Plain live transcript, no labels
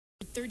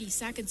30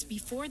 seconds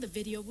before the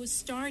video was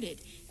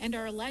started and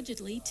are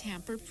allegedly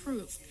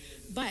tamper-proof.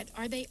 But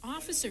are they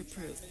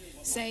officer-proof?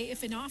 Say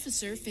if an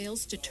officer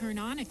fails to turn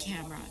on a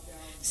camera.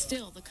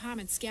 Still, the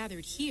comments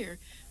gathered here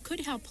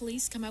could help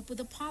police come up with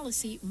a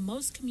policy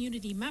most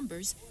community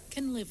members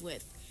can live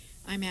with.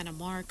 I'm Anna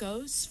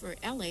Marcos for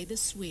LA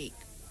This Week.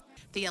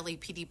 The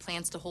LAPD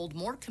plans to hold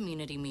more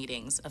community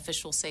meetings.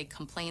 Officials say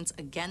complaints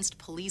against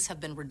police have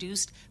been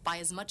reduced by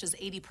as much as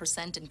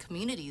 80% in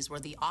communities where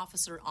the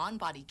officer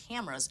on-body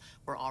cameras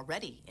were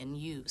already in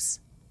use.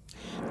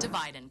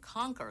 Divide and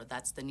conquer,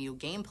 that's the new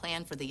game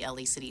plan for the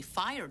LA City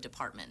Fire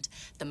Department.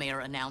 The mayor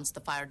announced the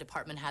fire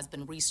department has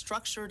been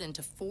restructured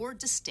into 4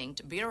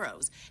 distinct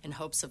bureaus in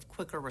hopes of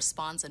quicker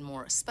response and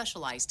more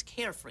specialized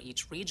care for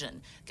each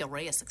region. Gil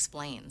Reyes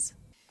explains.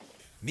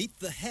 Meet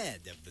the head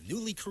of the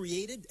newly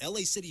created LA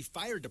City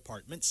Fire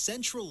Department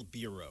Central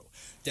Bureau.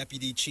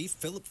 Deputy Chief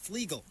Philip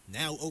Flegel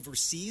now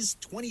oversees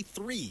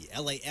 23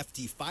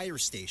 LAFD fire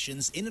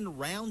stations in and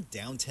around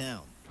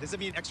downtown. Does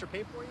it mean extra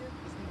pay for you?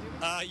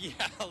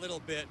 Yeah, a little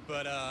bit,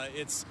 but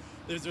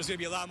there's going to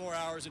be a lot more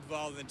hours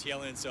involved than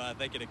TLN, so I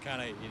think it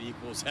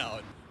equals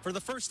out. For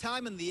the first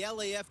time in the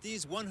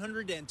LAFD's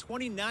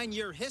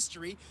 129-year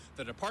history,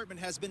 the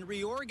department has been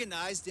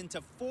reorganized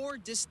into 4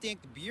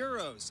 distinct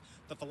bureaus.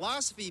 The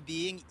philosophy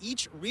being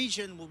each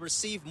region will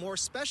receive more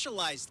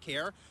specialized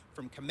care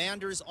from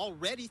commanders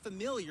already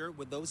familiar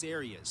with those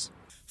areas.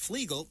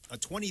 Flegel, a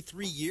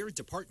 23-year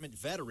department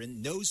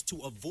veteran, knows to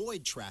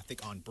avoid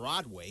traffic on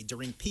Broadway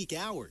during peak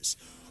hours.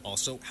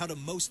 Also, how to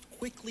most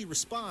quickly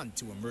respond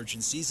to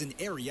emergencies in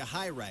area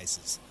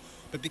high-rises.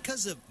 But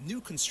because of new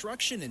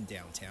construction in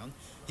downtown,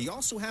 he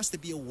also has to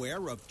be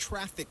aware of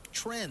traffic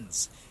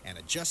trends and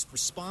adjust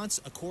response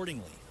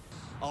accordingly.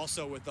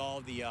 Also, with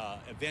all the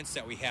events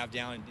that we have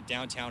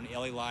downtown,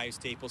 LA Live,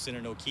 Staples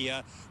Center,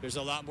 Nokia, there's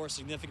a lot more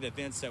significant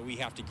events that we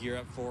have to gear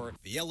up for.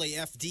 The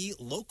LAFD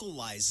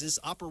localizes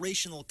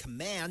operational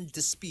command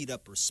to speed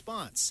up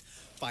response.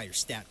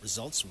 FireStat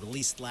results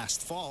released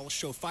last fall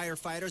show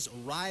firefighters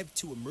arrived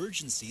to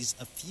emergencies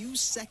a few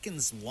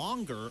seconds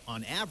longer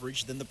on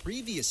average than the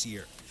previous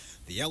year.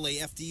 The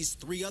LAFD's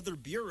 3 other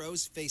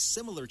bureaus face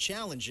similar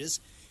challenges.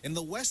 In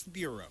the West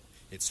Bureau,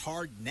 it's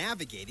hard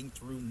navigating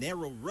through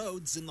narrow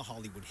roads in the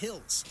Hollywood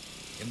Hills.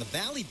 In the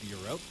Valley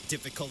Bureau,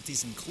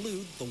 difficulties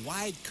include the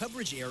wide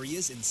coverage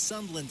areas in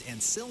Sunland and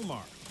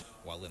Sylmar.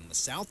 While in the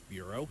South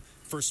Bureau,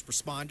 first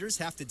responders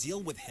have to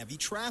deal with heavy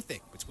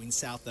traffic between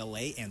South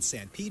LA and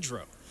San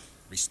Pedro.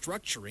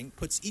 Restructuring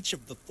puts each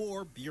of the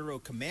 4 bureau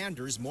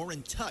commanders more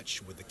in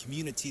touch with the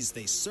communities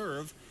they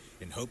serve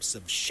in hopes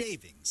of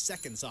shaving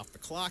seconds off the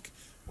clock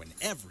when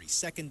every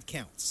second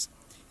counts.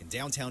 In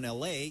downtown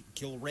LA,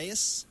 Gil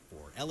Reyes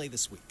for LA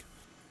This Week.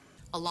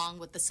 Along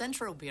with the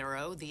Central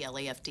Bureau, the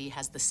LAFD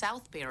has the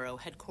South Bureau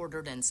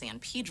headquartered in San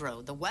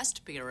Pedro, the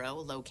West Bureau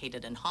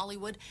located in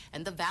Hollywood,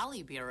 and the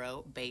Valley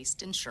Bureau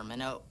based in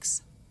Sherman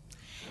Oaks.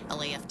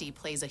 LAFD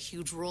plays a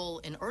huge role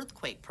in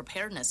earthquake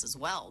preparedness as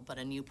well, but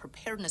a new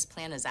preparedness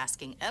plan is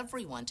asking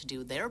everyone to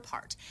do their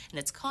part, and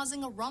it's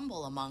causing a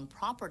rumble among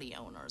property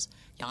owners.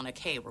 Yana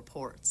Kay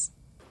reports.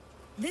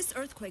 This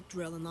earthquake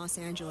drill in Los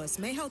Angeles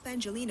may help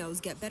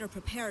Angelenos get better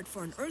prepared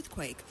for an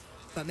earthquake,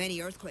 but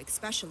many earthquake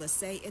specialists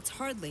say it's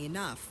hardly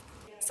enough.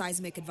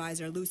 Seismic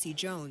advisor Lucy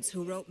Jones,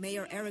 who wrote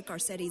Mayor Eric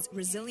Garcetti's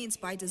Resilience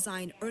by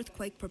Design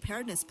Earthquake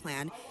Preparedness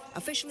Plan,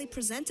 officially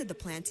presented the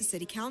plan to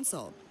City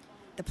Council.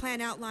 The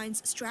plan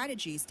outlines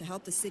strategies to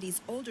help the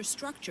city's older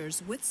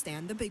structures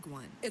withstand the big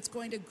one. It's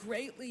going to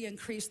greatly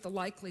increase the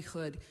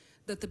likelihood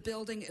that the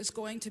building is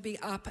going to be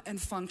up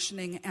and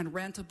functioning and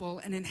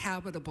rentable and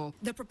inhabitable.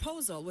 The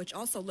proposal, which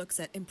also looks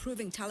at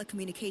improving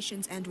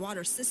telecommunications and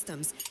water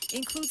systems,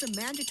 includes a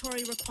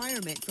mandatory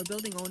requirement for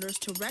building owners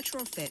to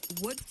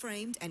retrofit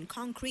wood-framed and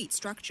concrete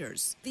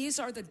structures. These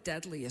are the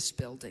deadliest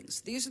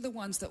buildings. These are the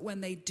ones that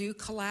when they do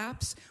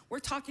collapse, we're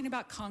talking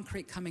about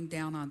concrete coming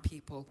down on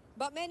people.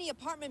 But many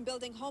apartment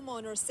building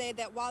homeowners say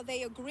that while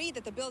they agree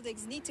that the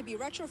buildings need to be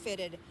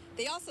retrofitted,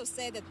 they also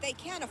say that they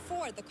can't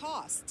afford the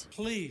cost.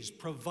 Please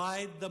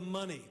provide the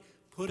money.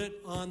 Put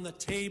it on the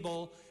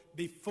table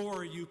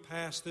before you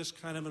pass this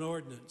kind of an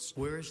ordinance.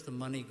 Where is the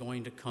money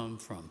going to come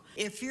from?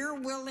 If you're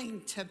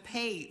willing to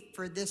pay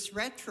for this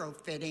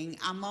retrofitting,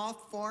 I'm all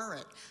for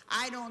it.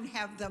 I don't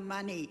have the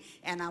money,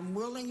 and I'm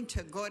willing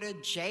to go to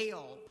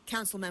jail.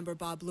 Councilmember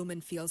Bob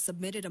Blumenfield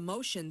submitted a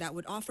motion that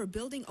would offer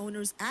building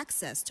owners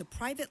access to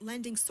private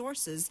lending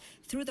sources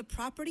through the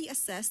Property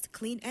Assessed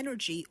Clean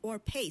Energy, or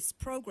PACE,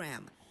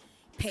 program.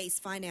 PACE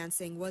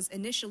financing was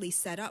initially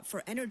set up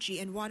for energy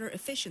and water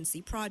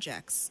efficiency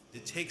projects.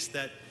 It takes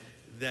that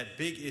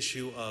big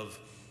issue of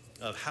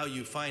how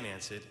you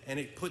finance it, and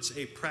it puts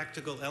a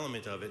practical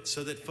element of it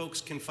so that folks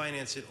can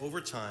finance it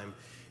over time.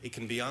 It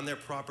can be on their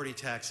property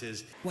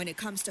taxes. When it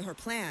comes to her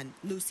plan,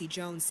 Lucy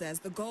Jones says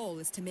the goal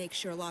is to make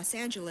sure Los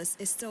Angeles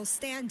is still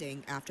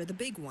standing after the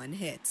big one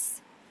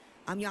hits.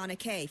 I'm Yana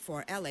Kay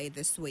for LA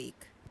This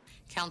Week.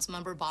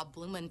 Councilmember Bob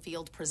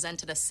Blumenfield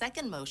presented a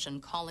second motion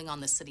calling on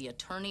the city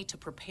attorney to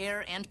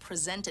prepare and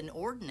present an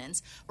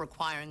ordinance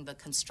requiring the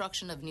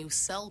construction of new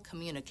cell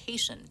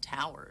communication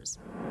towers.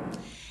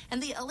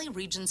 And the LA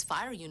Region's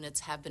fire units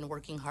have been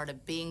working hard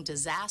at being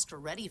disaster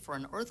ready for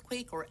an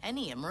earthquake or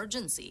any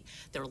emergency.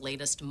 Their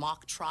latest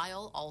mock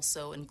trial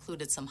also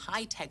included some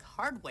high-tech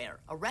hardware,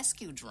 a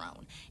rescue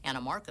drone. Anna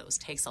Marcos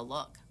takes a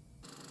look.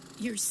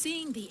 You're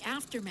seeing the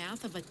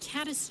aftermath of a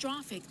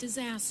catastrophic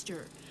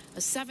disaster. A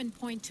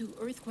 7.2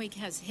 earthquake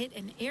has hit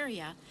an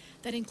area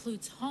that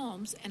includes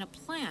homes and a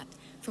plant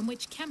from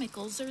which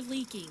chemicals are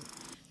leaking.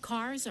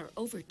 Cars are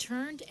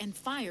overturned and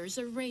fires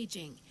are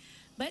raging.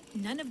 But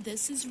none of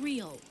this is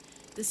real.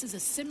 This is a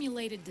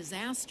simulated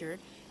disaster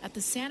at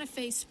the Santa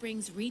Fe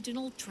Springs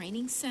Regional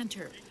Training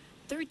Center.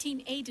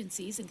 13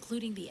 agencies,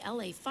 including the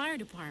LA Fire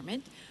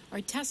Department,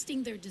 are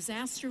testing their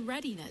disaster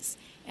readiness.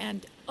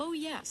 And, oh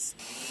yes,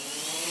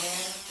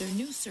 their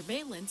new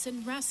surveillance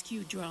and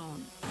rescue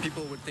drone.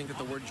 People would think that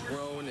the word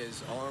drone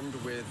is armed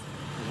with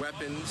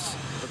weapons,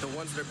 but the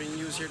ones that are being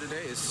used here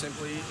today is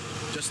simply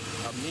just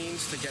a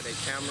means to get a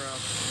camera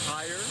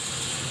higher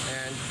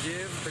and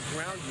give the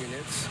ground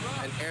units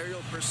an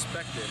aerial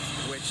perspective,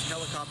 which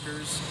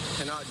helicopters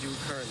cannot do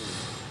currently.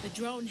 The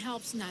drone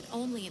helps not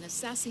only in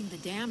assessing the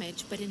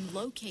damage, but in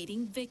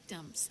locating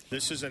victims.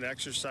 This is an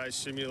exercise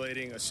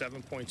simulating a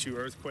 7.2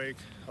 earthquake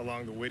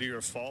along the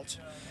Whittier Fault.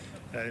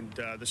 And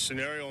the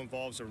scenario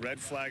involves a red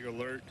flag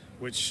alert,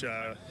 which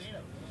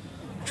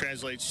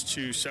translates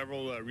to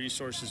several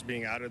resources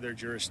being out of their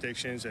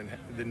jurisdictions and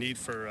the need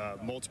for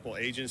multiple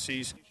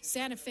agencies.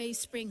 Santa Fe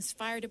Springs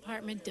Fire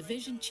Department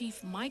Division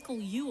Chief Michael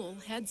Ewell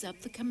heads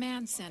up the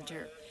command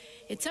center.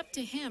 It's up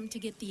to him to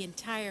get the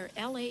entire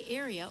LA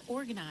area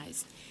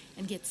organized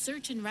and get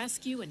search and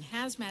rescue and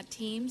hazmat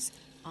teams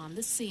on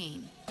the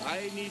scene.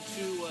 I need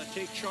to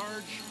take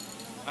charge.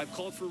 I've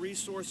called for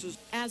resources.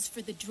 As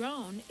for the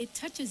drone, it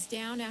touches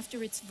down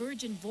after its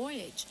virgin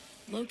voyage,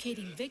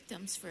 locating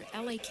victims for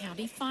LA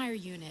County fire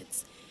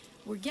units.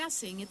 We're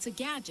guessing it's a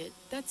gadget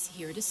that's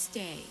here to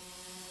stay.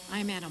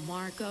 I'm Anna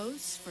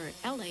Marcos for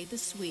LA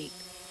This Week.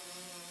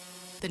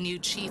 The new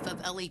chief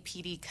of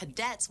LAPD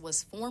cadets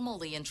was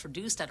formally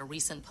introduced at a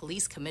recent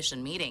police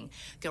commission meeting.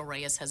 Gil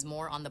Reyes has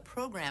more on the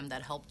program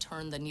that helped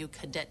turn the new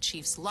cadet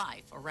chief's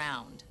life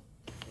around.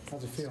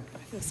 How's it feel? I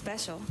feel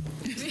special.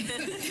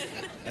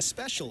 A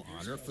special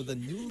honor for the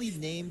newly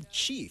named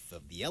chief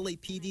of the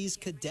LAPD's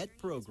cadet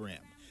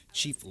program.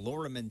 Chief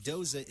Laura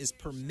Mendoza is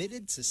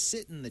permitted to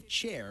sit in the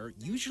chair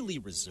usually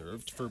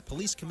reserved for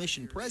Police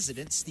Commission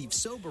President Steve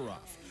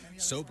Soboroff.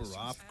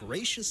 Soboroff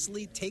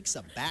graciously takes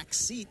a back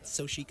seat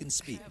so she can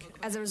speak.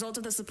 As a result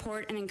of the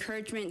support and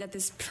encouragement that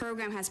this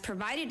program has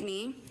provided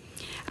me,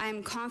 I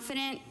am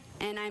confident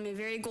and I'm a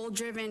very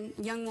goal-driven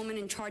young woman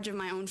in charge of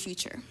my own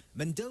future.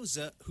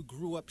 Mendoza, who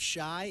grew up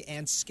shy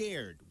and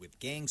scared with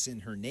gangs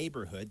in her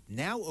neighborhood,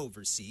 now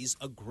oversees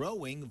a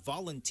growing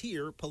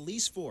volunteer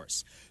police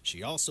force.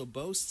 She also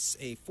boasts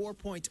a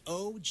 4.0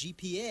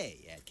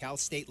 GPA at Cal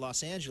State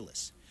Los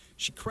Angeles.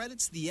 She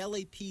credits the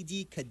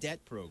LAPD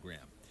cadet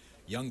program.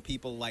 Young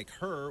people like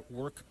her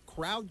work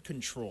crowd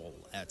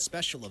control at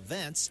special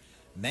events,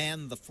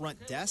 man the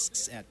front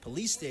desks at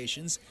police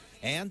stations,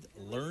 and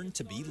learn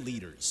to be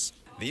leaders.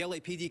 The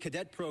LAPD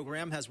cadet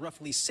program has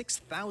roughly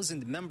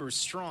 6,000 members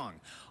strong,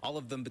 all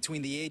of them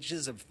between the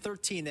ages of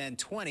 13 and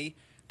 20,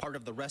 part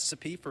of the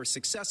recipe for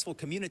successful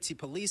community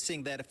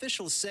policing that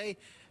officials say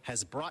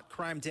has brought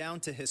crime down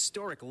to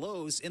historic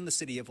lows in the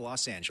city of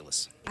Los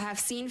Angeles. I have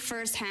seen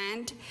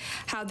firsthand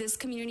how this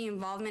community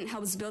involvement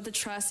helps build the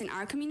trust in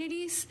our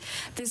communities.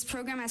 This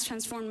program has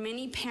transformed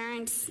many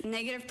parents'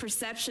 negative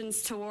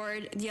perceptions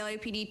toward the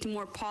LAPD to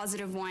more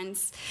positive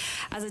ones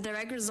as a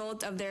direct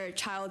result of their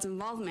child's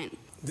involvement.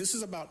 This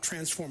is about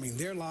transforming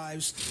their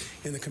lives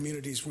in the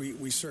communities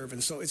we serve.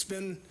 And so it's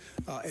been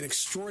an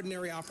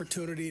extraordinary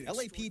opportunity.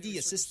 LAPD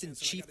Assistant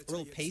Chief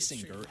Earl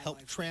Pasinger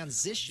helped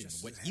transition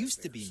what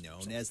used to be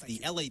known as the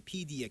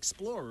LAPD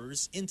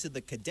Explorers into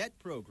the cadet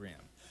program.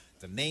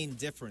 The main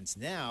difference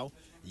now,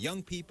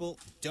 young people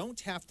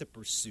don't have to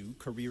pursue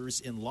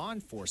careers in law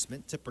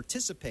enforcement to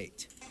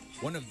participate.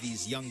 One of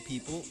these young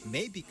people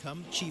may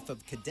become chief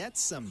of cadets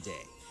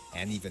someday,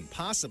 and even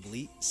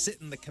possibly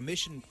sit in the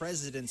commission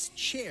president's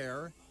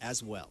chair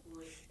as well.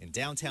 In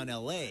downtown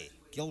LA,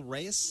 Gil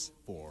Reyes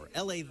for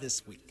LA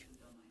This Week.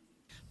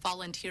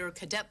 Volunteer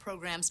cadet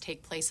programs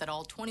take place at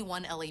all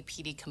 21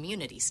 LAPD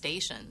community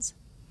stations.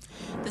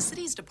 The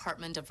city's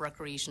Department of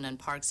Recreation and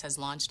Parks has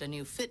launched a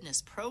new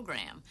fitness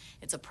program.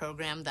 It's a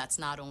program that's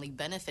not only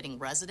benefiting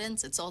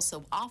residents, it's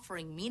also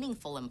offering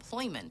meaningful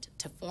employment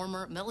to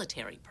former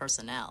military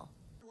personnel.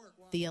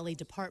 The LA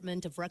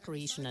Department of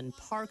Recreation and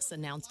Parks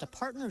announced a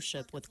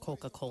partnership with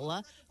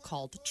Coca-Cola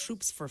called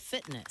Troops for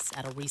Fitness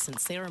at a recent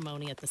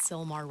ceremony at the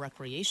Sylmar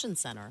Recreation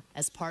Center.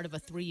 As part of a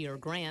 3-year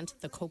grant,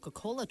 the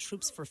Coca-Cola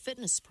Troops for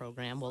Fitness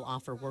program will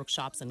offer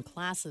workshops and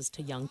classes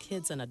to young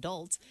kids and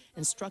adults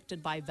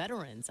instructed by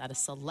veterans at a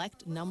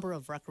select number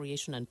of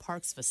recreation and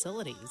parks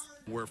facilities.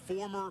 Where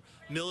former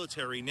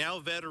military, now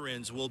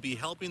veterans, will be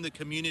helping the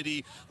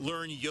community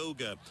learn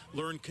yoga,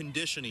 learn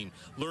conditioning,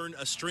 learn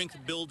a strength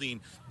building,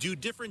 do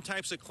different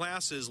types of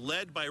classes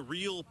led by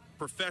real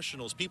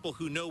professionals, people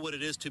who know what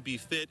it is to be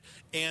fit,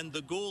 and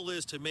the goal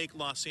is to make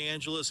Los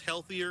Angeles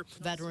healthier.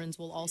 Veterans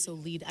will also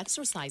lead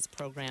exercise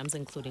programs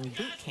including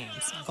boot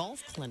camps,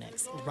 golf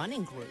clinics,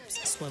 running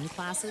groups, swim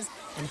classes,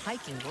 and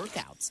hiking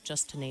workouts,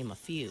 just to name a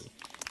few.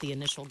 The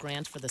initial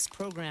grant for this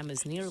program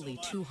is nearly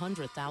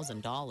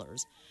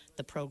 $200,000.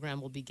 The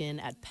program will begin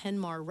at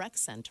Penmar Rec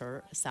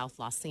Center, South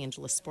Los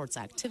Angeles Sports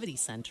Activity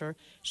Center,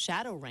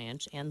 Shadow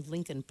Ranch, and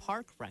Lincoln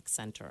Park Rec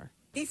Center.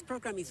 This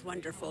program is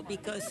wonderful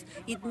because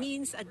it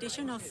means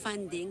additional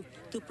funding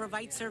to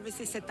provide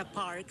services at the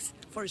parks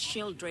for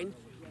children,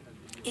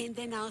 and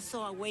then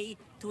also a way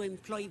to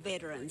employ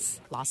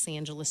veterans. Los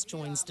Angeles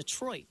joins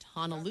Detroit,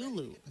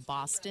 Honolulu,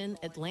 Boston,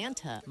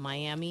 Atlanta,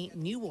 Miami,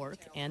 Newark,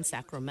 and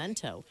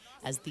Sacramento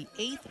as the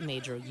 8th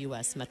major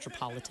U.S.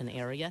 metropolitan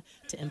area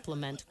to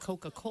implement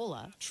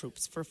Coca-Cola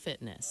Troops for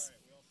Fitness.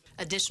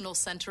 Additional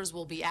centers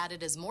will be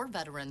added as more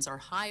veterans are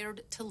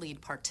hired to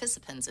lead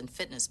participants in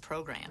fitness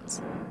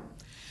programs.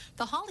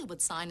 The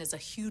Hollywood sign is a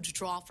huge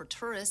draw for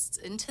tourists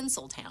in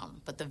Tinseltown,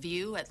 but the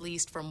view, at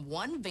least from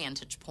one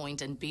vantage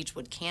point in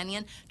Beechwood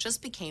Canyon,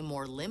 just became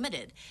more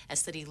limited as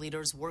city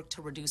leaders work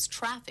to reduce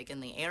traffic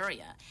in the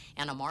area.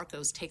 Anna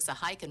Marcos takes a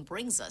hike and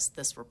brings us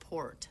this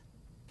report.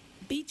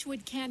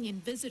 Beechwood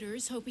Canyon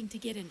visitors hoping to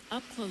get an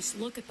up-close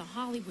look at the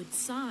Hollywood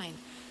sign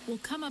will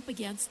come up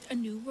against a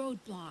new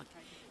roadblock.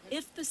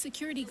 If the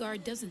security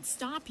guard doesn't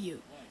stop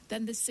you,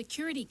 then the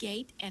security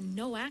gate and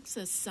no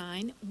access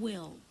sign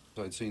will.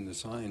 I'd seen the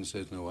sign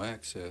says no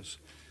access,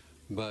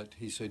 but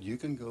he said you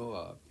can go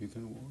up, you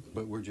can walk,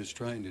 but we're just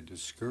trying to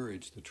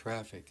discourage the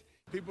traffic.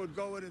 People would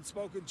go in and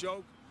smoke and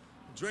joke,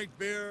 drink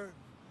beer,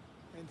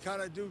 and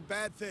kind of do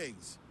bad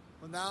things.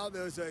 Well, now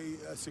there's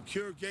a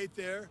secure gate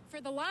there. For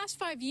the last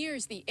 5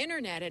 years, the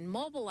internet and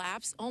mobile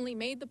apps only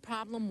made the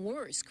problem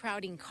worse,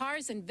 crowding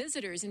cars and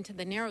visitors into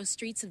the narrow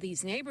streets of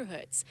these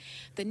neighborhoods.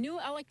 The new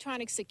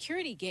electronic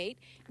security gate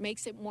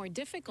makes it more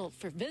difficult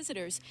for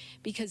visitors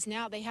because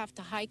now they have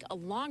to hike a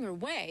longer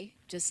way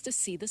just to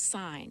see the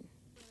sign.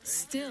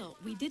 Still,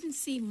 we didn't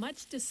see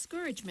much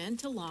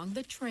discouragement along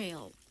the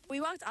trail. We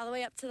walked all the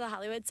way up to the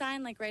Hollywood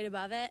sign, like right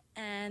above it,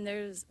 and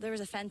there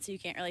was a fence so you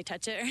can't really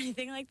touch it or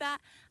anything like that.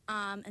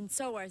 And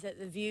so worth it.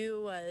 The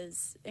view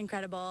was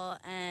incredible,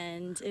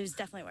 and it was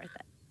definitely worth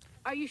it.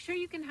 Are you sure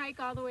you can hike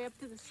all the way up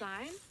to the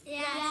sign?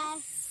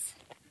 Yes.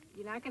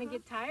 You're not going to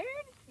get tired?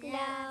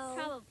 No.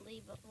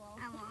 Probably, but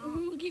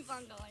we'll keep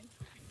on going.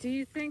 Do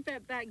you think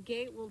that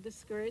gate will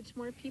discourage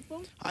more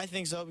people? I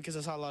think so, because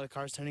I saw a lot of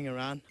cars turning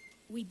around.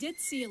 We did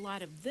see a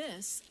lot of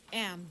this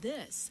and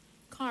this.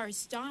 Cars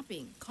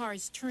stopping,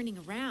 cars turning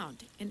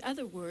around. In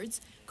other words,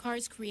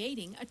 cars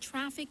creating a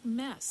traffic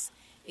mess.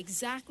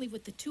 Exactly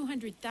what the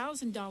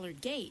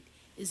 $200,000 gate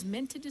is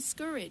meant to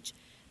discourage,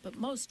 but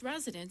most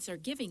residents are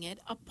giving it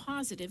a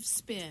positive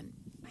spin.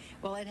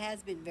 Well, it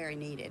has been very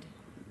needed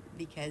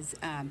because,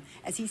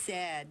 as he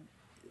said,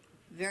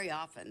 very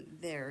often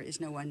there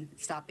is no one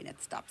stopping at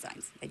the stop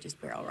signs. They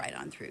just barrel right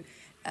on through.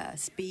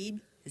 Speed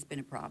has been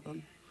a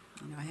problem.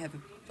 You know, I have a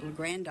little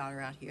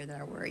granddaughter out here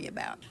that I worry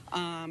about.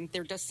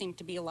 There does seem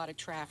to be a lot of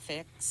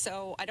traffic,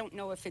 so I don't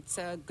know if it's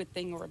a good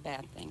thing or a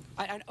bad thing.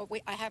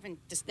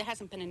 There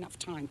hasn't been enough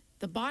time.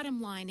 The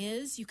bottom line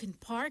is you can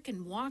park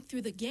and walk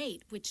through the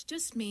gate, which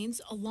just means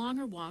a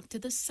longer walk to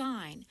the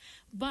sign,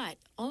 but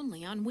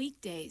only on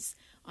weekdays.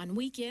 On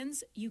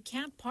weekends, you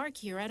can't park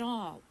here at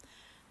all.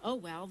 Oh,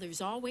 well, there's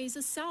always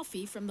a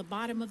selfie from the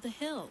bottom of the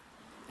hill.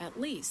 At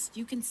least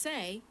you can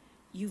say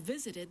you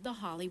visited the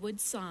Hollywood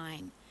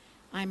sign.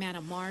 I'm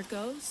Anna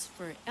Marcos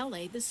for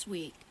LA This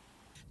Week.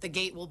 The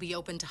gate will be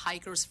open to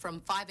hikers from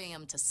 5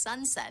 a.m. to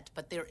sunset,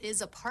 but there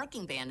is a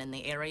parking ban in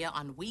the area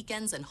on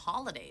weekends and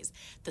holidays.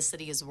 The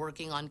city is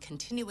working on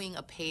continuing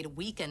a paid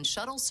weekend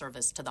shuttle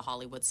service to the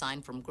Hollywood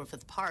sign from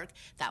Griffith Park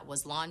that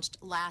was launched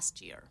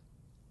last year.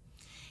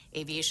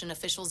 Aviation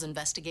officials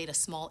investigate a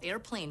small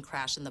airplane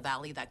crash in the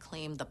valley that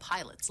claimed the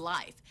pilot's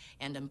life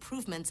and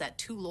improvements at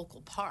 2 local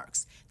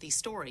parks. These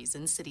stories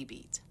in City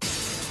Beat.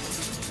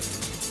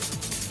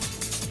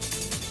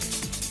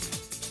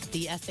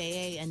 The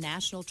FAA and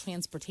National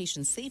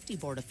Transportation Safety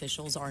Board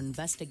officials are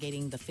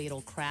investigating the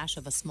fatal crash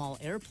of a small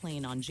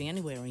airplane on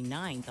January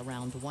 9th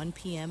around 1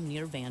 p.m.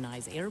 near Van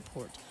Nuys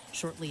Airport,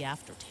 shortly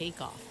after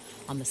takeoff,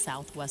 on the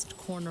southwest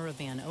corner of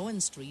Van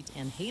Owen Street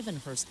and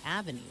Havenhurst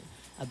Avenue,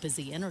 a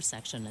busy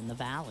intersection in the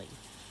valley.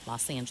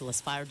 Los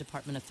Angeles Fire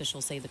Department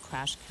officials say the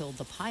crash killed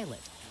the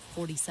pilot,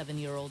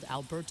 47-year-old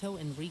Alberto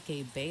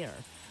Enrique Baer,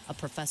 a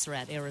professor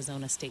at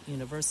Arizona State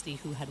University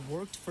who had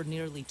worked for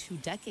nearly 2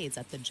 decades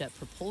at the Jet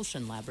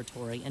Propulsion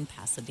Laboratory in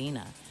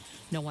Pasadena.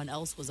 No one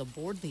else was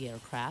aboard the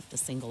aircraft, a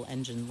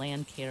single-engine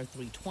Landcare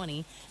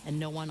 320, and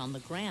no one on the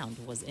ground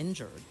was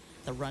injured.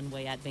 The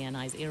runway at Van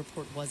Nuys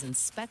Airport was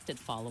inspected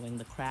following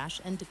the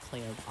crash and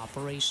declared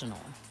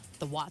operational.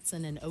 The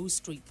Watson and O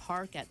Street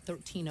Park at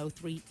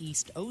 1303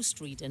 East O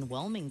Street in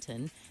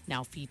Wilmington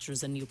now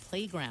features a new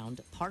playground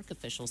park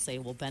officials say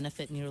will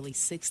benefit nearly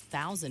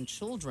 6,000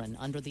 children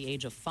under the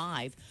age of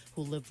 5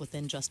 who live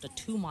within just a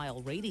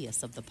 2-mile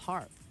radius of the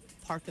park.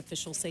 Park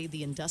officials say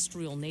the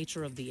industrial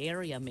nature of the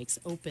area makes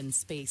open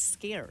space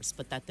scarce,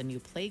 but that the new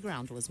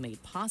playground was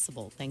made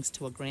possible thanks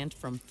to a grant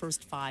from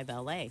First 5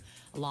 LA,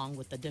 along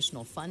with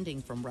additional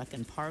funding from Rec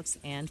and Parks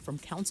and from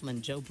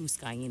Councilman Joe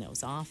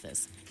Buscaino's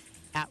office.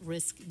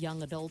 At-risk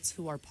young adults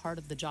who are part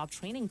of the job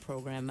training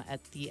program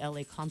at the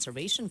LA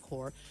Conservation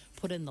Corps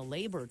put in the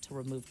labor to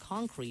remove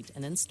concrete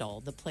and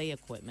install the play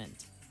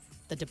equipment.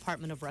 The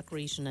Department of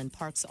Recreation and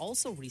Parks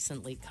also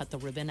recently cut the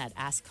ribbon at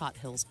Ascot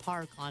Hills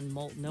Park on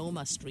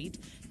Multnomah Street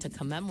to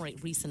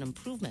commemorate recent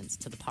improvements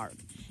to the park.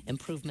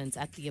 Improvements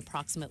at the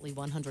approximately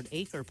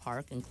 100-acre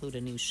park include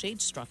a new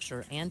shade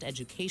structure and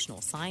educational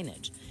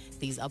signage.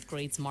 These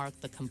upgrades mark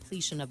the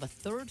completion of a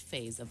 3rd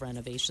phase of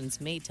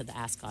renovations made to the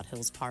Ascot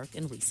Hills Park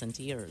in recent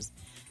years.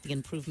 The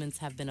improvements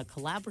have been a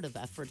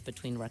collaborative effort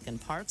between Rec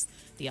and Parks,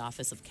 the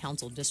Office of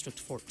Council District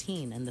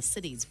 14, and the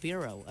city's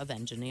Bureau of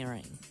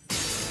Engineering.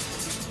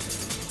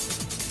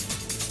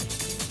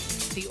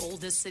 The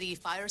oldest city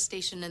fire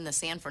station in the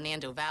San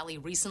Fernando Valley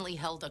recently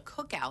held a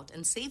cookout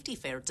and safety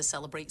fair to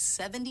celebrate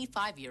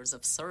 75 years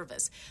of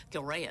service.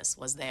 Gil Reyes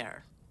was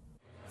there.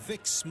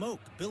 Thick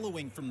smoke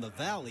billowing from the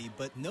valley,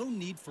 but no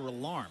need for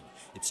alarm.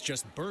 It's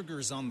just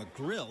burgers on the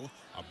grill,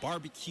 a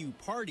barbecue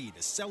party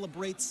to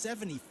celebrate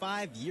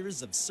 75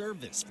 years of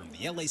service from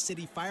the LA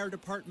City Fire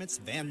Department's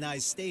Van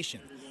Nuys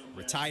Station.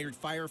 Retired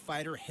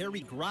firefighter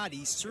Harry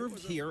Grotti served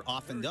here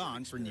off and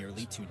on for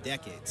nearly 2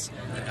 decades.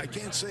 I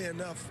can't say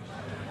enough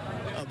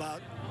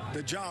about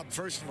the job.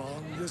 First of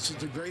all, this is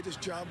the greatest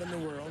job in the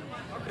world.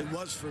 It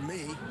was for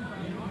me.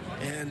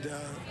 And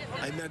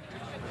I met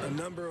a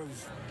number of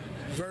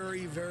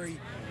very, very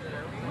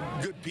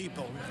good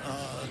people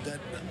that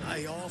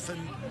I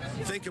often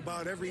think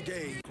about every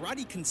day.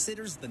 Grotti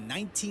considers the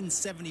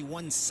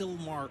 1971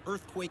 Sylmar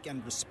earthquake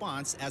and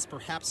response as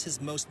perhaps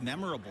his most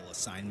memorable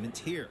assignment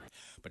here.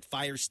 But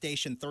Fire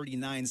Station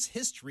 39's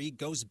history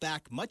goes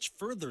back much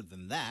further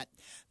than that.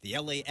 The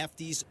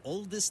LAFD's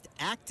oldest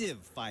active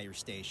fire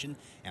station,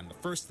 and the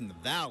first in the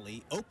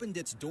valley, opened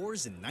its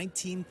doors in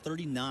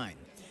 1939.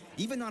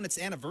 Even on its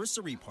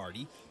anniversary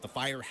party, the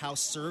firehouse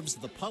serves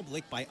the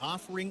public by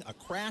offering a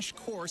crash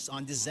course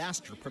on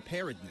disaster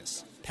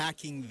preparedness,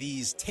 packing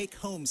these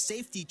take-home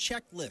safety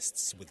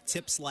checklists with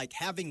tips like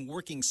having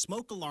working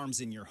smoke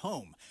alarms in your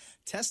home,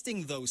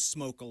 testing those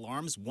smoke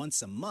alarms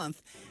once a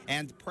month,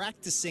 and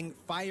practicing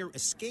fire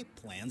escape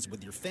plans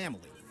with your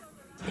family.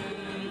 Stay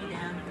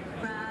down,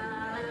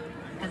 crawl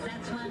up, 'cause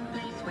that's one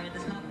place where the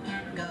smoke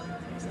can't go.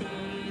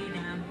 Stay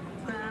down,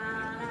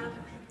 crawl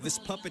up. This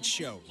puppet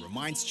show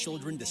reminds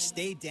children to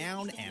stay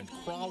down and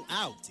crawl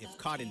out if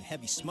caught in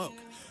heavy smoke.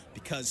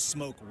 Because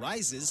smoke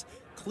rises,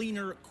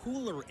 cleaner,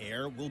 cooler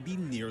air will be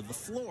near the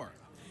floor.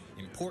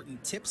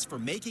 Important tips for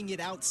making it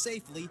out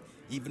safely,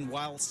 even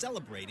while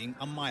celebrating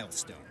a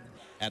milestone.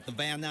 At the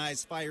Van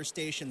Nuys Fire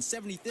Station's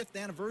 75th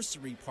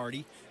anniversary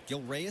party,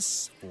 Gil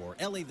Reyes for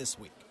LA This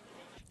Week.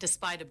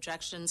 Despite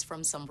objections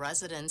from some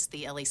residents,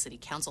 the LA City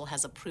Council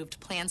has approved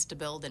plans to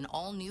build an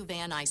all-new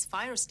Van Nuys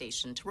fire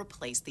station to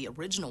replace the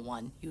original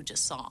one you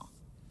just saw.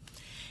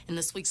 In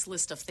this week's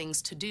list of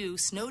things to do,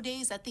 snow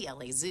days at the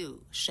LA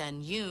Zoo,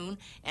 Shen Yun,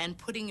 and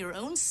putting your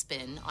own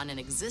spin on an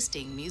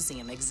existing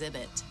museum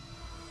exhibit.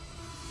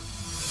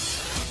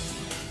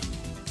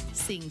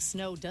 Seeing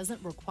snow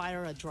doesn't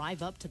require a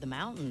drive up to the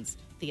mountains.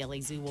 The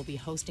LA Zoo will be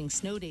hosting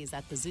snow days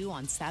at the zoo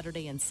on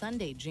Saturday and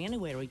Sunday,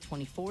 January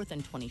 24th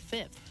and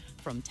 25th,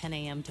 from 10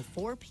 a.m. to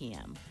 4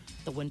 p.m.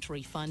 The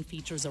Wintry Fun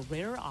features a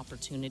rare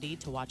opportunity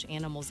to watch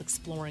animals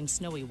exploring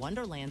snowy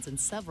wonderlands in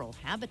several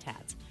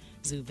habitats.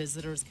 Zoo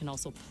visitors can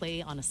also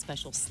play on a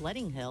special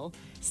sledding hill,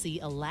 see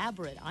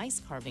elaborate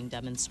ice carving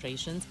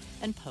demonstrations,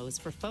 and pose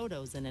for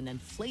photos in an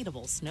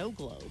inflatable snow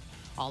globe.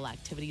 All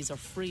activities are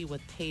free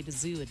with paid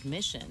zoo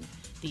admission.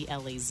 The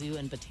LA Zoo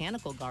and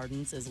Botanical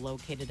Gardens is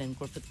located in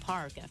Griffith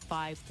Park at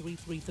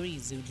 5333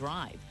 Zoo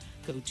Drive.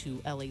 Go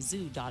to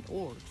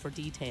lazoo.org for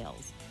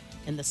details.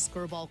 In the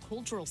Skirball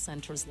Cultural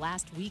Center's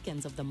last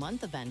weekends of the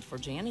month event for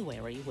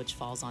January, which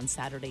falls on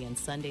Saturday and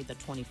Sunday the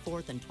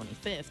 24th and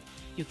 25th,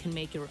 you can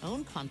make your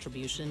own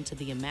contribution to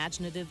the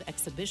imaginative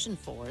exhibition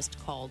forest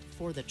called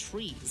For the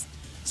Trees.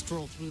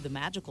 Stroll through the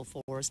magical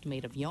forest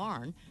made of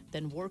yarn,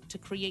 then work to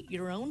create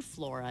your own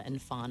flora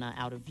and fauna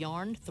out of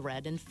yarn,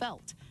 thread, and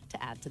felt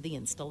to add to the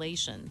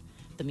installation.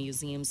 The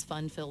museum's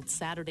fun-filled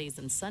Saturdays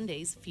and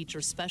Sundays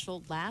feature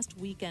special last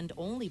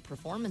weekend-only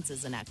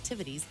performances and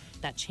activities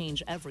that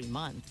change every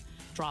month.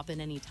 Drop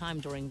in any time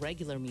during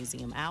regular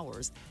museum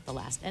hours. The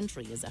last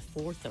entry is at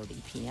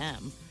 4:30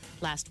 p.m.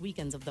 Last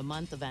weekends of the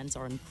month events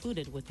are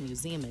included with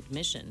museum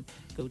admission.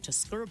 Go to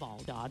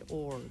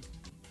skirball.org.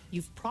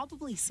 You've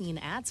probably seen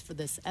ads for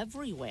this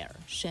everywhere,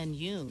 Shen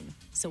Yun.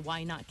 So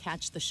why not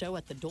catch the show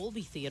at the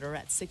Dolby Theater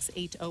at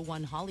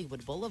 6801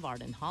 Hollywood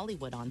Boulevard in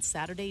Hollywood on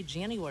Saturday,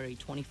 January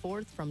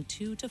 24th from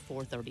 2 to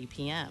 4:30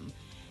 p.m.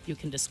 You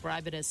can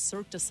describe it as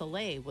Cirque du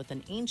Soleil with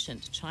an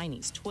ancient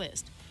Chinese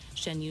twist.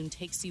 Shen Yun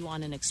takes you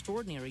on an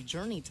extraordinary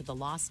journey to the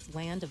lost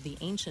land of the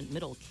ancient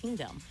Middle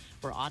Kingdom,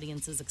 where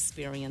audiences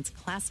experience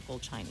classical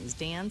Chinese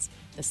dance,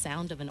 the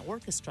sound of an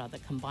orchestra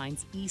that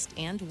combines East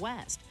and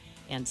West,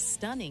 and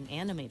stunning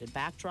animated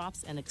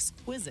backdrops and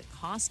exquisite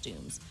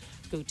costumes.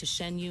 Go to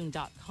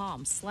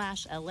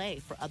shenyun.com/LA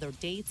for other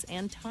dates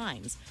and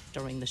times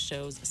during the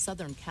show's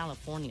Southern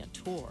California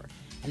tour.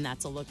 And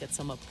that's a look at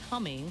some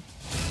upcoming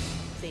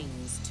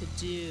things to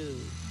do.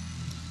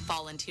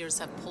 Volunteers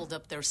have pulled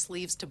up their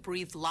sleeves to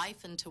breathe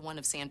life into one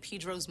of San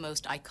Pedro's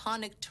most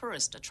iconic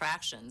tourist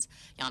attractions.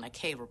 Yana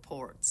Kay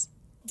reports.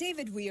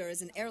 David Weir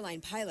is an airline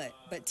pilot,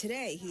 but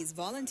today he's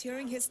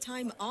volunteering his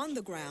time on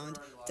the ground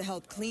to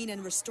help clean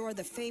and restore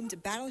the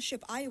famed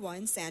battleship Iowa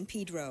in San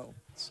Pedro.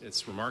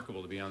 It's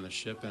remarkable to be on the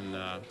ship and,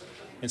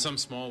 in some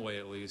small way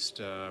at least,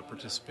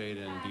 participate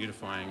in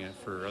beautifying it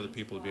for other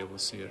people to be able to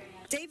see it.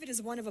 David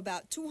is one of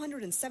about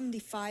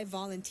 275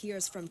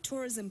 volunteers from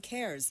Tourism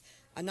Cares,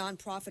 a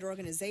nonprofit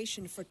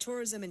organization for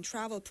tourism and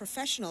travel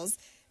professionals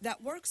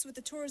that works with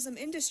the tourism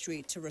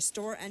industry to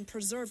restore and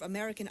preserve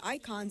American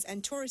icons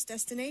and tourist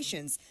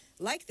destinations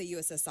like the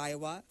USS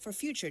Iowa for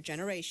future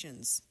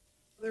generations.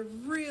 They're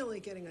really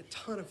getting a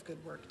ton of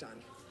good work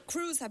done.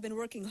 Crews have been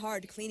working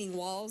hard cleaning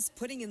walls,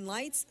 putting in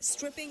lights,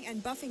 stripping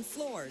and buffing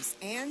floors,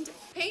 and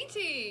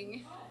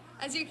painting.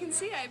 As you can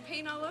see, I have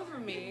paint all over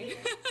me.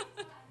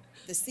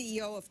 The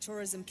CEO of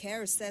Tourism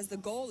Cares says the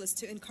goal is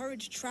to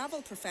encourage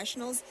travel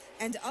professionals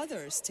and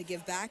others to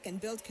give back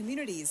and build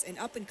communities in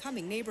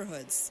up-and-coming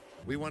neighborhoods.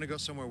 We want to go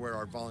somewhere where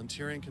our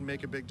volunteering can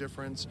make a big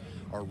difference,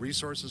 our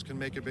resources can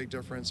make a big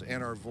difference,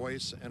 and our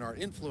voice and our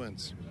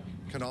influence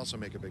can also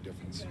make a big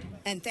difference.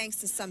 And thanks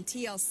to some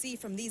TLC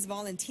from these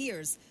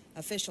volunteers,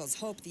 officials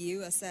hope the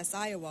USS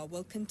Iowa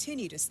will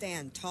continue to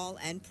stand tall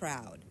and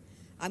proud.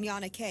 I'm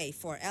Yana Kay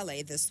for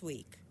LA This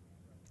Week.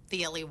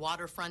 The LA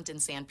waterfront in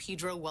San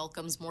Pedro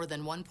welcomes more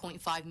than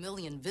 1.5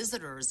 million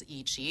visitors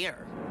each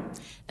year.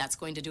 That's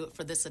going to do it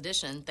for this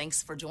edition.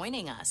 Thanks for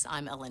joining us.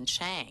 I'm Ellen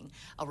Chang.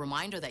 A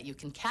reminder that you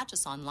can catch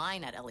us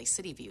online at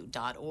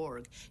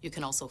lacityview.org. You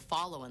can also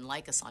follow and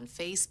like us on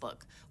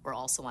Facebook. We're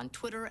also on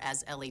Twitter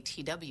as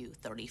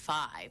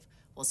LATW35.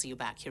 We'll see you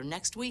back here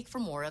next week for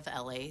more of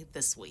LA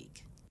This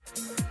Week.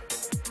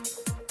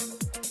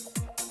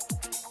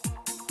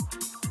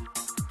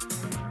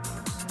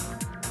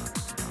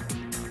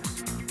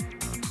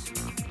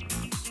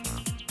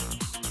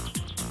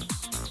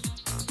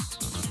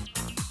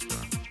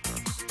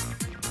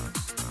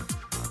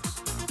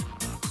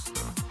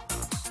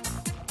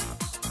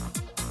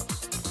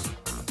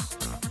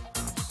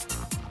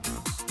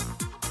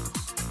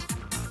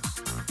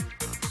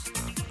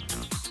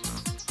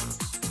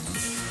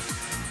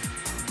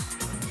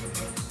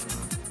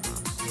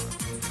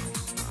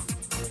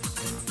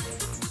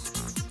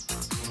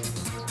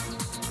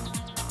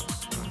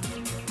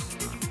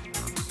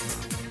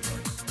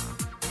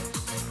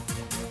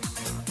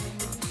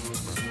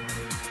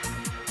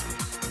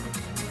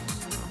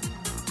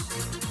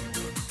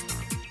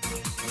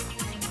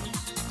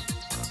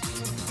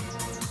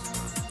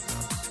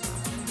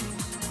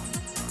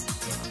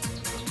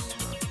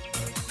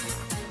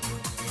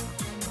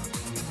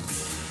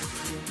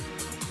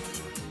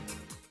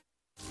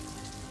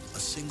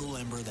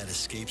 That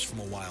escapes from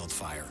a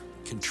wildfire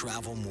can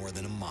travel more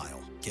than a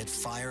mile. Get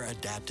Fire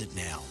Adapted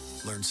now.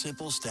 Learn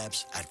simple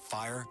steps at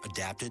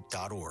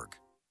fireadapted.org.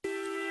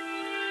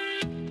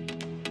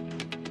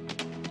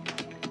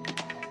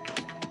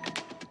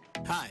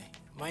 Hi,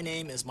 my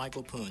name is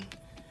Michael Poon.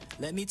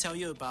 Let me tell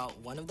you about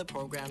one of the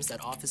programs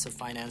that Office of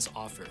Finance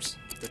offers,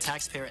 the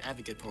Taxpayer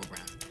Advocate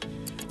Program.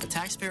 The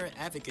Taxpayer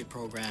Advocate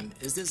Program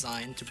is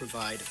designed to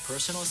provide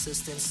personal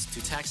assistance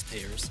to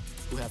taxpayers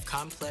who have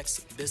complex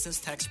business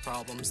tax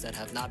problems that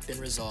have not been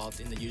resolved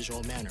in the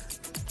usual manner.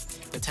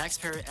 The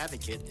Taxpayer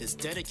Advocate is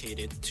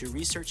dedicated to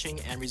researching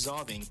and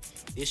resolving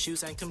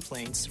issues and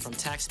complaints from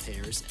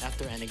taxpayers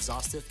after an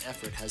exhaustive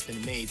effort has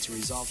been made to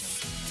resolve them.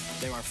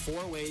 There are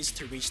 4 ways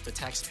to reach the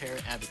Taxpayer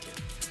Advocate.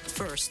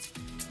 First,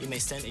 you may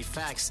send a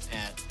fax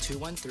at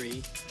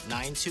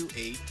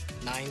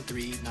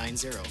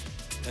 213-928-9390.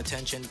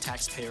 Attention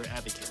Taxpayer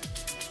Advocate.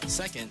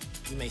 Second,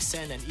 you may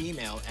send an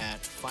email at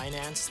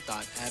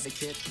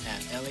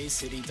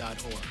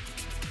finance.advocate@lacity.org.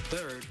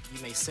 Third,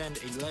 you may send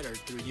a letter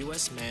through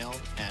U.S. Mail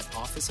at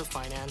Office of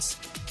Finance,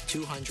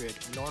 200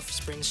 North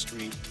Spring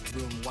Street,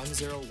 Room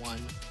 101,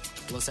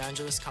 Los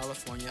Angeles,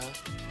 California,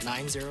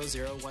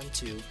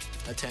 90012.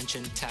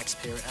 Attention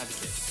Taxpayer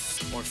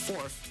Advocate. Or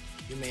fourth,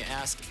 you may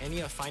ask any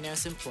of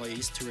finance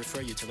employees to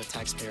refer you to the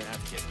taxpayer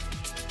advocate.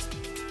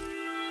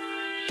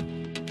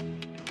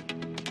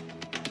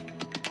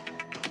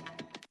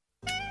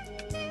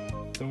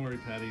 Don't worry,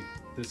 Patty.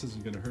 This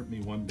isn't going to hurt me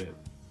one bit.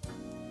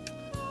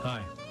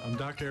 Hi, I'm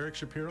Dr. Eric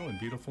Shapiro in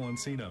beautiful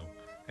Encino,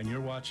 and you're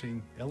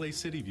watching LA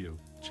City View,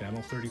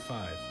 Channel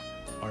 35.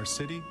 Our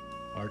city,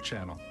 our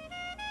channel.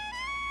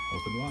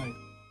 Open wide.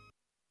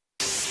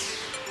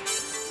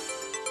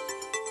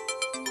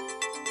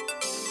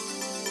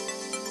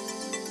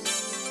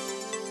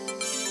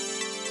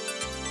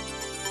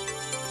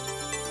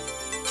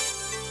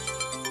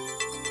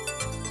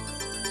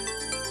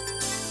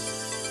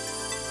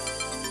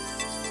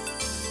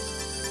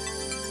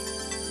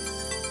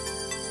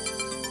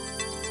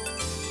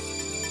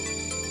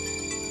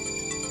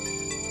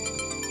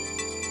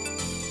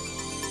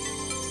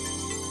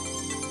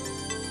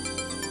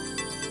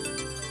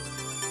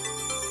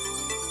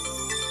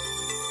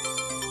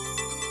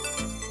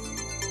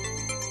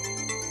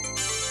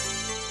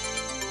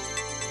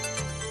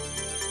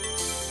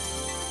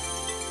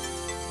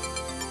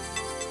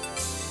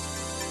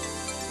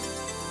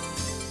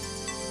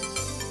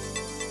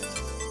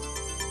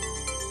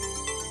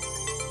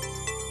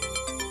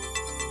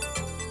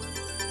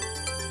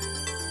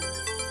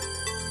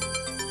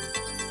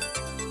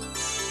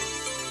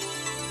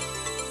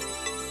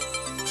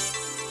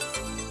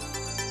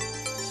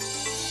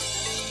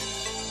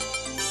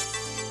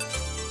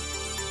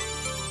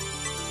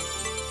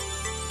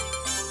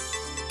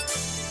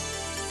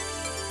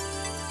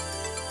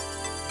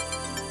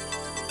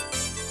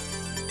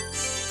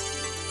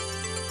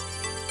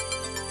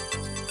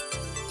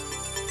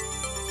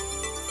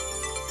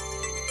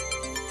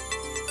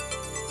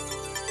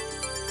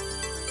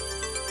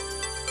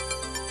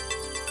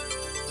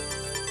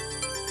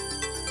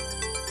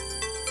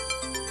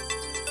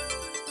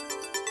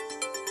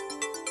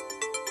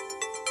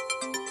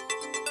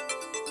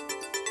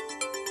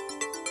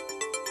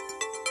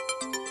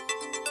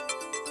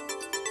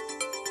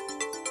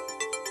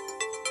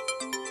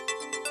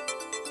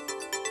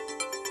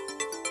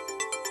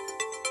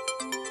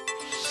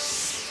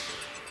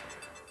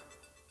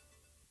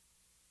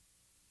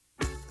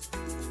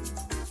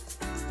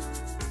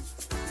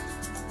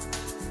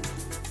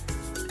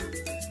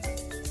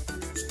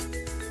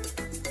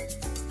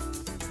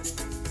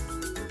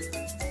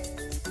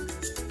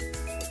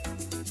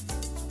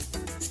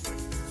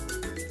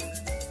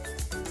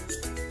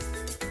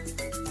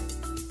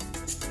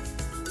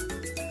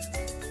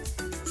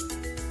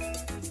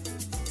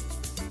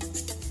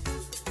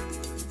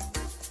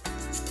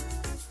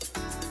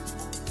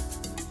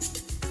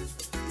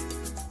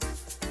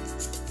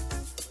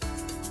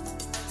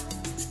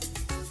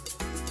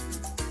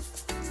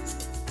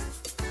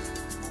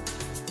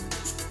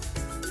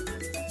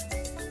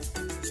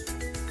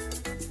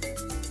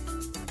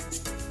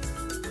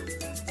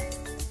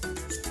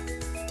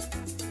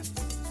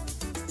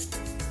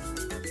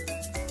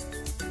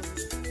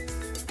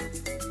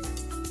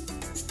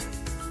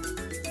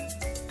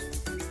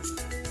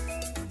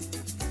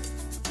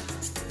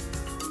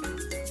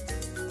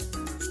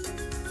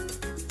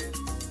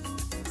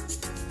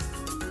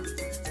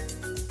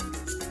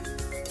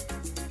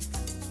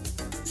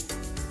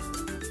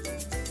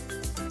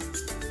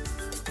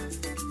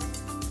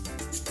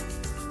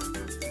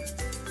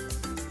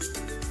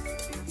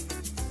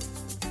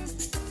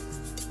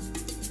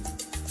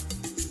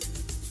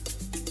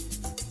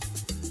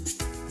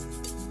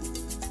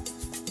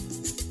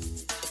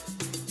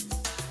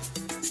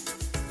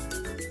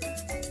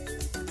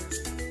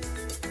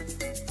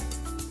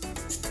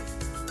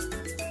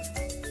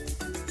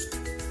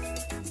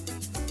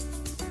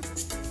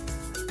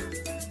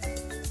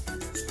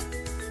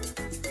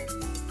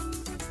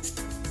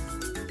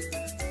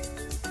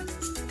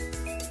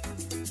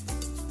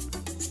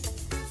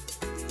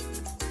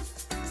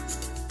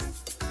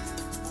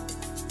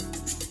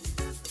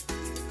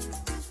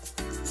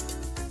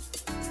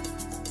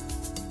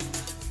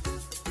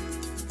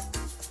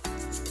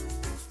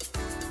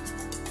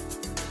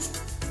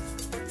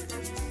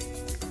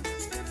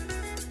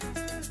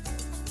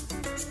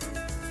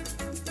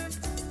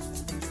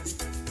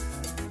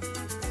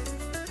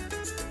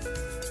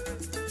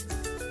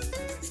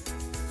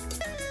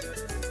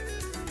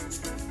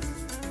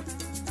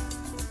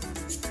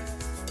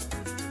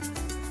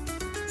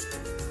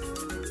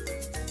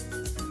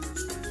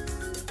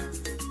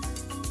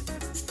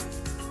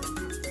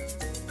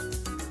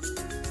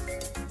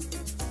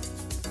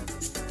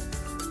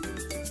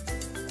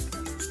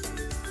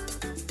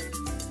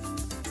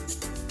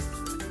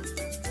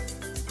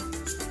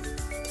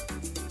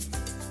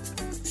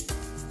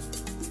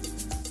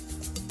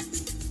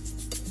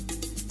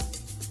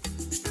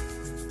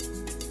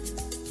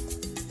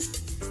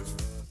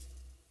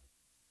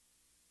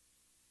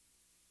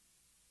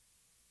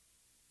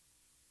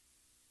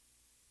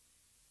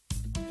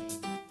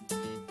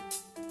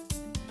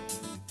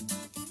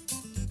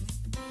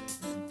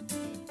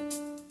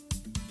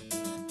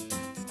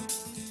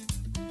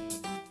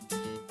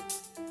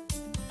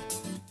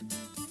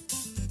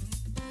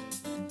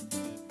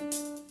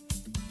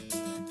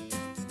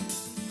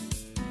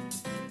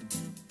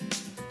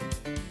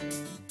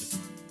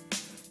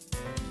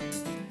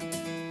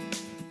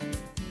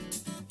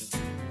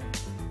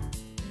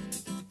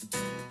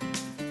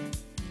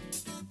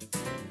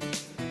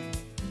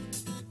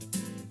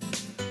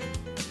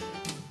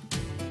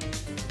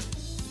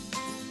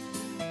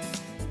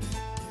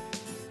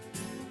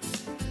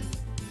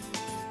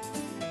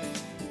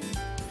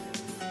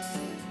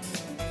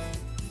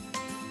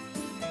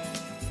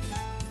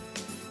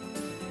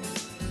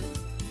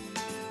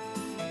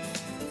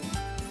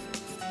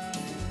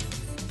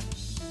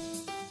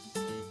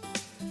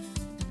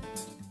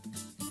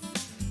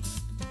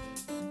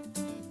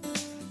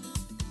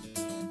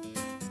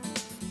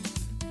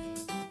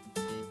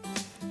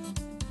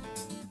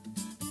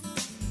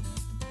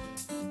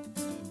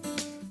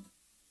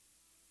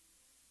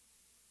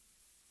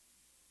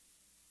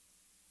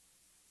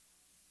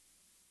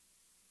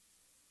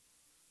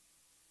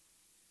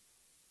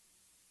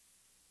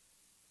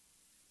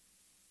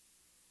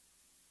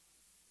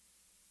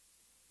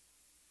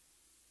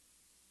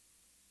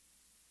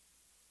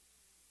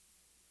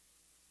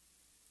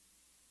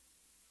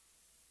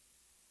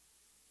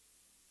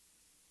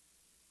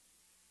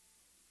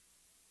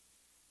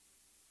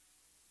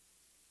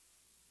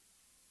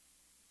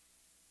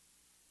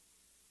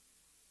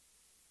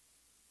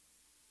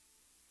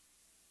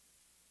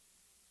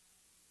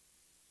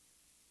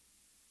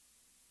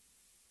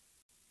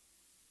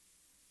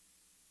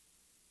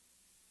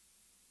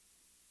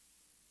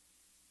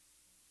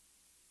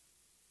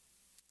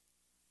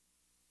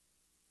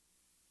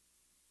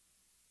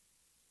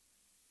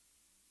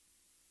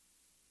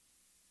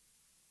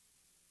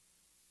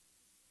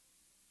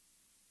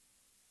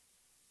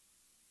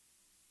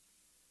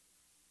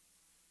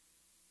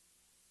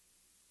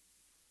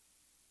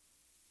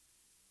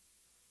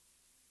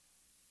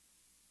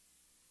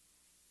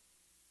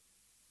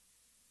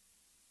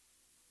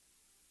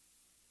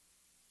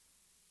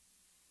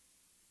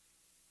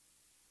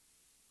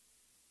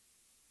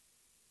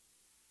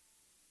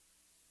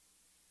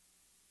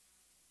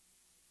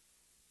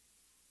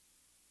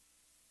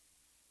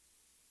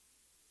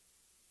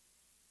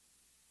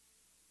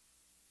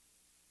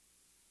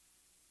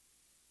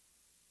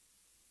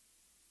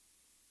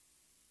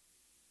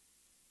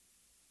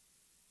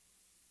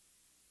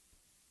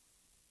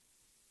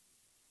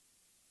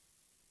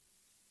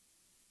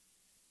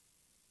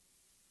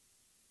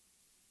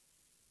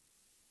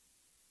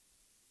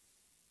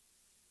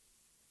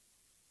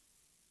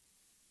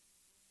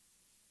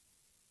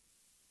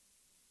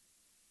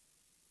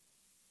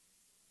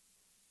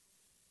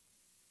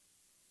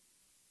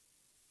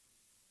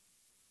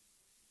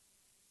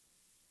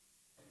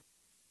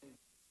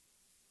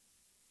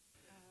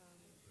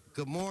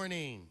 Good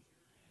morning.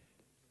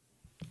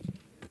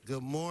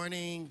 Good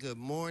morning, good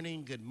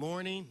morning, good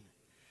morning.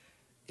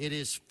 It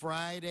is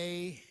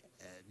Friday,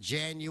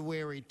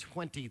 January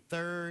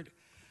 23rd.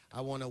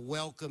 I want to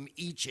welcome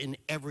each and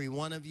every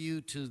one of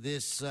you to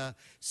this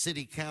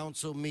City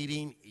Council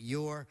meeting,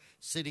 your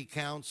City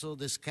Council.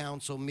 This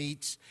council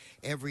meets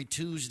every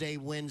Tuesday,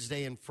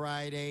 Wednesday, and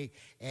Friday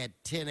at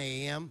 10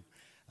 a.m.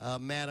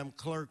 Madam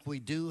Clerk, we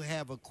do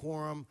have a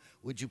quorum.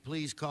 Would you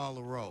please call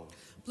the roll?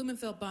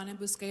 Blumenfeld, Bonnet,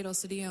 Buscato,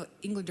 Cedillo,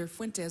 Englander,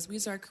 Fuentes,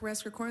 Weezer,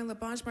 Carrasco, Corrin,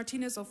 Labange,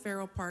 Martinez,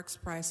 O'Farrell, Parks,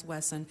 Price,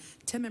 Wesson.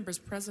 10 members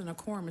present, a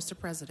quorum, Mr.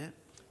 President.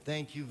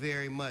 Thank you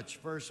very much.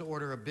 First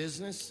order of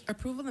business.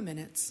 Approval of the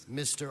minutes.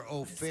 Mr.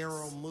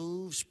 O'Farrell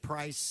moves.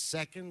 Price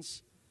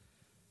seconds.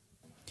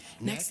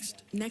 Next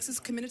is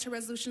committed to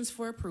resolutions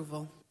for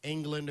approval.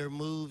 Englander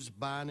moves.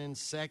 Bonin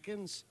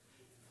seconds.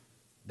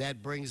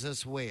 That brings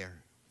us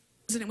where?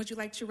 President, would you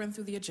like to run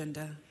through the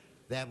agenda?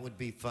 That would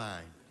be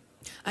fine.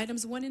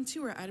 Items 1 and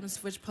 2 are items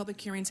for which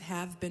public hearings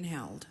have been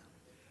held.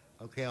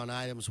 Okay, on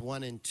items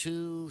 1 and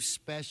 2,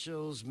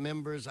 specials,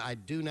 members, I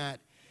do not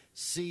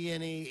see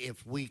any.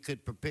 If we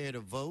could prepare to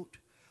vote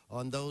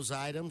on those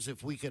items,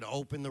 if we could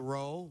open the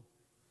roll,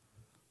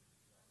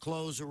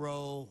 close the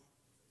roll,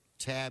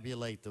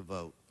 tabulate the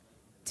vote.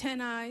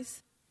 10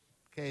 ayes.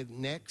 Okay,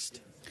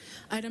 next.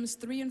 Items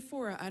 3 and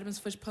 4 are items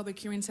for which public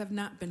hearings have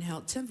not been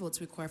held. 10 votes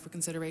required for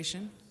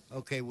consideration.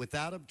 Okay,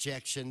 without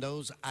objection,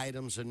 those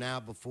items are now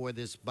before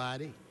this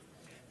body.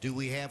 Do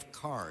we have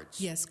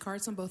cards? Yes,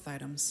 cards on both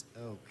items.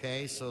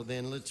 Okay, so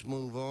then let's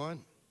move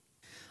on.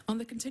 On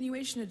the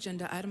continuation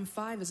agenda, item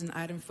 5 is an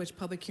item for which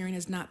public hearing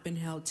has not been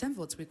held. 10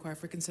 votes required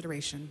for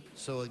consideration.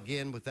 So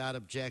again, without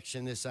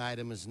objection, this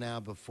item is now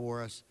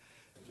before us.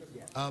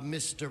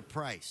 Mr.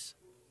 Price.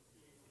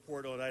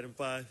 Report on item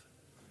 5.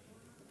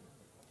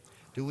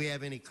 Do we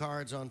have any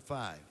cards on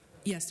 5?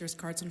 Yes, there's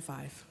cards on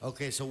 5.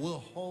 Okay, so we'll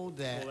hold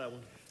that, Hold that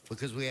one.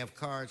 because we have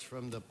cards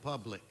from the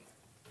public.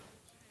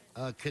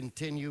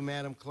 Continue,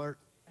 Madam Clerk.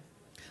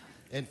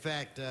 In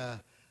fact,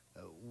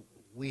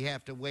 we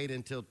have to wait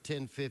until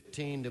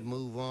 10:15 to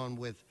move on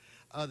with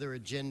other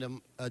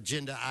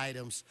agenda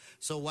items.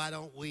 So why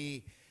don't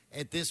we,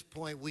 at this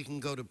point, we can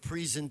go to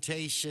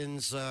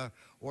presentations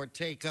or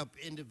take up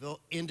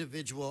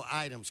individual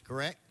items,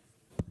 correct?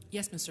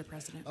 Yes, Mr.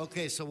 President.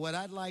 Okay, so what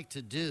I'd like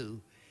to do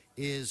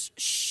is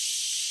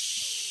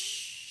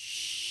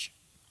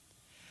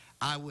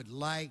I would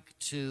like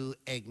to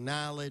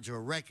acknowledge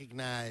or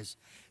recognize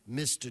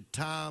Mr.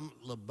 Tom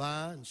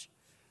Labange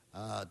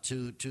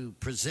to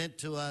present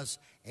to us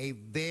a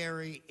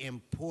very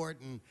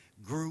important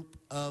group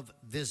of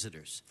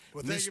visitors.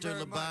 Well, thank you Mr.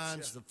 very Labange,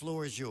 much. the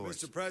floor is yours.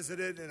 Mr.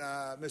 President and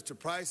Mr.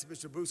 Price and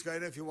Mr.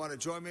 Buscato, if you want to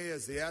join me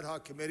as the ad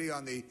hoc committee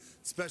on the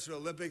Special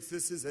Olympics,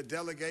 this is a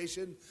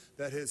delegation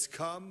that has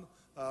come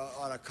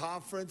on a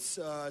conference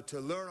to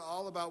learn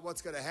all about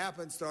what's going to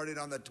happen starting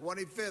on the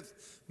 25th,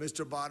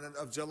 Mr. Bonin,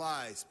 of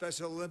July.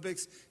 Special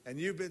Olympics, and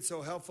you've been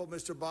so helpful,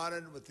 Mr.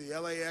 Bonin, with the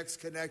LAX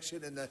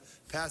connection and the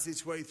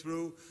passageway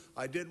through.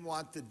 I didn't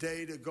want the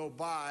day to go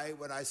by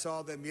when I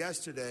saw them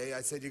yesterday.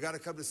 I said, you got to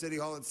come to City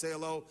Hall and say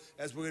hello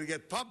as we're going to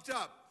get pumped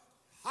up,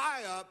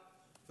 high up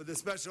for the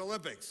Special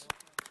Olympics.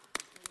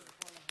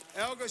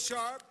 Elga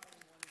Sharp,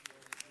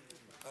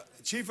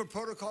 Chief of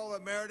Protocol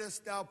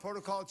Emeritus, now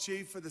Protocol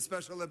Chief for the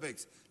Special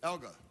Olympics.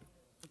 Elga.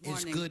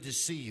 It's good to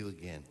see you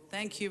again.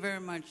 Thank you very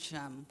much,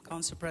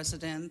 Council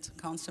President,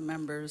 Council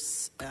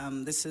members.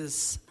 This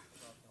is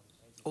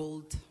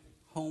old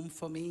home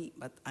for me,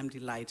 but I'm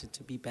delighted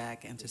to be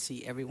back and to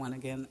see everyone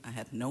again. I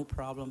had no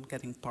problem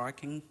getting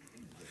parking,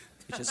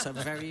 which is a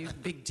very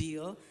big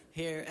deal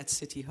here at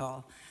City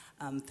Hall.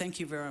 Thank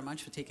you very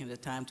much for taking the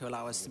time to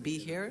allow us to be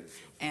here.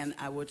 And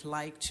I would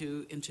like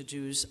to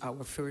introduce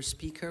our first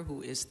speaker,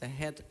 who is the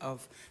head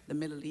of the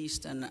Middle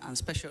East and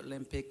Special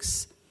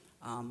Olympics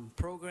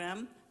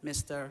program,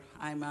 Mr.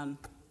 Ayman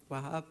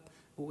Wahab,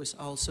 who is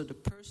also the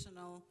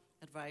personal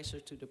advisor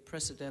to the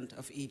President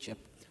of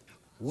Egypt.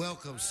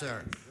 Welcome,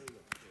 sir.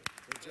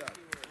 Good job.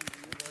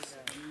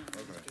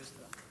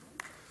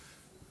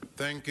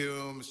 Thank you,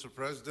 Mr.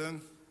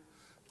 President.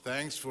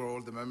 Thanks for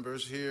all the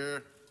members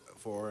here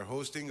for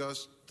hosting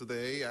us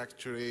today.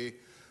 Actually,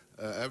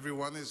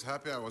 everyone is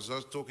happy. I was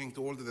just talking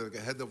to all the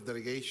head of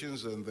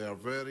delegations, and they are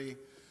very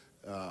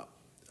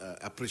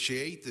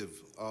appreciative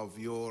of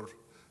your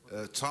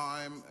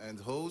time and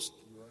host.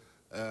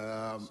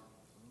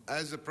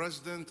 As the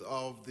president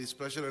of the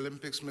Special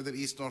Olympics Middle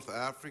East North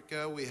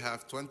Africa, we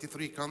have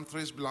 23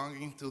 countries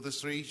belonging to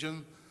this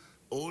region,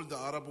 all the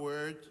Arab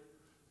world,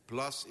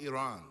 plus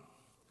Iran.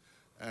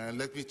 And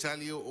let me tell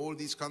you, all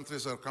these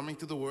countries are coming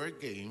to the World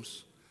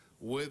Games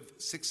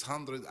with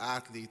 600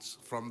 athletes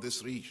from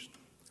this region.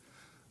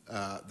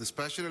 The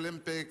Special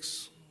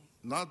Olympics,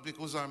 not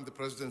because I'm the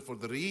president for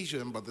the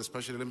region, but the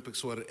Special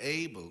Olympics were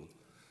able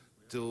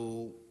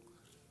to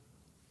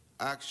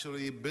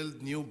actually build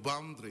new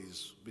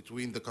boundaries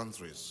between the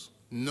countries.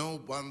 No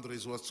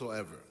boundaries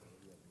whatsoever.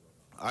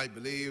 I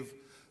believe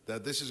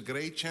that this is a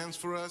great chance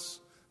for us,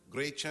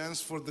 great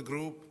chance for the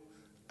group,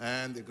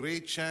 and a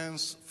great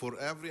chance for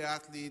every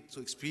athlete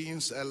to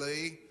experience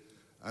LA.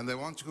 And I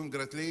want to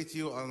congratulate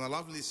you on a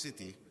lovely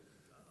city.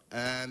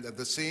 And at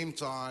the same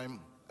time,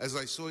 as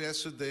I saw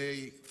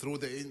yesterday through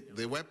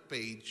the web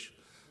page,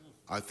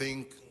 I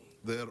think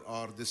there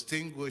are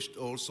distinguished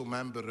also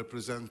members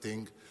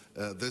representing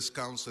this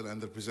council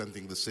and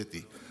representing the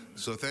city.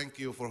 So thank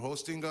you for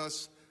hosting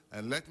us.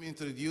 And let me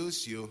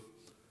introduce you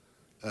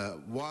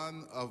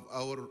one of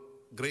our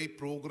great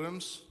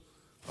programs.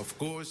 Of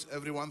course,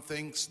 everyone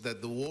thinks that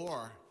the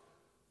war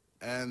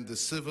and the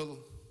civil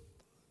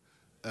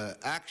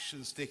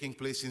actions taking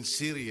place in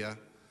Syria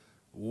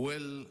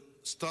will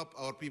stop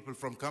our people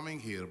from coming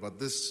here, but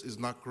this is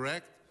not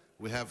correct.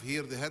 We have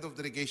here the head of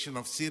delegation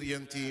of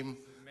Syrian team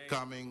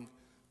coming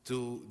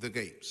to the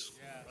games.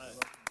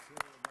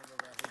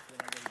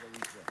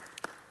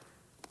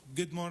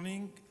 Good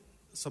morning,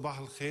 Sabah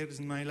al-Khair is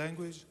my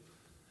language.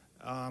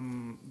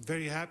 I'm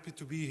very happy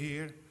to be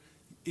here.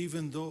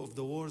 Even though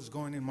the war is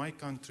going in my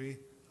country,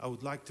 I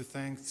would like to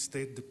thank the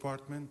State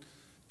Department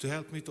to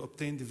help me to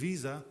obtain the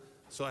visa.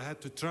 So I had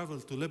to travel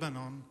to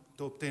Lebanon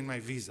to obtain my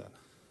visa.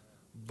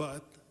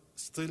 But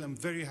still, I'm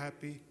very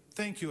happy.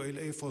 Thank you,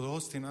 LA, for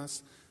hosting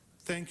us.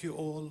 Thank you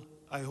all.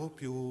 I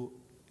hope you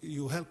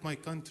help my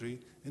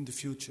country in the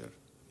future.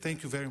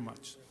 Thank you very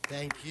much.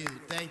 Thank you.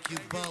 Thank you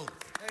both.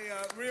 Hey,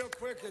 real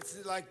quick, it's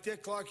like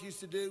Dick Clark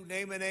used to do,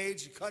 name and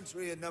age,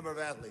 country, and number of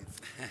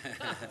athletes.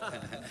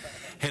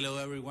 Hello,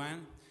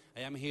 everyone.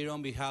 I am here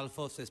on behalf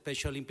of the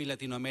Special Olympics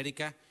Latin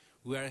America.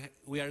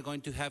 We are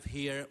going to have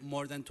here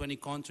more than 20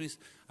 countries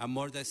and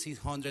more than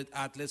 600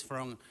 athletes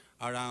from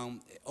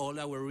around all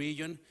our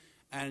region.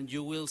 And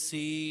you will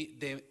see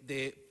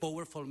the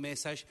powerful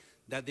message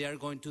that they are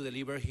going to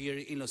deliver here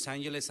in Los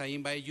Angeles. I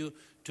invite you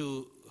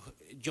to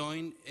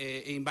join,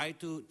 invite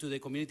to the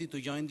community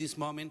to join this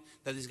moment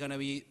that is going to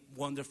be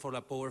wonderful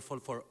and powerful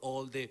for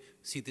all the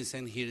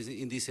citizens here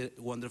in this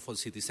wonderful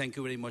city. Thank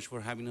you very much for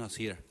having us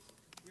here.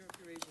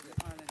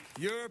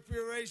 Europe,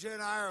 Eurasia,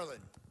 and Ireland.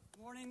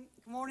 Good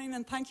morning,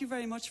 and thank you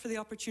very much for the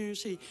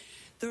opportunity.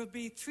 There will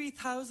be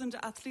 3,000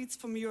 athletes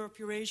from Europe,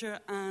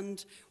 Eurasia,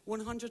 and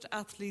 100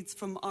 athletes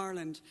from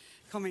Ireland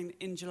coming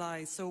in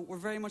July. So we're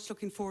very much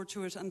looking forward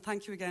to it, and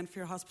thank you again for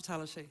your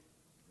hospitality.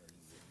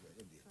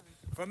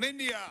 From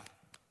India.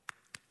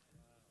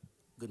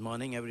 Good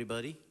morning,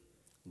 everybody.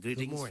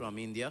 Greetings from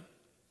India.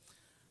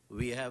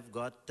 We have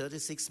got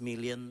 36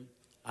 million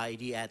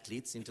ID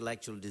athletes,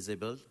 intellectually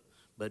disabled,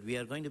 but we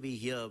are going to be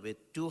here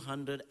with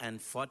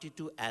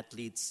 242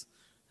 athletes,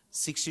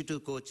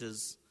 62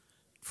 coaches,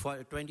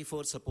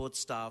 24 support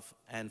staff,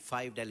 and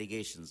 5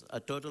 delegations, a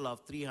total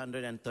of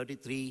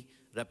 333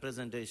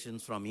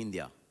 representations from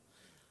India.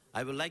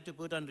 I would like to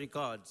put on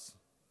records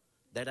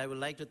that I would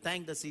like to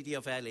thank the City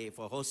of LA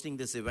for hosting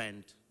this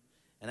event,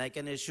 and I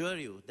can assure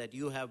you that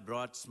you have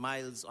brought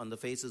smiles on the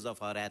faces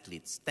of our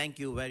athletes. Thank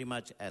you very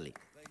much, LA.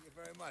 Thank you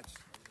very much.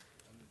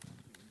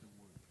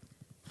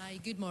 Hi,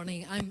 good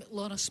morning. I'm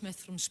Laura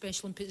Smith from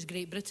Special Olympics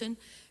Great Britain.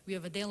 We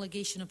have a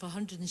delegation of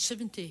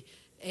 170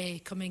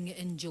 coming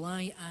in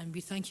July, and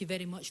we thank you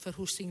very much for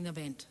hosting the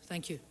event.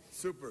 Thank you.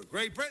 Super.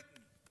 Great Britain.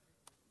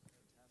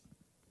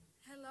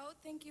 Hello,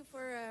 thank you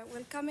for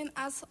welcoming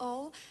us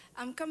all.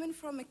 I'm coming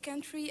from a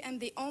country, and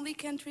the only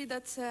country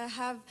that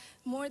have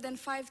more than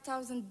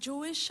 5,000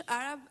 Jewish,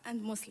 Arab,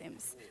 and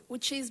Muslims,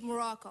 which is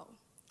Morocco.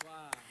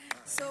 Wow.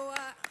 So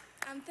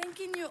I'm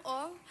thanking you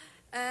all,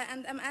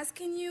 and I'm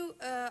asking you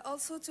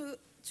also to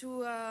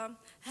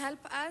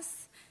help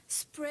us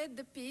spread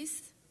the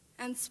peace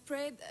and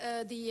spread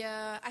the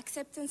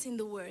acceptance in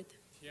the world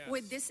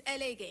with this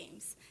LA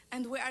Games.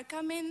 And we are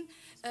coming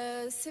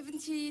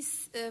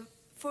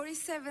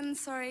 47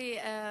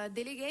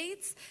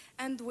 delegates,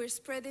 and we're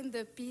spreading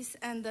the peace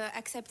and the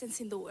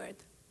acceptance in the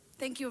world.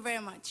 Thank you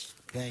very much.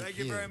 Thank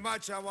you very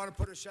much. I want to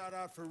put a shout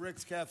out for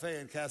Rick's Cafe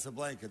in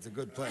Casablanca. It's a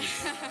good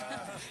place.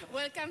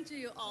 Welcome to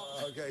you all.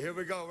 Okay, here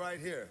we go, right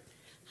here.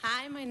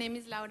 Hi, my name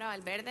is Laura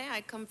Valverde.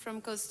 I come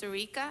from Costa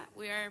Rica.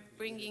 We are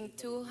bringing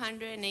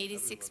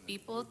 286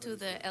 people to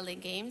the LA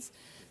Games.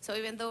 So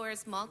even though we're a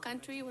small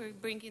country, we're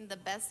bringing the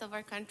best of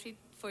our country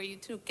for you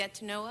to get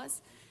to know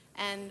us.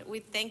 And we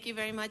thank you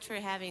very much for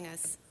having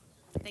us.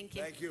 Thank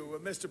you. Thank you. Well,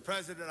 Mr.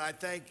 President, I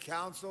thank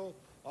council,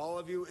 all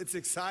of you. It's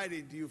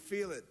exciting. Do you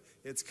feel it?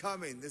 It's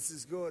coming. This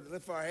is good.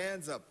 Lift our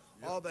hands up.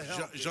 All the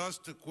help.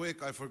 Just a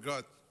quick, I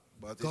forgot,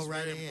 but Go it's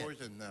right very ahead.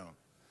 important now.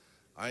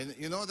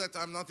 You know that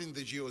I'm not in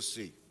the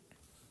GOC,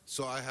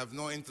 so I have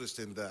no interest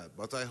in that.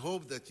 But I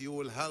hope that you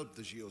will help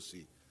the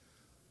GOC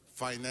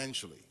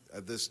financially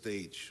at this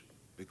stage,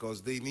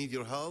 because they need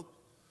your help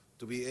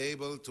to be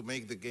able to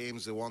make the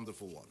games a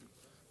wonderful one.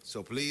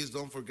 So please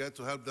don't forget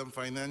to help them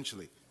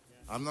financially.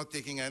 I'm not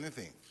taking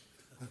anything.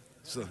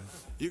 So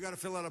you got to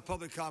fill out a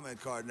public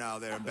comment card now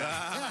there. Ben.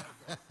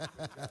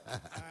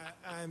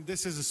 And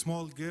this is a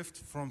small gift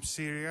from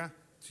Syria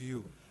to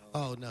you.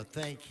 Oh, no,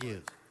 thank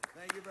you.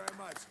 Thank you very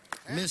much.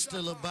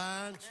 Mr.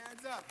 Labange.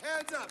 Hands up,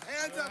 hands up,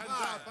 hands up,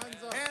 high.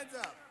 Hands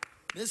up.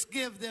 Let's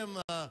give them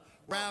a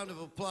round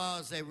of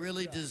applause. They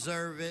really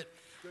deserve it.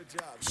 Good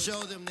job.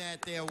 Show them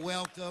that they're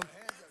welcome.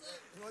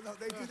 Well, no,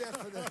 they do that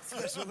for the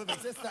Special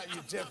Olympics. That's not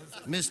you,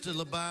 Jefferson. Mr.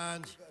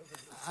 Labange,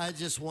 I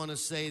just want to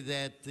say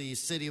that the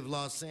city of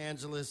Los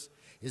Angeles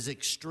is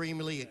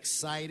extremely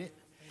excited,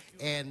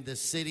 and the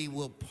city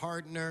will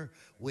partner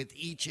with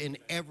each and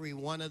every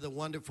one of the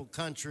wonderful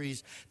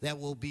countries that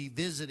will be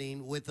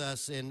visiting with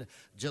us in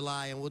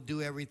July, and we'll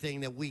do everything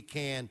that we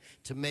can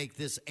to make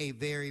this a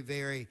very,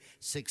 very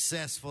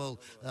successful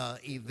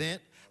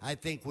event. I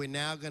think we're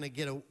now going to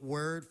get a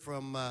word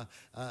from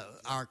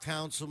our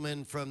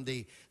councilman from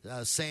the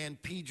San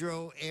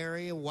Pedro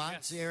area,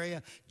 Watts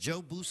area,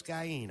 Joe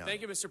Buscaino.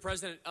 Thank you, Mr.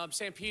 President.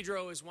 San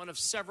Pedro is one of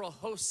several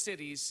host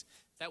cities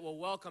that will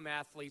welcome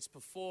athletes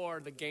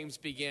before the games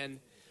begin.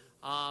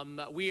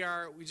 We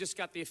just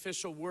got the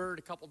official word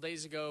a couple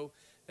days ago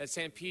that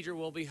San Pedro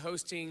will be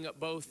hosting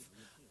both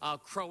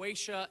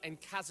Croatia and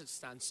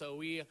Kazakhstan. So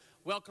we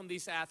welcome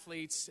these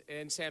athletes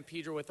in San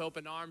Pedro with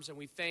open arms, and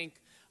we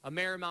thank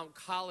Marymount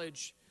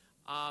College,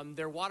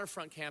 their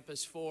waterfront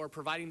campus, for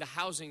providing the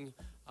housing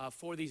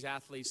for these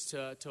athletes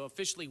to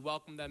officially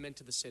welcome them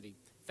into the city.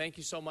 Thank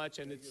you so much,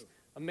 and it's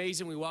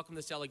amazing. We welcome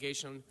this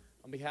delegation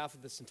on behalf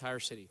of this entire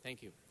city.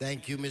 Thank you.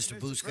 Thank you, Mr.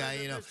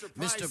 Buscaino.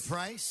 Mr.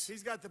 Price?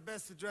 He's got the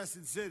best address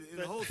in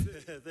the whole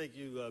city. Thank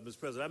you, Mr.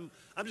 President.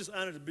 I'm just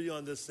honored to be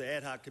on this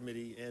ad hoc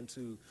committee and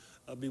to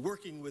be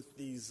working with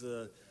these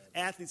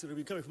athletes that are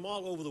going to be coming from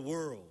all over the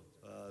world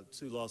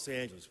to Los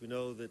Angeles. We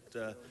know that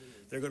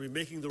they're going to be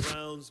making the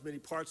rounds, many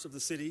parts of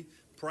the city,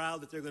 proud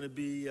that they're going to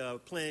be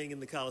playing in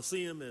the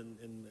Coliseum,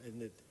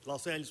 and that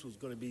Los Angeles was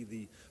going to be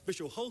the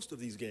official host of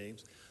these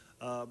games.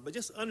 But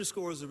just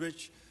underscores the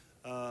rich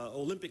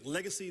Olympic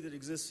legacy that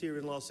exists here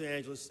in Los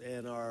Angeles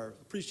and our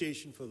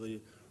appreciation for the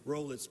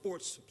role that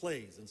sports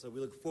plays. And so we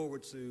look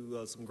forward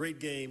to some great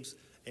games,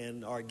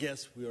 and our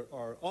guests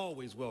are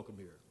always welcome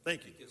here.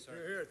 Thank you. Thank you,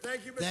 sir.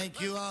 Thank you, Mr. Thank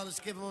you all. Let's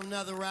give them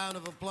another round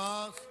of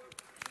applause.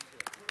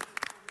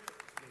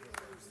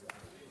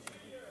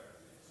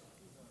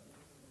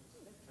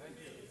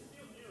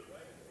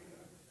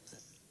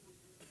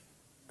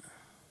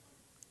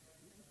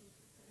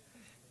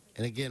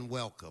 And again,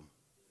 welcome.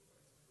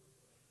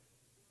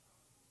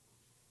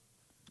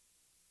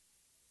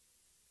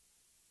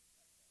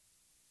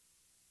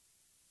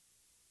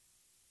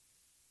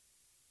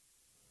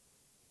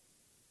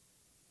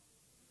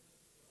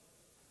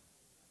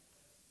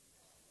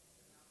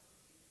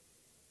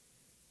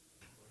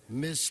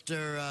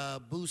 Mr.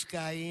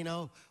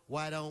 Buscaino,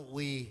 why don't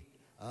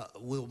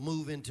we'll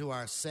move into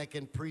our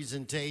second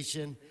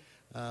presentation.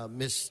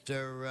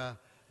 Mr.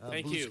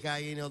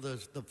 Buscaino,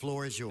 the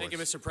floor is yours. Thank you,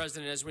 Mr.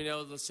 President. As we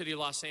know, the city of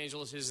Los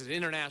Angeles is an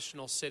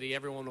international city.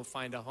 Everyone will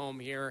find a home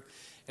here,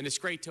 and it's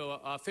great to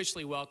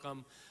officially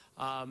welcome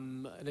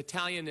an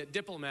Italian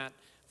diplomat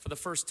for the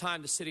first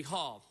time to City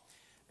Hall.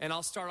 And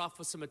I'll start off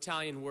with some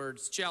Italian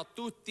words. Ciao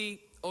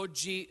tutti.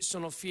 Oggi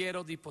sono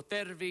fiero di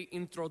potervi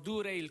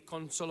introdurre il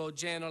console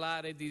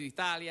generale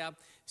d'Italia,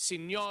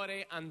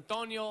 Signore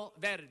Antonio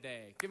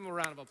Verde. Give him a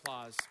round of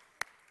applause.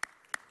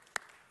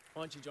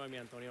 Why don't you join me,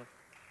 Antonio?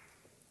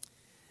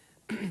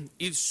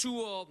 Il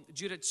suo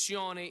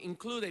direzione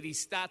include gli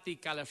stati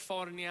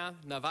California,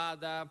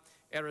 Nevada,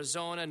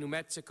 Arizona, New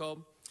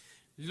Mexico.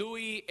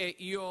 Lui e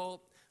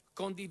io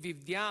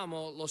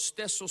condividiamo lo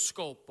stesso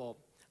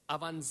scopo,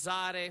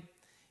 avanzare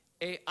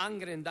e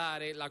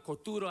aggrandire la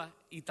cultura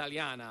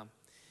italiana,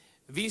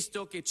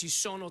 visto che ci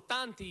sono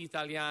tanti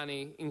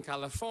italiani in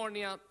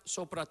California,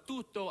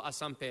 soprattutto a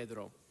San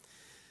Pedro.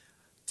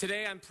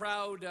 Today I'm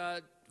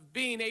proud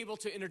being able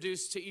to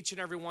introduce to each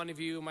and every one of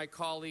you, my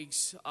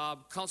colleagues,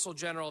 Consul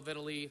General of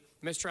Italy,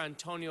 Mr.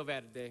 Antonio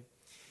Verde.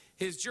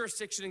 His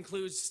jurisdiction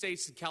includes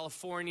states in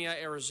California,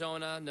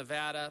 Arizona,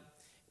 Nevada,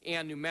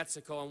 and New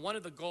Mexico. And one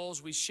of the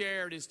goals we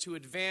shared is to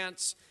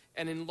advance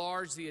and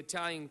enlarge the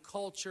Italian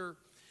culture,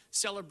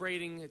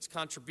 celebrating its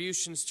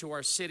contributions to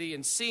our city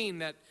and seeing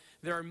that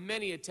there are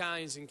many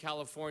Italians in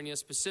California,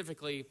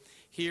 specifically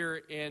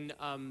here in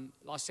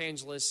Los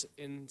Angeles,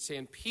 in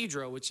San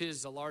Pedro, which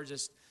is the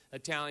largest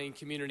Italian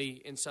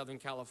community in Southern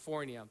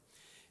California.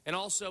 And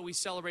also we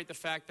celebrate the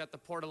fact that the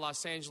Port of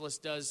Los Angeles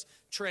does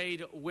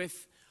trade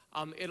with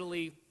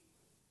Italy,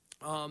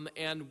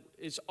 and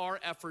it's our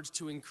efforts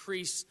to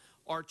increase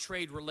our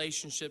trade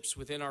relationships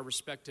within our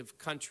respective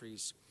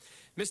countries.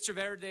 Mr.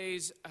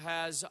 Verdes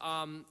has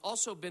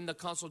also been the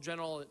Consul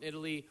General in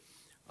Italy,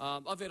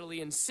 of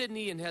Italy in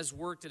Sydney, and has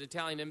worked at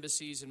Italian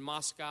embassies in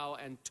Moscow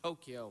and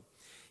Tokyo.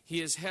 He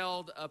has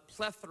held a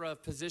plethora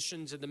of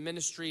positions in the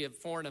Ministry of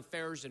Foreign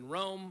Affairs in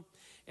Rome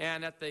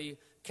and at the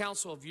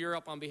Council of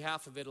Europe on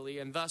behalf of Italy,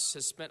 and thus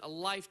has spent a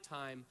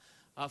lifetime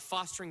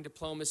fostering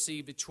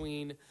diplomacy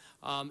between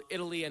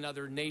Italy and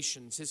other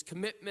nations. His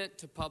commitment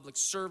to public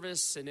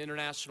service and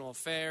international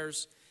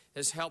affairs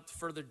has helped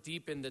further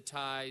deepen the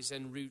ties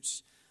and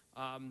roots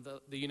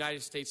the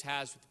United States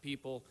has with the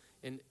people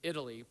in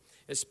Italy,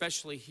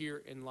 especially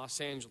here in Los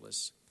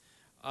Angeles.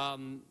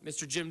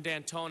 Mr. Jim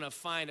D'Antona, a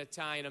fine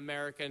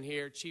Italian-American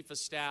here, Chief of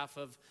Staff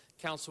of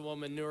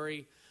Councilwoman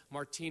Nury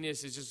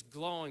Martinez, is just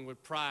glowing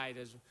with pride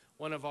as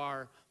one of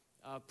our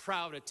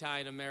proud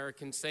Italian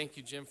Americans. Thank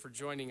you, Jim, for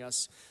joining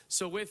us.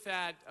 So with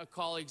that,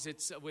 colleagues,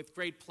 it's with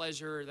great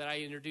pleasure that I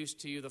introduce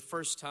to you the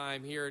first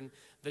time here in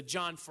the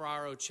John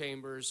Ferraro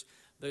Chambers,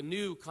 the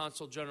new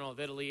Consul General of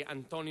Italy,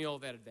 Antonio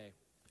Verde.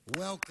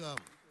 Welcome.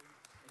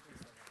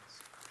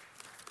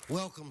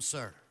 Welcome,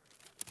 sir.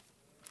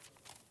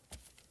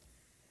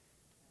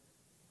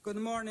 Good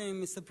morning,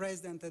 Mr.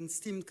 President and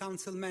esteemed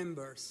Council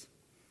members.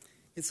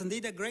 It's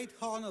indeed a great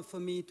honor for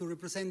me to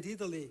represent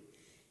Italy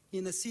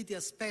in a city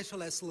as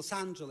special as Los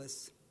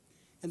Angeles,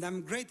 and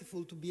I'm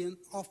grateful to be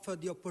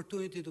offered the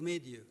opportunity to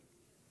meet you.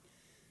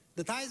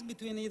 The ties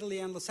between Italy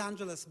and Los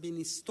Angeles have been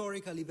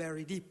historically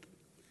very deep.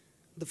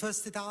 The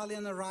first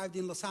Italian arrived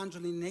in Los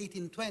Angeles in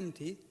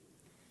 1820,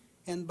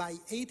 and by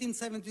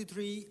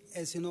 1873,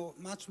 as you know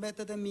much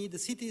better than me, the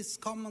city's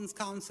Commons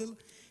Council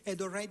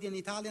had already an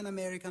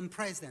Italian-American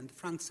president,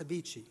 Frank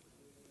Savici.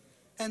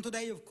 And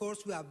today, of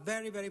course, we are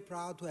very, very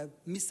proud to have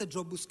Mr.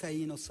 Joe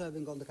Buscaino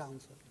serving on the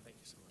council. Thank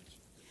you so much.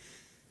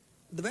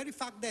 The very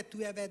fact that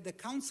we have had the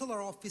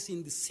consular office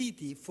in the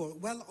city for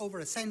well over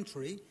a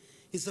century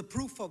is a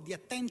proof of the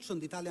attention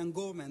the Italian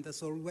government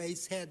has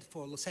always had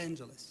for Los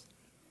Angeles.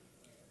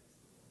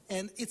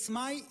 And it's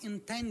my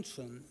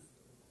intention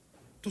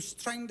to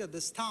strengthen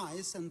these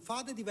ties and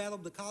further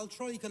develop the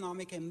cultural,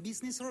 economic, and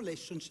business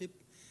relationship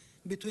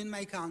between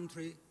my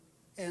country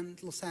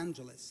and Los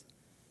Angeles,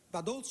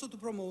 but also to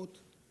promote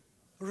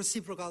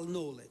reciprocal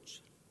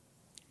knowledge.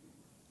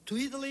 To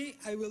Italy,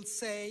 I will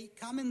say,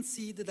 come and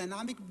see the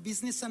dynamic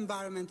business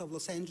environment of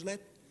Los Angeles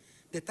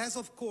that has,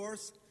 of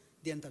course,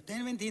 the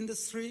entertainment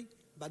industry,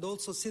 but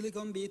also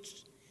Silicon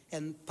Beach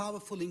and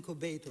powerful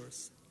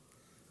incubators.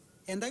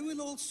 And I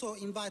will also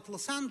invite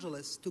Los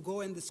Angeles to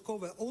go and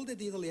discover all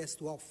that Italy has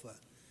to offer.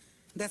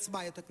 That's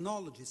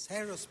biotechnologies,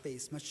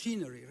 aerospace,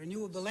 machinery,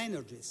 renewable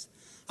energies,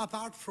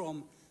 apart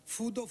from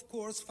food, of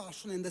course,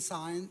 fashion and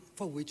design,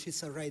 for which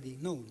it's already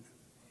known.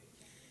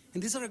 In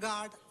this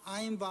regard,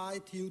 I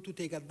invite you to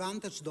take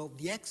advantage of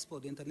the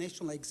Expo, the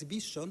international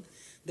exhibition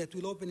that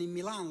will open in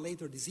Milan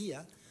later this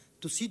year,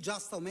 to see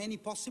just how many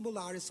possible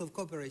areas of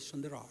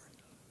cooperation there are.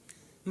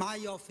 My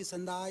office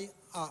and I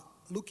are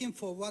looking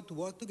forward to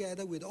work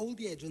together with all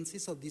the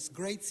agencies of this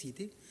great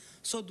city,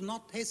 so do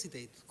not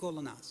hesitate to call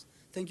on us.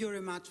 Thank you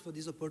very much for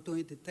this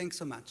opportunity. Thanks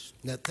so much.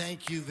 Now,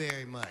 thank you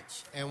very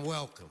much, and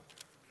welcome.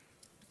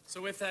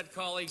 So with that,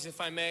 colleagues, if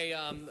I may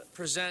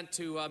present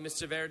to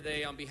Mr.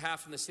 Verde on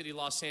behalf of the City of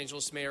Los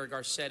Angeles Mayor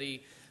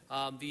Garcetti,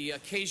 the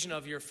occasion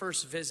of your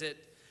first visit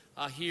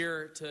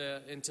here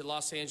into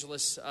Los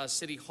Angeles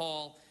City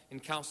Hall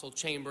and Council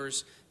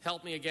Chambers.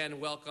 Help me again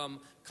welcome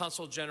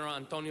Consul General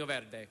Antonio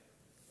Verde.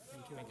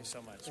 Thank you. Thank you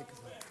so much. Thank you.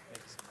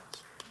 Thank you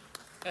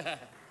so much. Can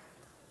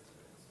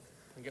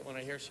we get one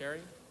right here,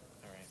 Sherry?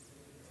 All right.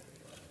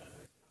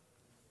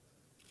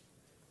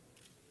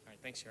 All right,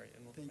 thanks, Sherry.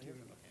 And Thank you.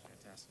 Okay,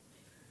 fantastic.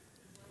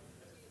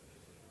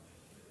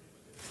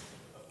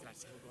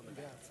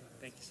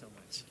 Thank you so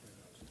much.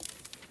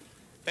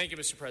 Thank you,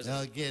 Mr.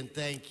 President. Again,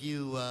 thank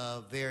you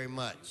very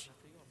much.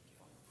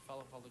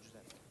 Follow Giuseppe.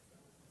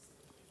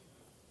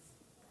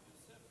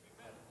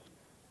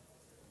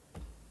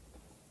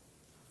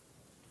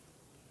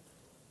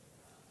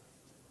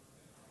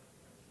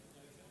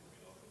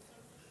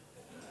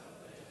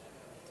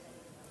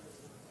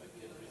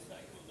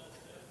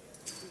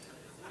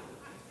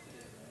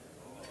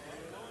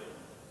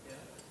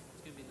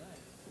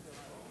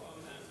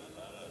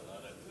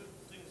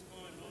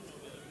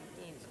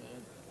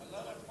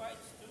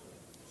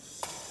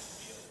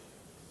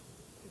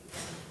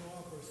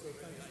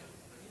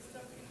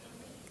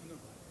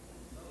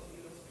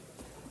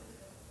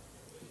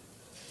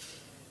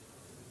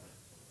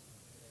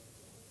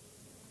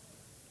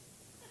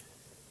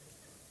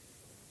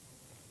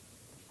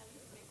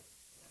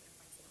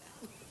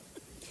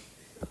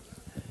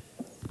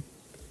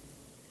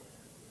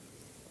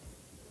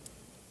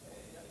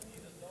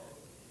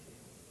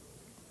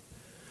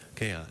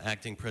 Okay,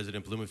 Acting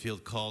President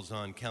Blumenfield calls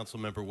on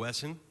Councilmember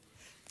Wesson.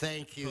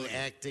 Thank you,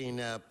 Acting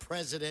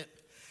President.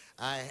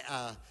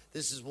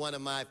 This is one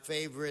of my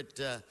favorite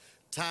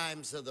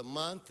times of the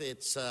month.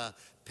 It's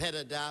Pet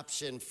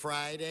Adoption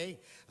Friday.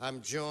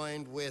 I'm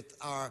joined with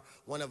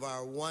one of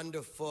our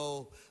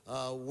wonderful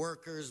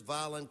workers,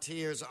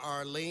 volunteers,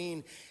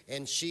 Arlene,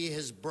 and she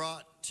has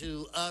brought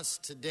to us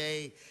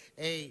today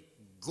a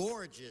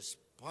gorgeous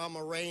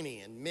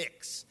Pomeranian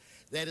mix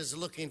that is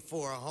looking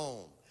for a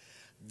home.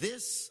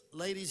 This,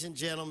 ladies and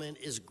gentlemen,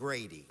 is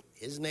Grady.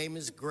 His name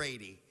is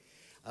Grady.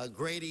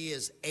 Grady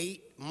is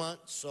 8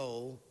 months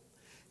old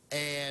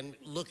and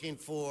looking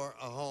for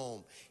a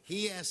home.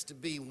 He has to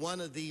be one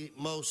of the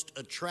most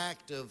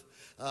attractive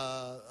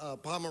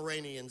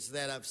Pomeranians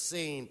that I've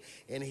seen,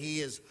 and he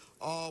is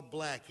all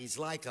black. He's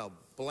like a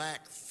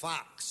black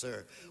fox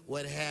or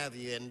what have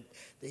you, and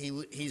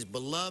he's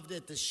beloved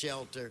at the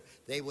shelter.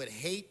 They would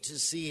hate to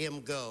see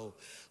him go,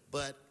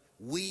 but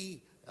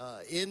we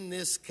in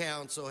this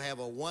council have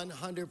a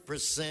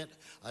 100%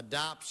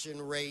 adoption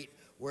rate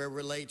where it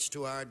relates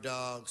to our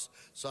dogs.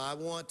 So I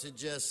want to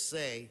just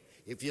say,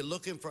 if you're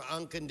looking for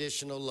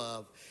unconditional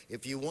love,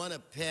 if you want a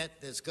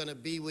pet that's going to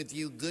be with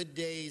you good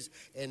days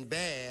and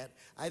bad,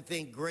 I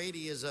think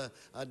Grady is a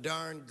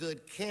darn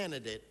good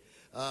candidate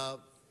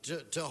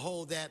to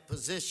hold that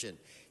position.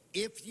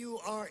 If you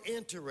are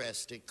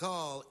interested,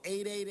 call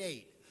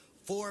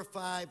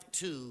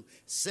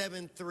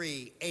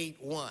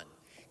 888-452-7381.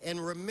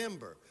 And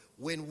remember,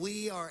 when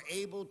we are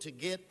able to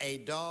get a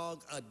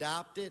dog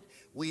adopted,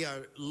 we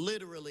are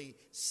literally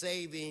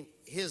saving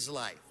his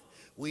life.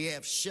 We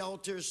have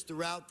shelters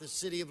throughout the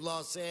city of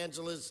Los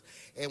Angeles,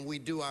 and we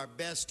do our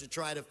best to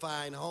try to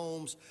find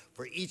homes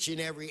for each and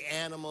every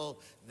animal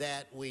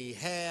that we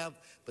have.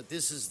 But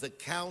this is the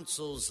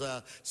council's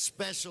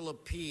special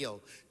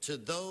appeal to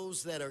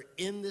those that are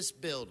in this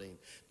building,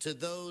 to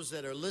those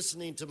that are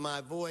listening to my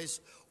voice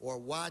or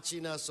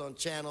watching us on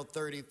Channel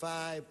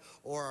 35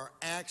 or are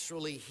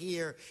actually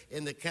here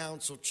in the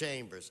council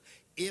chambers.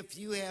 If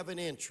you have an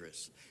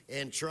interest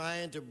in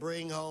trying to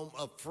bring home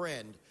a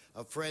friend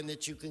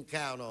that you can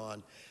count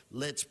on,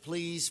 let's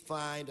please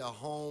find a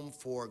home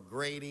for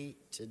Grady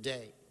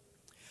today.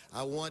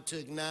 I want to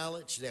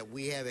acknowledge that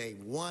we have a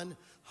 100%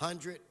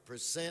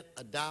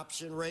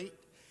 adoption rate,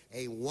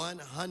 a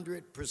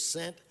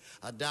 100%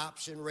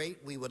 adoption rate.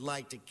 We would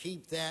like to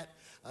keep that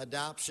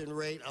adoption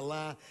rate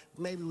alive.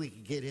 Maybe we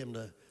could get him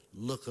to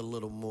look a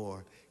little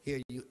more.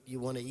 Here, you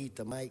want to eat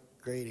the mic,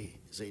 Grady?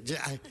 See,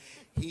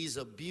 he's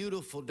a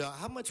beautiful dog.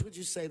 How much would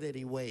you say that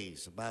he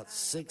weighs? About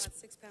 6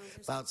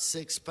 pounds. About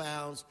 6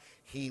 pounds.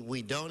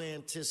 We don't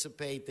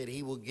anticipate that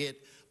he will get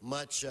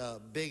much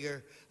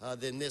bigger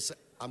than this.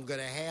 I'm going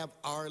to have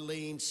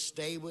Arlene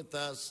stay with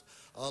us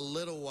a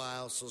little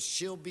while, so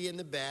she'll be in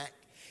the back.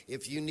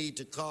 If you need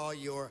to call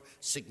your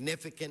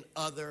significant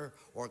other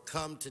or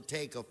come to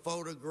take a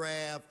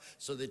photograph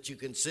so that you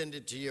can send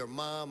it to your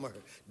mom or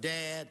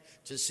dad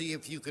to see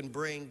if you can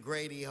bring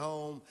Grady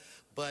home.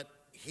 But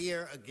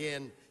here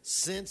again,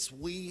 since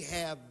we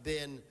have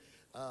been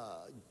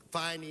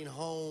finding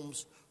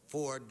homes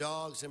for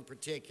dogs in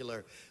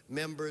particular,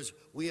 members,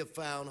 we have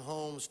found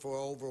homes for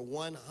over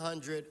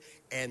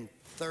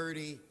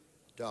 130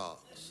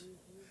 dogs.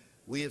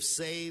 We have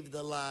saved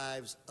the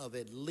lives of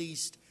at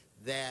least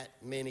that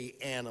many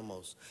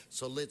animals.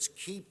 So let's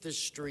keep the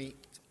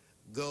streak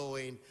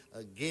going.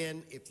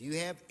 Again, if you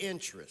have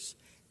interest,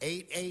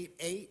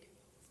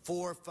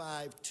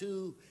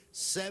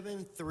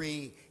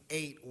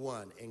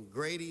 888-452-7381. And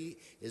Grady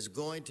is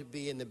going to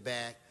be in the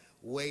back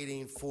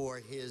waiting for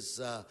his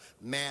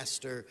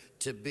master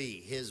to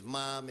be, his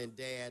mom and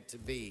dad to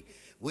be.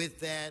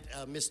 With that,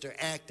 Mr.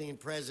 Acting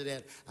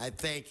President, I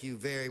thank you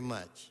very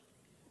much.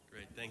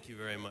 Great, thank you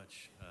very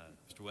much,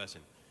 Mr.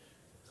 Wesson.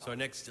 So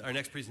our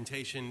next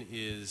presentation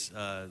is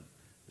Mr.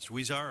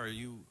 Huizar.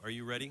 Are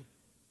you ready?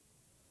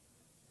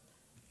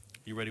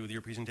 You ready with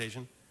your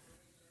presentation?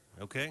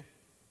 Okay.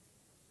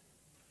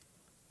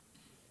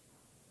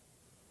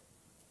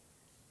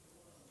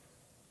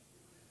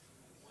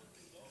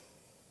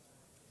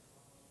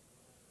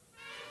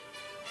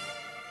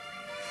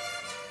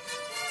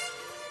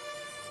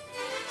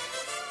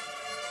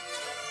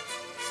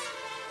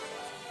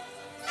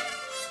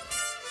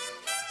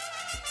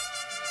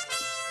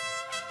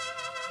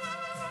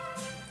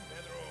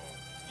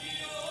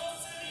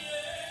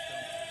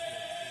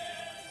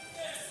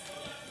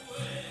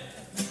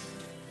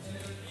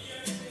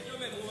 Yo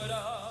me moverá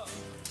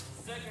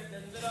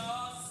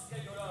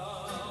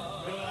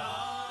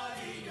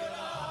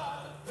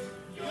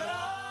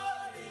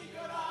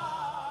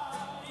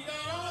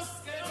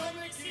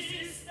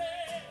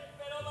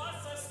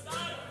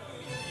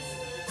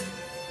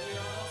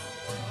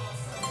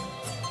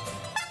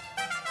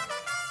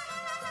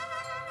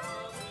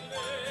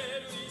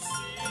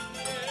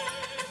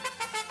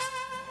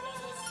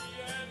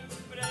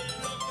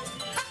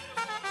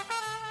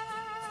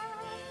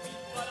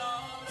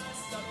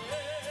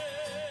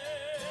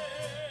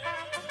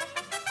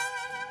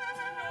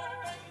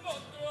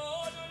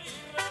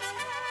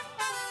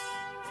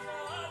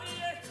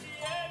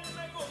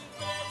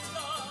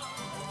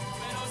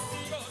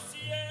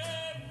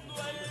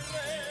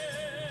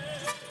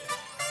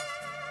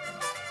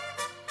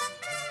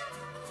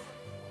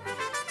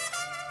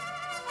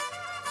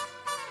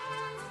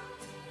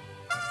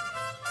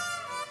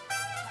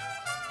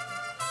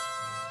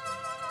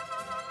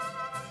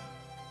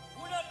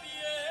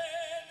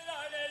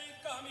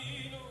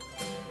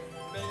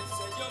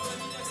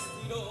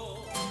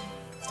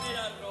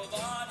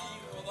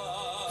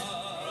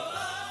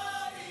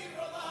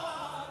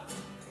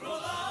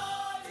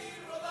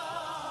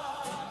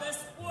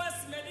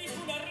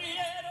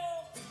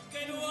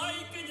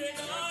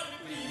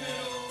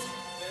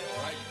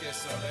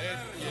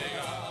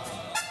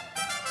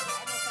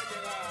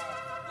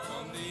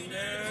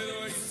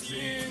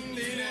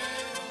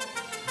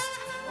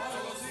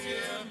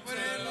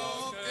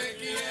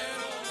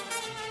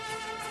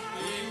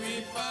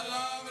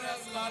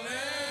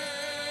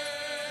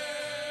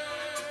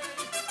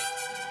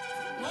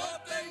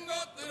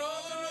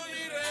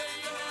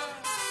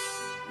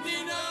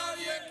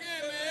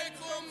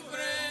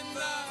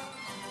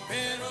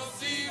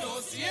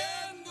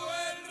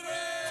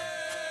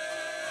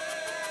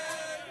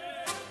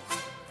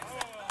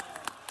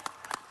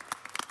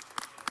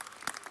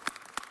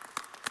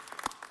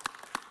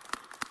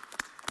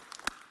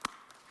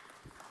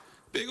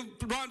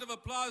round of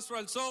applause for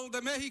El Sol de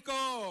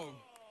Mexico.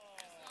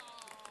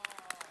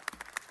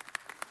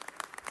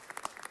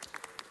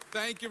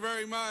 Thank you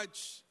very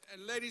much.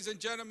 And ladies and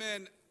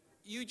gentlemen,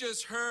 you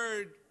just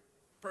heard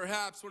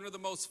perhaps one of the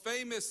most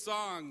famous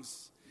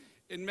songs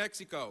in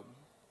Mexico.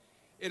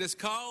 It is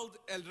called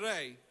El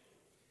Rey,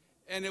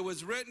 and it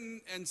was written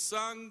and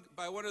sung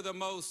by one of the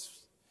most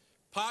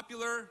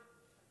popular,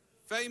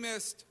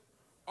 famous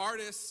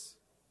artists,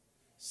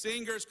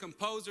 singers,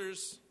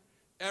 composers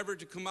ever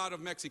to come out of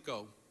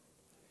Mexico.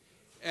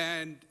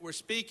 And we're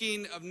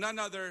speaking of none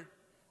other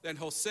than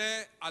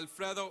Jose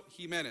Alfredo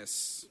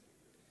Jimenez.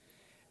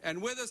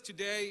 And with us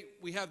today,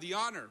 we have the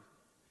honor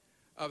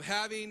of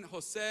having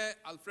Jose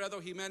Alfredo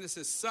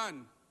Jimenez's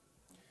son,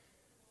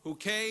 who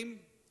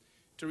came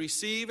to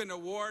receive an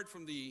award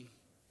from the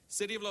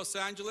City of Los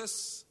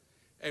Angeles,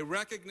 a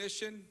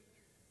recognition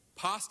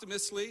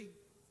posthumously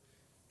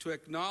to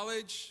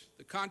acknowledge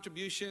the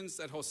contributions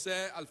that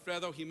Jose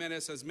Alfredo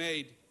Jimenez has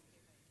made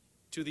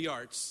to the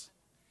arts.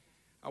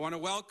 I want to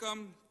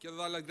welcome, quiero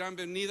dar la gran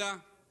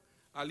bienvenida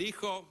al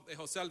hijo de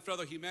Jose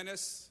Alfredo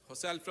Jimenez,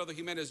 Jose Alfredo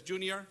Jimenez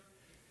Jr.,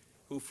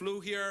 who flew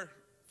here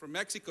from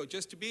Mexico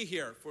just to be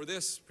here for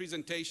this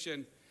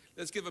presentation.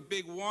 Let's give a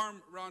big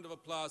warm round of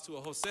applause to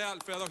Jose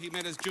Alfredo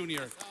Jimenez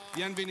Jr.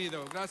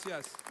 Bienvenido.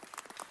 Gracias.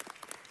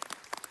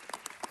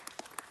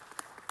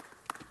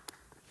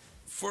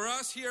 For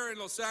us here in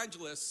Los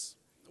Angeles,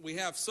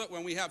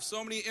 when we have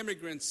so many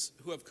immigrants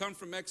who have come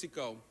from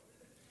Mexico,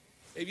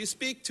 if you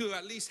speak to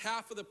at least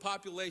half of the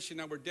population,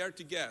 and we're dare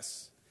to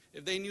guess,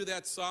 if they knew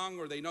that song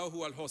or they know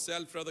who Jose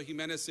Alfredo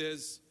Jimenez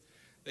is,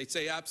 they'd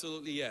say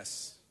absolutely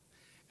yes.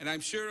 And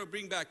I'm sure it'll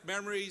bring back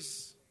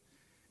memories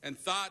and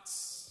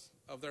thoughts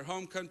of their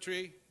home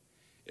country.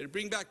 It'll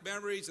bring back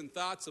memories and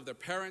thoughts of their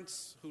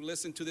parents who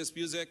listened to this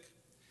music.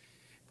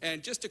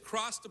 And just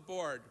across the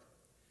board,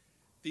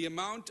 the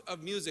amount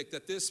of music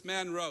that this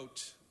man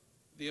wrote,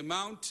 the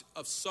amount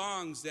of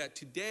songs that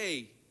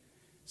today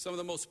some of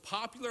the most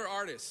popular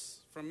artists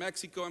from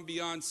Mexico and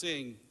beyond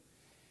sing,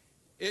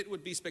 it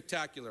would be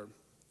spectacular.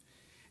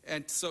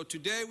 And so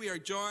today we are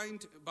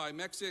joined by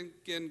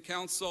Mexican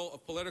Council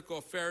of Political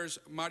Affairs,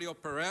 Mario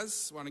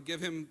Perez. I want to give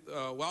him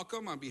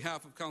welcome on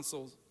behalf of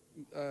Council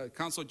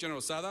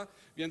General Sada.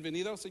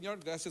 Bienvenido,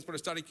 señor. Gracias por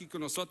estar aquí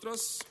con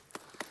nosotros.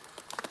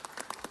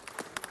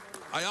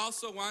 I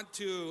also want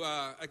to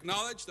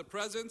acknowledge the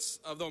presence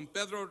of Don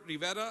Pedro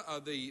Rivera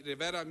of the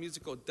Rivera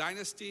musical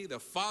dynasty, the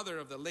father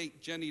of the late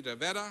Jenny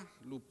Rivera,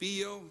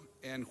 Lupillo,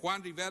 and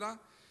Juan Rivera.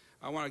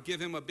 I want to give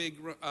him a big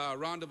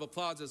round of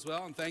applause as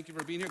well, and thank you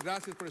for being here.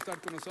 Gracias por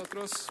estar con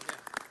nosotros.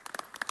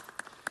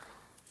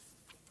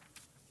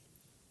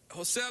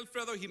 Jose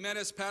Alfredo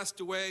Jimenez passed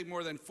away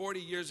more than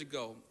 40 years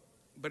ago,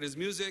 but his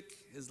music,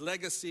 his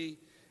legacy,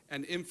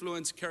 and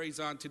influence carries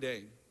on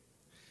today.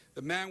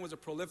 The man was a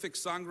prolific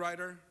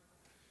songwriter,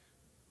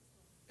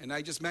 and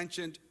I just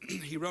mentioned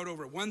he wrote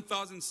over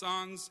 1,000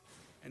 songs,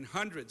 and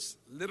hundreds,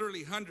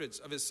 literally hundreds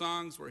of his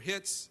songs were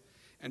hits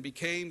and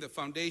became the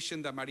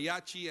foundation that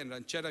mariachi and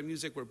ranchera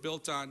music were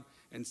built on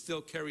and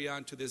still carry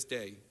on to this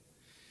day.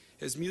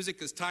 His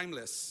music is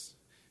timeless,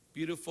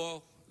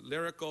 beautiful,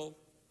 lyrical,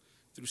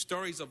 through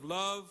stories of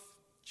love,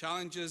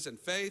 challenges, and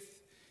faith.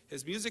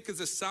 His music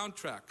is a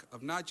soundtrack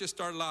of not just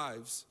our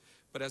lives,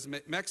 but as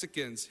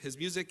Mexicans, his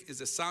music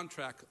is a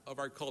soundtrack of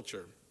our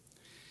culture.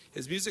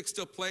 His music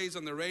still plays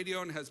on the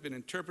radio and has been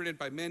interpreted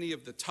by many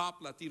of the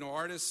top Latino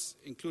artists,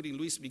 including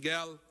Luis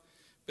Miguel,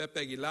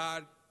 Pepe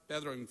Aguilar,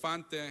 Pedro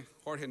Infante,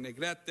 Jorge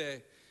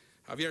Negrete,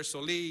 Javier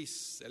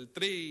Solís, El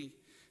Tri,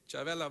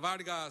 Chavela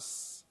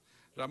Vargas,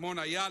 Ramon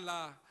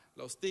Ayala,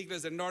 Los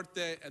Tigres del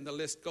Norte, and the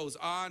list goes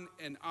on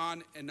and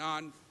on and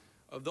on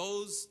of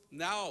those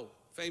now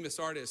famous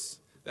artists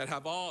that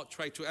have all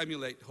tried to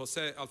emulate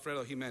Jose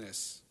Alfredo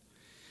Jimenez.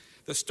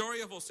 The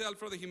story of Jose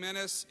Alfredo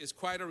Jimenez is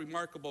quite a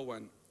remarkable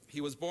one. He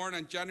was born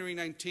on January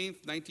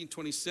 19th,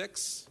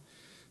 1926.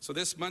 So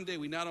this Monday,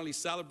 we not only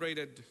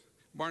celebrated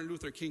Martin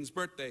Luther King's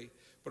birthday,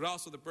 but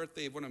also the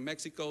birthday of one of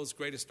Mexico's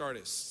greatest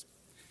artists.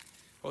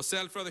 Jose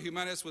Alfredo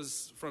Jimenez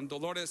was from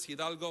Dolores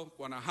Hidalgo,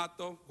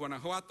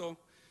 Guanajuato,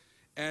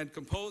 and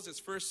composed his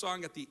first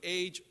song at the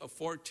age of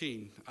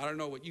 14. I don't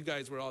know what you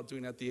guys were all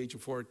doing at the age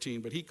of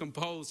 14, but he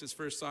composed his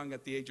first song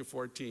at the age of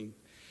 14.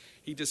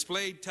 He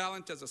displayed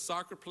talent as a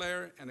soccer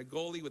player and a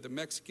goalie with the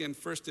Mexican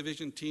First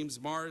Division teams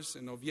Mars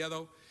and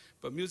Oviedo,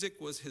 but music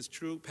was his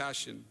true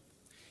passion.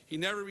 He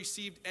never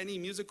received any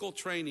musical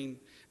training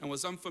and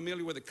was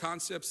unfamiliar with the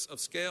concepts of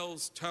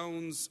scales,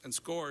 tones, and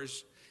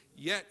scores,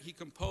 yet he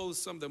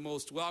composed some of the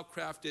most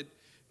well-crafted,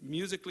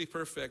 musically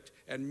perfect,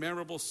 and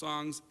memorable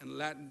songs in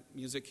Latin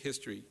music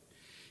history.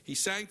 He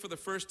sang for the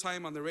first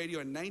time on the radio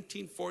in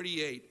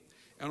 1948,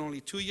 and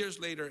only 2 years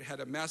later had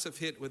a massive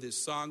hit with his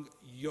song,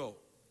 Yo.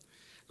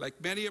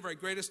 Like many of our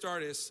greatest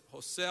artists,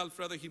 Jose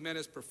Alfredo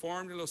Jimenez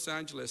performed in Los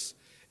Angeles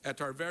at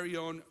our very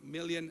own $1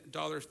 Million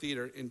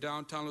Theater in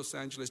downtown Los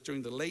Angeles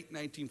during the late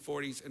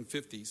 1940s and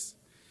 50s.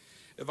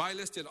 If I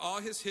listed all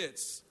his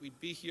hits, we'd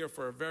be here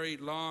for a very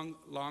long,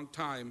 long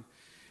time.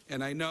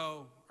 And I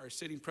know our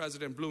sitting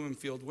president,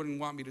 Blumenfield, wouldn't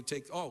want me to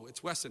take, oh,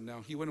 it's Wesson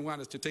now. He wouldn't want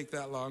us to take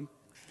that long.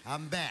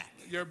 I'm back.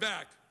 You're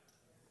back.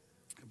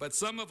 But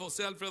some of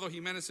Jose Alfredo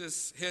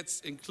Jimenez's hits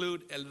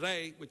include El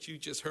Rey, which you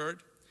just heard,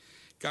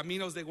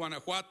 Caminos de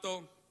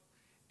Guanajuato,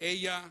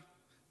 Ella,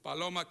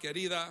 Paloma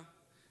Querida,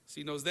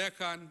 Si Nos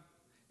Dejan,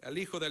 El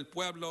Hijo del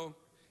Pueblo,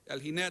 El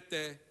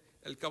Jinete,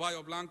 El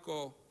Caballo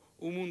Blanco,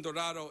 Un Mundo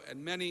Raro,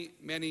 and many,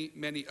 many,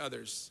 many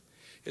others.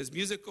 His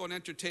musical and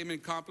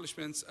entertainment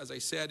accomplishments, as I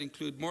said,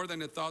 include more than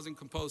 1,000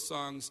 composed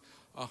songs,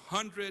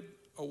 100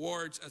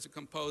 awards as a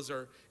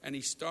composer, and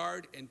he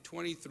starred in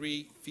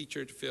 23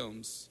 featured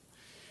films.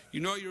 You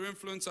know your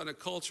influence on a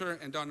culture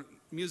and on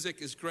music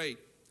is great.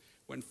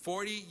 When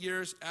 40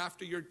 years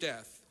after your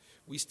death,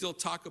 we still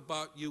talk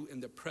about you in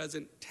the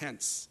present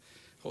tense.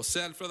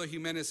 Jose Alfredo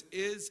Jimenez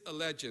is a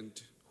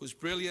legend whose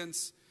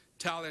brilliance,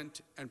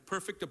 talent, and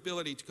perfect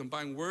ability to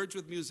combine words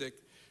with music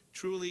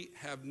truly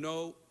have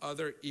no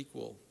other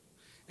equal.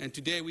 And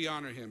today we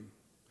honor him.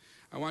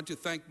 I want to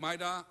thank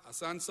Mayra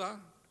Asanza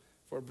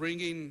for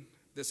bringing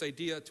this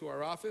idea to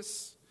our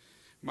office.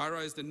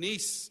 Mayra is the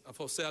niece of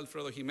Jose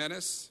Alfredo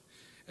Jimenez,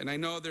 and I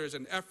know there is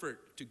an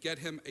effort to get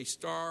him a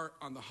star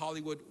on the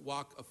Hollywood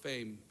Walk of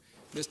Fame.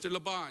 Mr.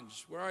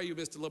 LaBonge, where are you,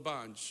 Mr.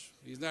 LaBonge?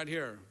 He's not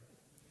here.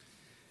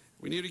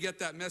 We need to get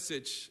that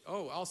message.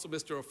 Oh, also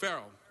Mr.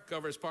 O'Farrell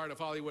covers part of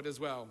Hollywood as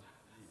well.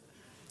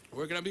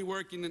 We're going to be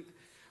working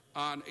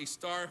on a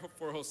star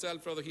for Jose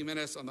Alfredo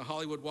Jimenez on the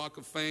Hollywood Walk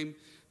of Fame.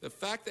 The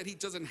fact that he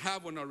doesn't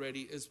have one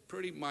already is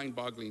pretty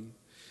mind-boggling.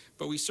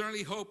 But we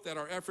certainly hope that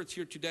our efforts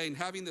here today in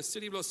having the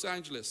City of Los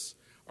Angeles,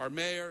 our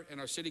mayor, and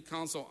our city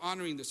council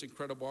honoring this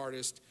incredible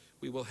artist,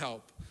 we will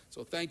help.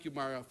 So thank you,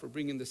 Mayra, for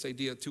bringing this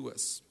idea to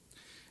us.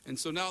 And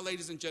so now,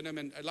 ladies and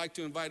gentlemen, I'd like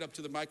to invite up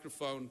to the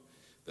microphone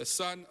the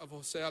son of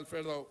Jose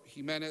Alfredo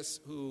Jimenez,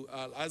 who,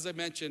 as I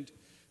mentioned,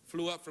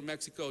 flew up from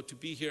Mexico to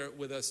be here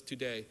with us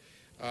today.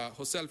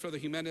 Jose Alfredo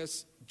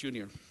Jimenez,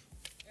 Jr.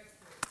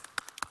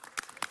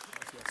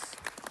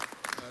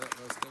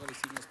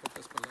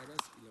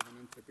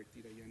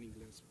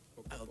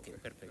 Okay,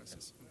 perfecto.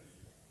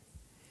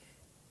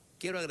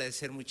 Quiero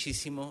agradecer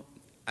muchísimo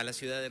a la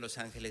ciudad de Los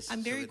Ángeles.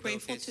 I'm very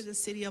grateful to the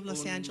city of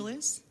Los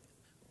Angeles.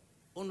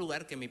 Un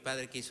lugar que mi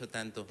padre quiso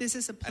tanto. This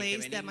is a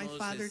place that my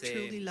father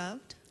truly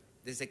loved.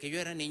 Desde que yo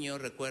era niño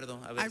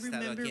recuerdo haber I estado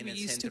remember aquí en we el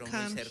used to centro, muy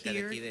come cerca de aquí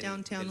here del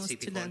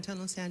downtown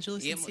Los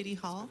Angeles in City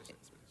Hall.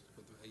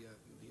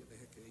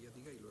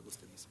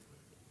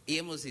 Y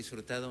hemos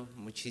disfrutado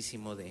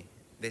muchísimo de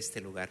este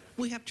lugar.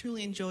 We have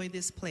truly enjoyed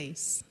this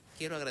place.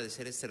 Quiero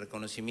agradecer este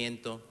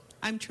reconocimiento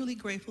I'm truly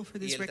grateful for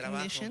y this el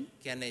trabajo recognition.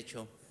 que han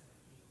hecho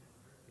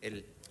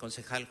el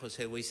concejal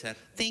José Huizar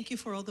Thank you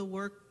for all the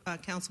work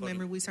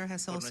Councilmember Huizar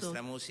has por also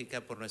nuestra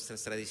música, por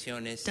nuestras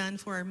tradiciones, done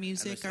for our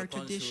music, a our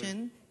nuestro cónsul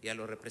tradition. y a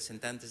los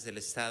representantes del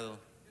estado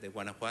de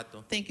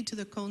Guanajuato Thank you to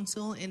the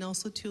consul and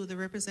also to the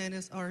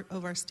representatives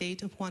of our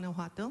state of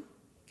Guanajuato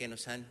que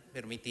nos han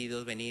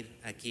permitido venir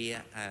aquí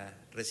a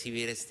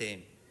recibir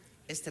este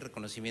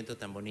reconocimiento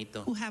tan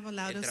bonito. who have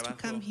allowed El us to trabajo-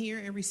 come here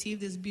and receive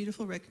this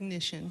beautiful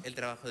recognition. El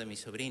trabajo de mi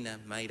sobrina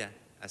Mayra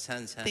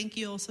Asanza, Thank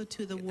you also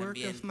to the que work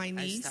también of my ha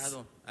niece,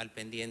 estado al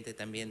pendiente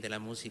también de la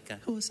música,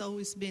 who has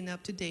always been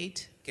up to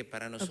date que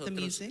para of the nosotros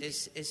music.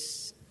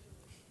 es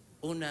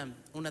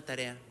una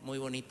tarea muy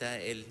bonita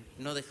el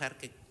no dejar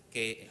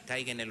que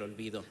caiga en el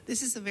olvido.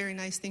 This is a very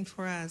nice thing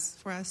for us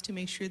to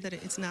make sure that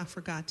it's not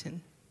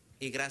forgotten.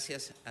 Y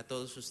gracias a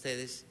todos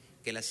ustedes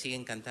que la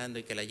siguen cantando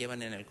y que la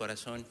llevan en el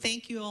corazón.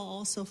 Thank you all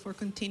also for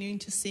continuing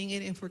to sing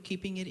it and for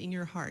keeping it in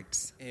your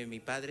hearts. Mi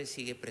padre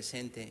sigue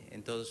presente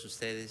en todos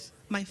ustedes.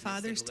 My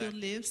father still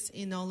lives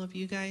in all of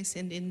you guys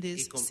and in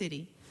this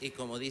city. Y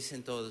como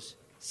dicen todos,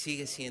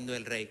 sigue siendo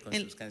el rey con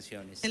And- sus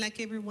canciones. And like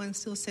everyone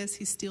still says,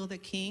 he's still the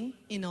king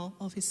in all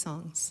of his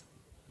songs.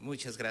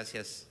 Muchas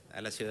gracias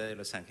a la ciudad de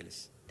Los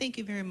Ángeles. Thank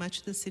you very much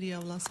to the city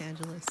of Los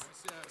Angeles.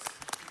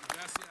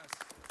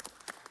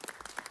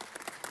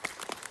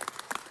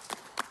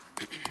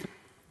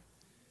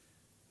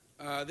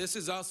 This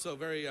is also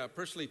very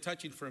personally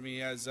touching for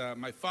me, as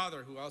my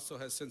father, who also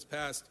has since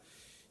passed,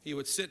 he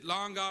would sit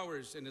long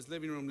hours in his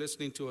living room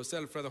listening to Jose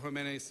Alfredo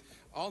Jimenez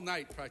all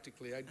night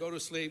practically. I'd go to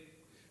sleep,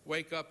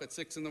 wake up at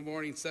 6 in the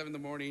morning, 7 in the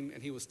morning,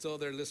 and he was still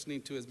there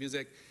listening to his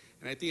music.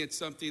 And I think it's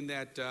something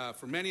that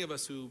for many of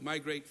us who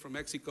migrate from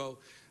Mexico,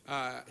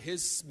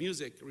 his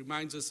music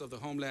reminds us of the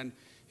homeland.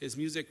 His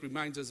music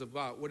reminds us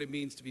about what it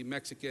means to be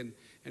Mexican,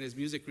 and his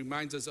music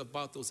reminds us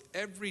about those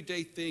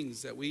everyday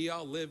things that we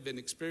all live and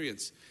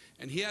experience.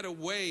 And he had a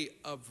way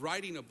of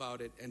writing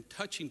about it and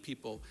touching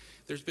people.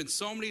 There's been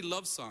so many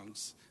love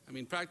songs. I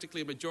mean,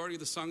 practically a majority of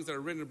the songs that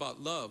are written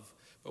about love.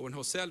 But when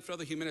Jose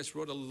Alfredo Jimenez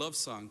wrote a love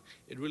song,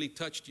 it really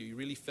touched you. You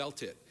really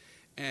felt it.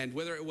 And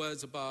whether it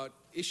was about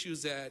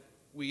issues that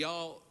we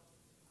all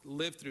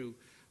live through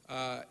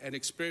and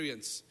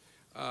experience,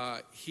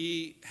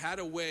 he had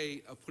a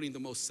way of putting the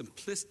most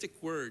simplistic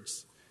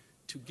words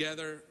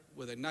together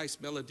with a nice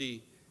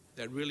melody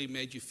that really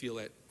made you feel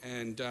it.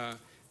 And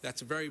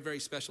that's a very, very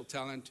special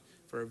talent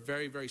for a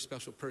very, very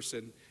special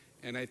person.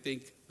 and I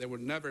think there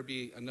will never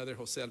be another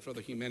Jose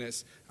Alfredo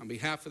Jimenez. On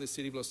behalf of the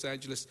City of Los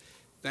Angeles,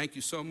 thank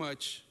you so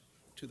much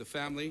to the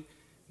family.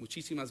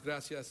 Muchísimas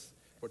gracias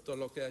por todo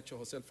lo que ha hecho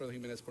José Alfredo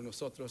Jiménez por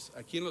nosotros,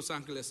 aquí en Los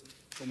Ángeles,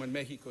 como en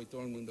México y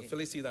todo el mundo.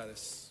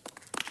 Felicidades.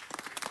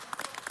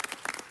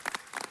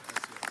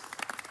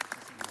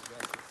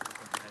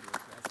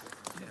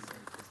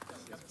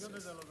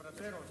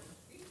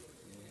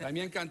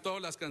 También cantó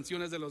las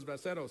canciones de los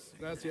braceros.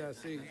 Gracias,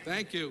 sí.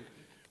 Thank you.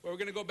 Well, we're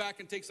going to go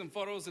back and take some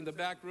photos in the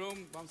back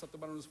room. Vamos a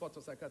tomar unas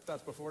fotos acá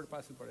atrás, por favor,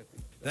 pasen por aquí.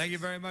 Thank you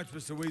very much,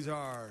 Mr.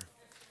 Huizar.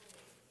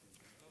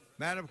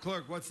 Madam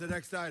Clerk, what's the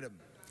next item?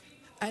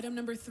 Item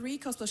number 3,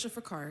 call special for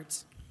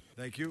cards.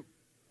 Thank you.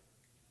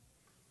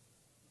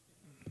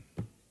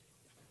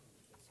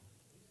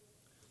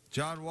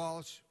 John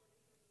Walsh.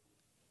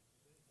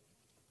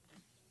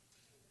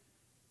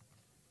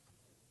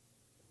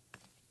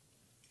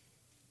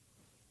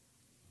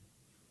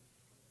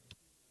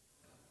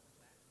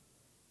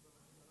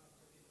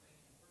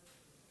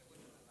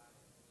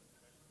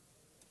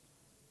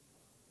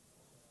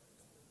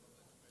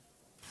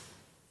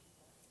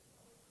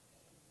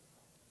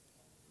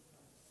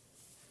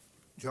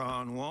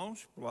 John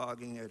Walsh,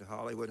 blogging at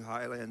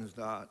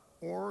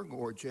HollywoodHighlands.org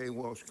or J.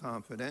 Walsh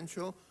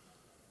Confidential,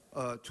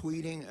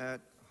 tweeting at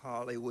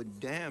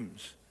Hollywood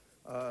Dems.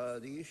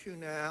 The issue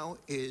now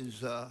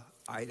is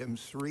item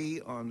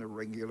 3 on the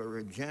regular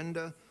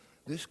agenda.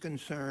 This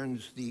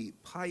concerns the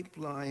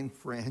pipeline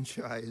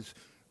franchise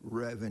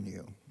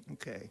revenue.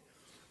 Okay.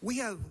 We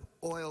have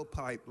oil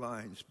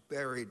pipelines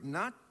buried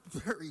not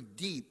very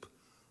deep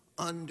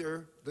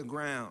under the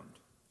ground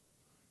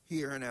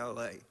here in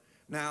L.A.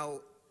 Now,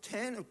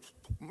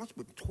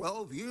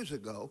 12 years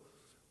ago,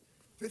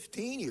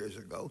 15 years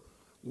ago,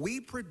 we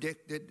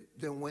predicted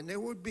that when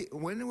there was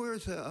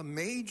a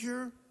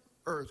major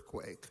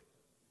earthquake,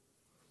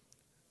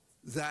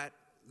 that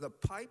the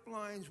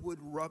pipelines would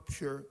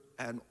rupture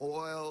and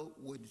oil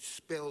would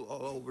spill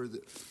all over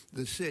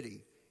the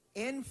city.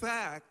 In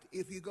fact,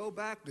 if you go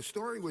back, the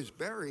story was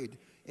buried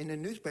in the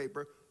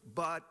newspaper,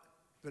 but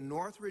the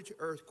Northridge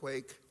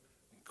earthquake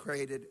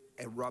created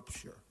a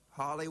rupture.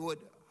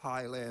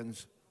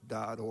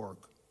 HollywoodHighlands.org.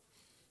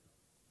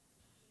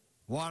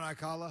 Juan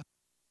Alcala.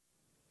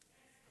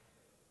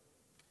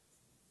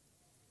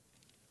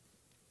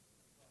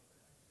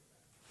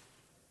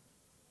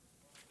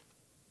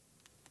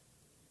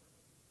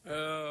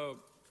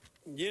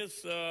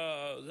 Yes,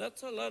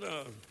 that's a lot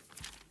of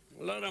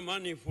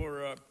money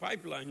for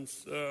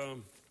pipelines.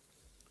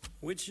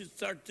 We should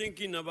start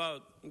thinking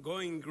about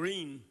going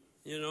green.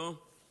 You know,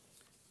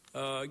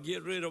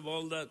 get rid of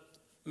all that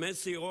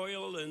messy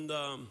oil and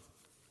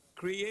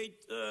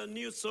create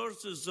new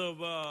sources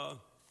of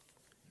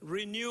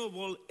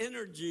renewable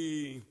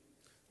energy,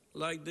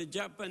 like the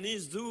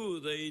Japanese do.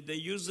 They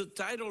use the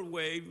tidal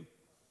wave,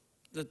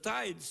 the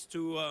tides,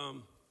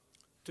 to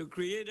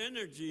create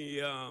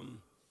energy.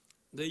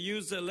 They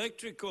use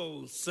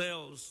electrical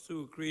cells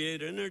to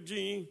create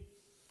energy.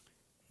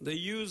 They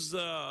use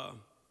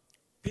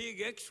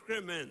pig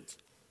excrement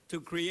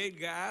to create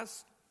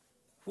gas,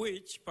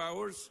 which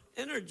powers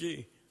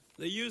energy.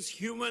 They use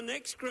human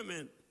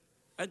excrement.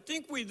 I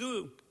think we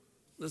do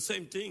the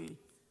same thing.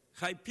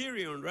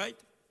 Hyperion, right?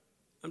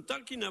 I'm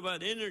talking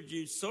about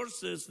energy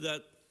sources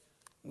that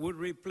would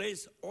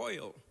replace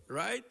oil,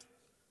 right?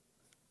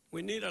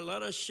 We need a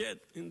lot of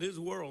shit in this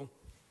world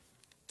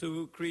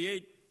to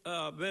create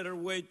a better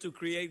way to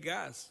create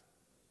gas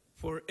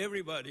for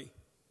everybody,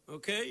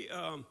 okay?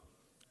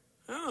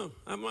 I'm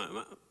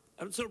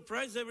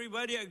surprised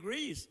everybody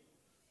agrees.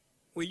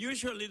 We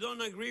usually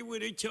don't agree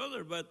with each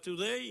other, but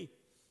today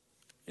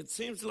it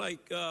seems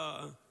like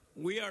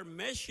we are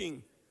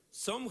meshing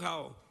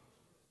somehow.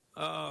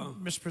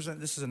 Mr.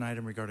 President, this is an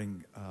item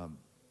regarding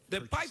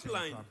the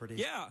pipeline. Property.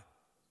 Yeah,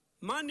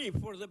 money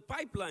for the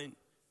pipeline.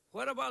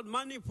 What about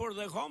money for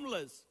the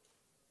homeless?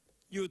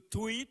 You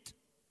tweet.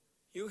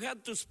 You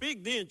had to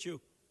speak, didn't you?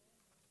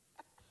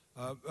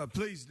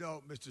 Please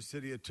note, Mr.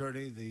 City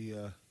Attorney,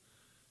 the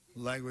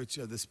language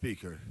of the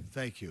speaker.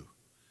 Thank you.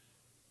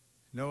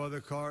 No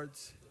other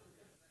cards?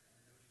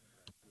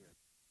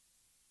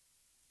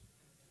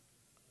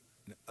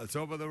 Let's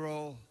open the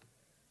roll,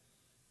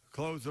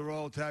 close the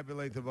roll,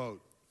 tabulate the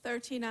vote.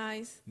 13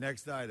 ayes.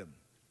 Next item.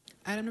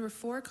 Item number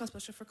 4, call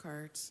special for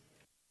cards.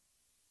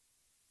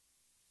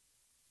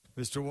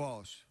 Mr.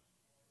 Walsh.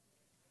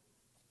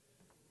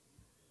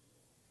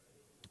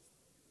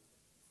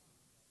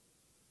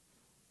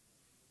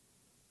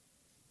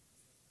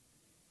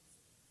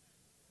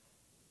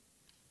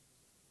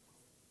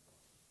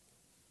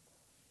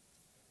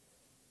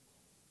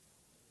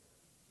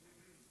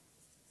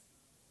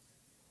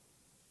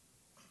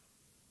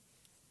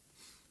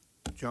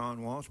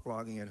 John Walsh,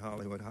 blogging at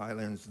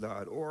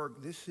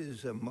HollywoodHighlands.org. This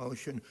is a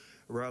motion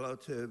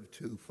relative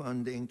to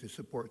funding to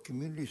support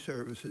community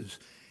services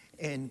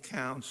in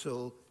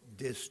Council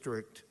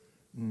District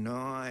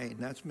 9.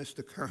 That's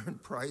Mr. Kern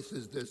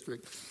Price's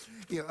district.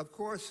 Yeah, of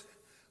course,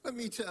 let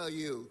me tell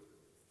you,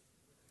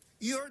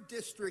 your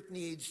district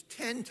needs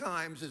 10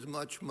 times as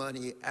much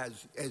money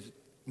as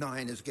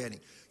 9 is getting.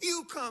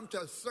 You come to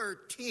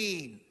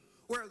 13,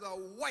 where the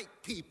white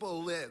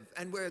people live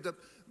and where the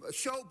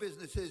show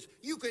business is.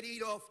 You could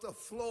eat off the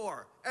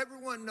floor.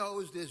 Everyone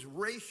knows there's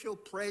racial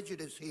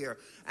prejudice here.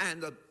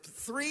 And the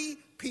 3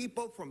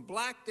 people from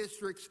black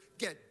districts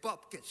get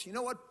bupkis. You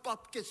know what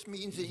bupkis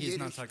means in Yiddish?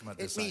 Not talking about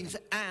this It means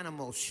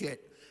animal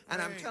shit.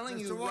 And I'm telling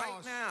you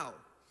right now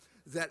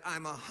that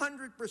I'm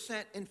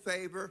 100% in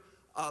favor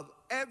of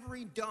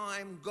every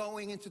dime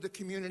going into the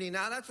community.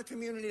 Now, that's a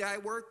community I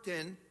worked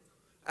in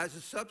as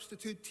a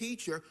substitute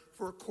teacher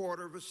for a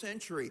quarter of a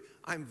century.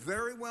 I'm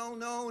very well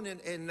known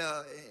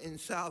in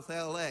South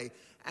LA,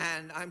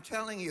 and I'm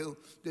telling you,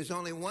 there's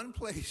only one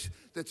place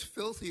that's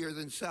filthier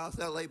than South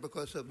LA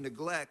because of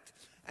neglect,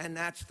 and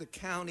that's the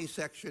county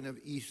section of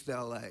East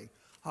LA.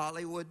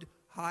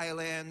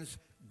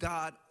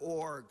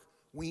 HollywoodHighlands.org.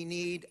 We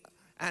need,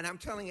 and I'm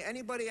telling you,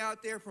 anybody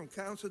out there from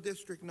Council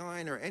District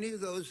 9 or any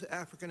of those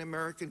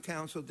African-American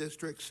council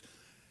districts,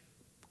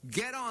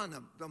 get on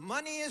them. The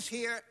money is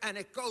here, and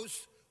it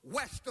goes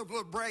west of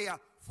La Brea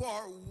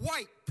for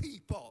white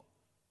people.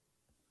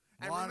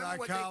 And remember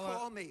what they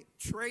call me,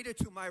 traitor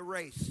to my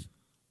race.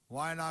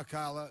 Why not,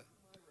 Kyla?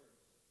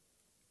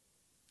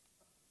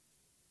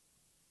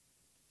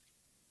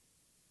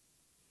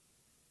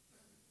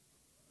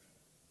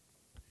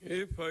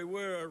 If I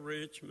were a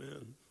rich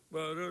man.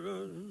 But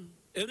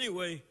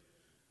anyway,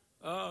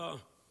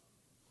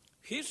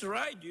 he's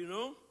right, you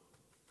know.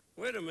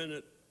 Wait a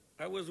minute.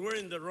 I was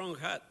wearing the wrong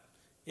hat.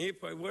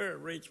 If I were a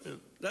rich man.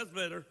 That's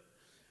better.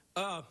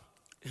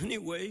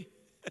 Anyway,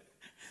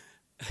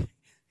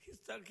 he's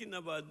talking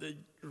about the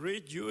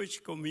rich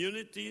Jewish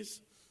communities,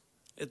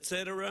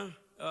 etc.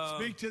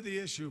 Speak to the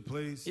issue,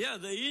 please. Yeah,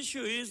 the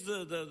issue is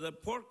the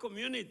poor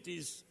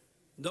communities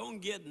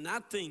don't get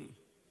nothing.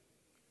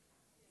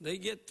 They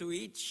get to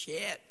eat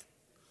shit.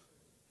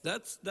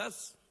 That's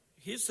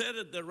he said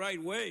it the right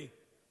way.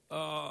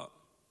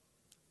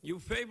 You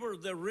favor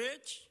the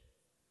rich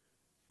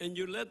and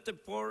you let the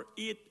poor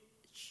eat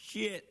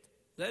shit.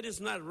 That is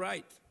not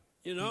right.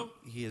 You know?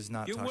 He is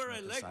not you talking were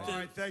about elected. All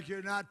right, thank you.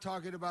 You're not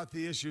talking about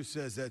the issue,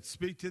 says that.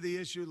 Speak to the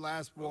issue,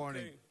 last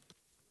warning. Okay.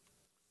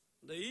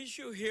 The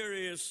issue here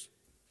is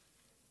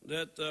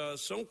that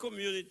some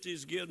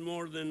communities get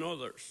more than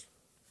others.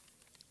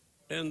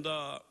 And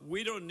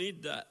we don't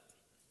need that.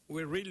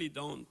 We really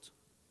don't.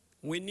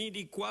 We need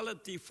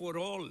equality for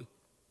all.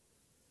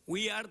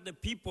 We are the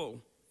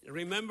people.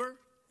 Remember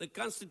the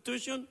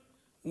Constitution?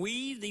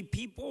 We, the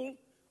people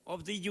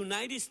of the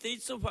United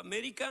States of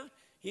America,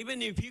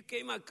 even if you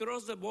came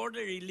across the border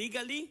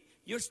illegally,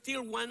 you're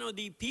still one of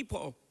the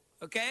people,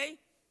 okay?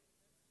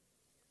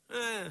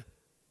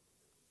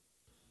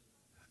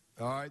 All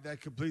right, that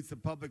completes the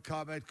public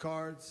comment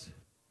cards.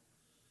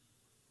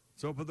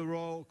 Let's open the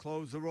roll,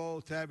 close the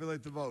roll,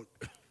 tabulate the vote.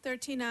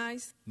 13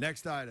 ayes.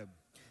 Next item.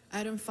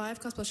 Item 5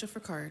 calls pleasure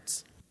for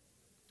cards.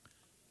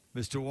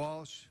 Mr.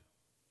 Walsh.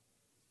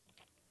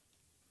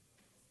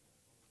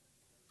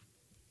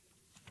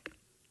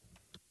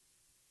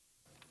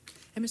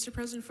 And Mr.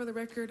 President, for the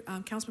record,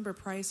 Councilmember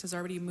Price has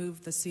already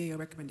moved the CAO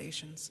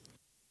recommendations.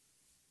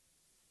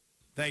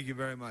 Thank you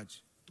very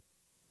much.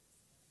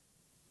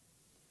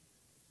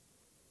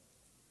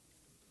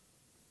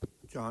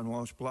 John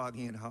Walsh,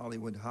 blogging at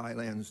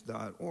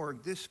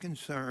HollywoodHighlands.org. This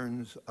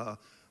concerns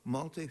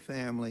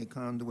multifamily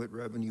conduit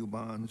revenue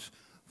bonds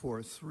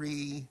for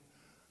 3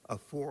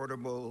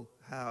 affordable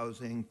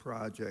housing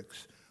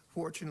projects.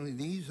 Fortunately,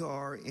 these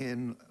are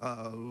in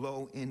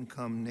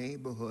low-income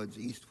neighborhoods: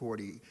 East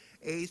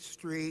 48th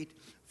Street,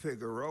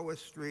 Figueroa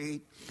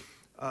Street,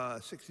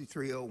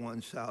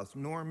 6301 South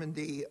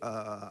Normandy.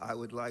 I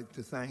would like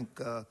to thank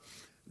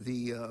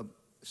the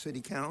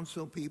city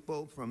council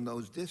people from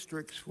those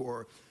districts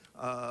for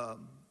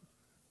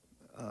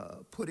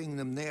putting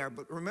them there.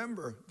 But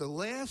remember, the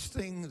last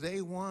thing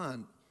they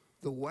want,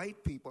 the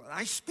white people, and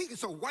I speak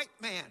as a white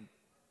man,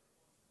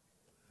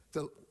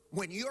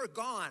 when you're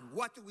gone,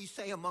 what do we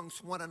say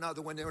amongst one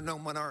another when there are no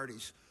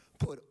minorities?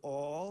 Put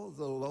all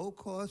the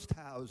low-cost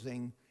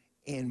housing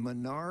in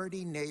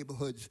minority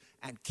neighborhoods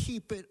and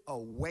keep it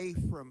away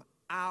from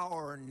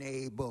our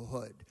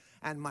neighborhood.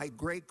 And my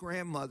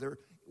great-grandmother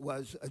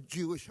was a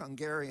Jewish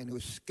Hungarian who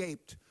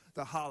escaped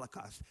the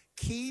Holocaust.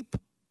 Keep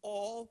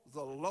all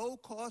the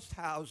low-cost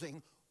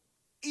housing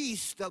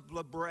east of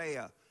La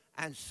Brea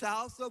and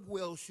south of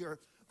Wilshire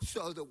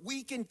so that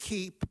we can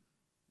keep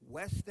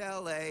West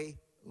L.A.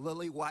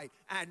 lily white.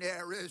 And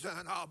there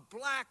isn't a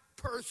black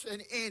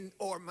person in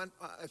or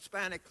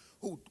Hispanic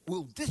who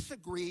will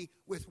disagree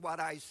with what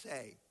I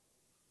say.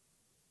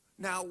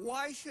 Now,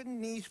 why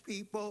shouldn't these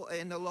people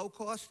in the low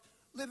cost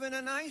live in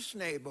a nice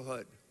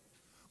neighborhood?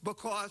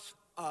 Because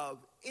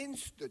of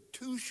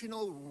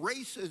institutional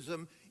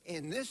racism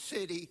in this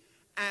city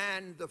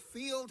and the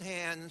field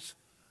hands,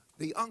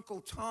 the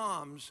Uncle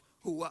Toms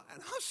who,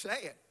 and I'll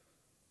say it,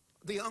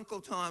 the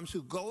Uncle Toms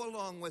who go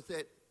along with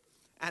it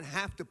and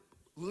have to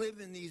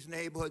live in these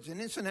neighborhoods. And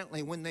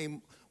incidentally, when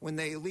they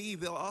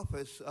leave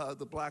office,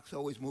 the blacks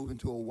always move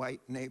into a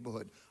white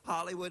neighborhood.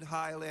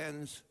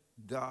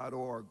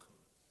 HollywoodHighlands.org.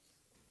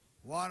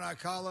 Juan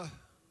Alcala.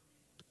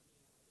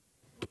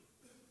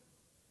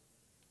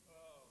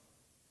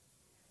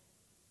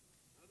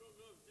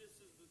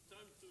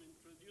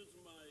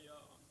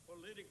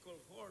 political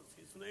horse.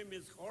 His name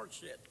is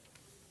Horseshit.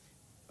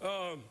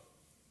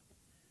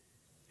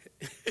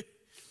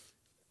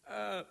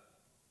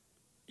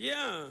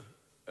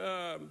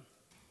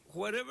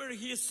 Whatever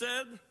he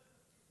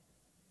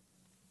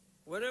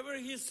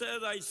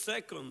said, I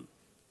second.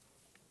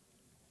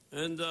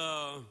 And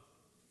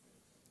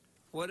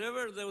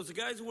whatever those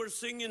guys were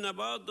singing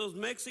about, those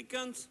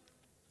Mexicans,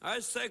 I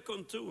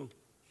second too.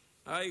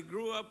 I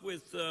grew up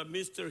with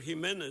Mr.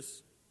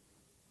 Jimenez,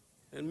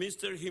 and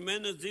Mr.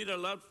 Jimenez did a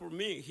lot for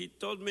me. He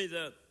told me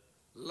that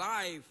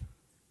life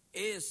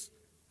is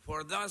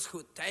for those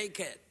who take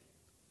it.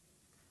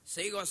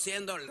 Sigo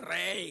siendo el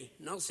rey,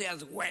 no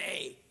seas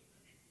güey.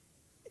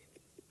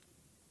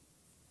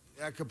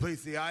 That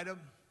completes the item.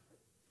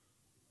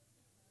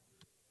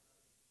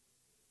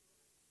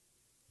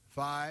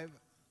 5.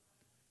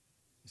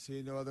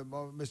 See no other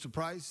moment. Mr.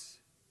 Price,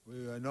 we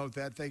note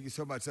that. Thank you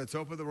so much. Let's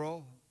open the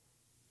roll.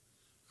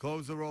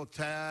 Close the roll.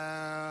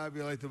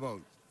 Tabulate the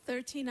vote.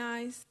 13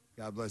 ayes.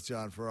 God bless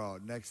John Farrar.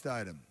 Next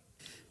item.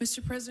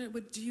 Mr.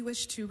 President, do you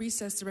wish to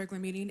recess the regular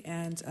meeting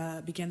and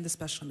begin the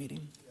special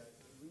meeting?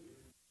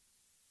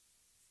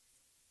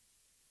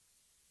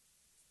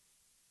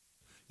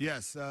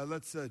 Yes,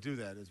 let's do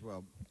that as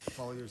well.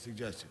 Follow your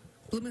suggestion.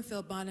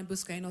 Blumenfield, Bond,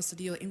 Buscaino,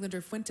 Cedillo,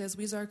 Englander, Fuentes,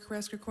 Huizar,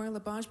 Carrasco, Corn,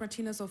 Labange,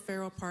 Martinez,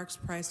 O'Farrell, Parks,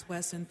 Price,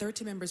 Wesson.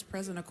 13 members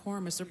present, a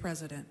quorum, Mr.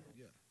 President.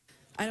 Yeah.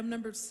 Item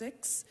number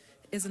 6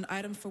 is an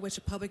item for which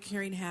a public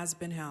hearing has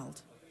been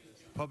held.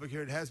 Public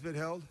hearing has been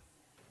held?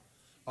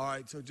 All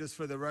right, so just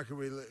for the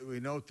record, we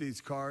note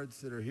these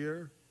cards that are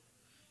here.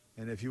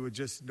 And if you would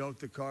just note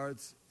the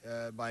cards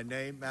by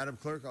name, Madam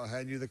Clerk, I'll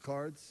hand you the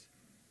cards.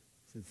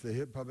 Since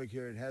the public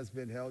hearing has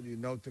been held, you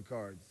note the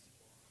cards.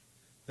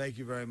 Thank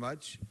you very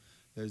much.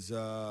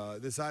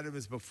 This item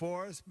is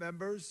before us,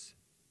 members.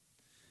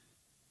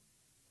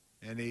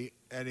 Any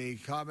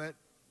comment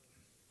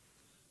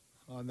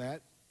on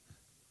that?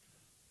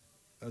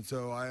 And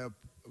so I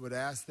would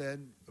ask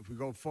then, if we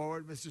go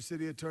forward, Mr.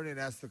 City Attorney, and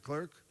ask the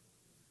clerk.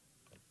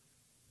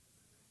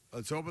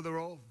 Let's open the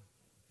roll,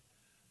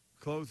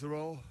 close the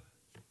roll,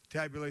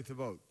 tabulate the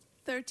vote.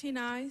 13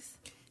 ayes.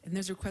 And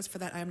there's a request for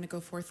that item to go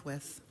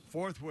forthwith.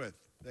 Forthwith.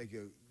 Thank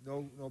you.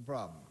 No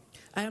problem.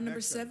 Item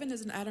number 7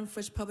 is an item for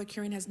which public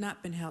hearing has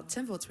not been held.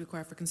 10 votes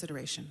required for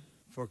consideration.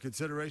 For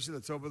consideration,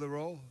 let's open the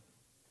roll.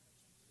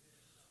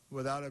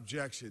 Without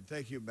objection.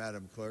 Thank you,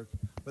 Madam Clerk.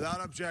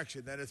 Without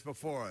objection, then it's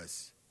before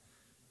us.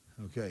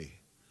 Okay.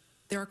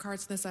 There are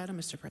cards in this item,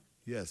 Mr. President.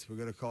 Yes, we're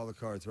going to call the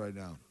cards right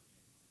now.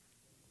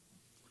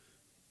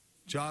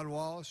 John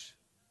Walsh.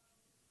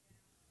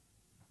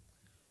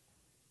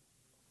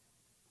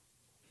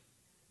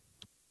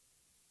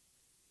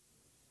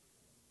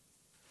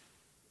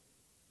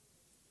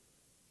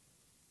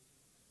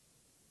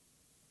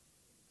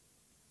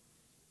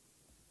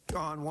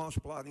 John Walsh,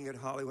 blogging at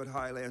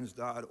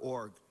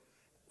HollywoodHighlands.org.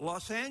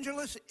 Los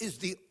Angeles is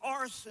the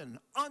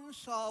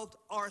unsolved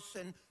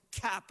arson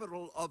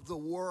capital of the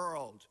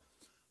world.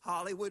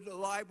 Hollywood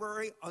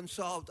Library,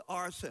 unsolved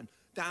arson.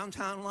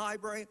 Downtown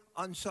Library,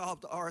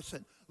 unsolved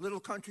arson. Little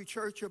Country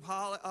Church of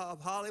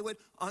Hollywood,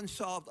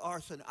 unsolved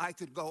arson. I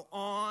could go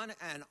on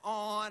and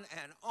on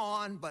and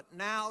on, but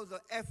now the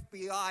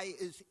FBI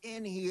is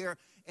in here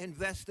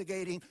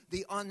investigating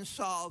the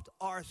unsolved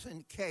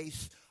arson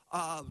case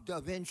of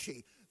Da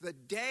Vinci. The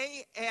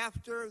day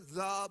after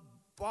the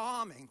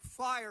bombing,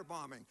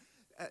 firebombing,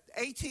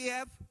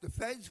 ATF, the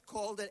feds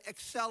called it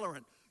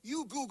accelerant.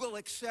 You Google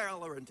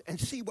accelerant and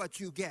see what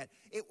you get.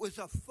 It was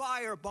a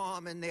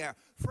firebomb in there.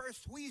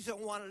 First, Weezer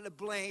wanted to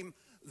blame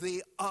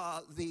the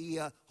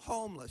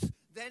homeless.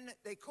 Then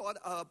they caught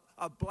a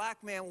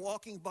black man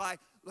walking by.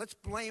 Let's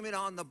blame it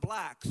on the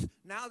blacks.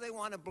 Now they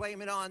want to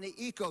blame it on the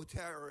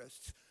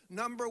eco-terrorists.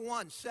 Number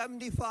 1,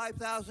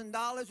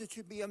 $75,000. It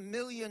should be $1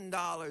 million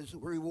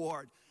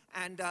reward.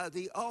 And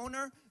the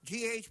owner,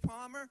 G.H.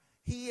 Palmer,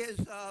 he is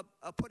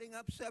putting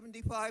up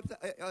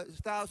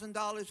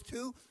 $75,000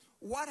 too.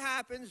 What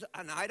happens,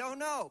 and I don't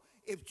know,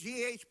 if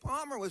G.H.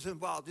 Palmer was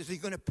involved? Is he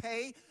going to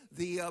pay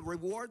the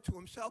reward to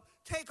himself?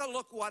 Take a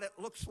look what it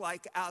looks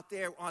like out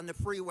there on the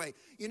freeway.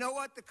 You know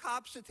what the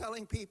cops are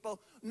telling people?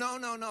 No.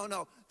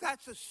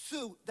 That's a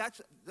suit.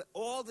 That's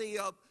all the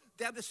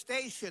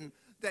devastation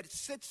that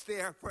sits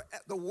there for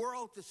the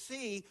world to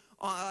see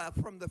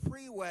from the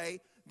freeway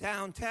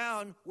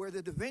downtown where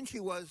the Da Vinci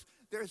was.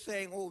 They're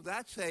saying, oh,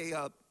 that's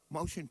a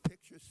motion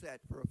picture set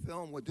for a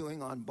film we're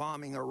doing on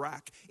bombing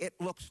Iraq. It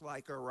looks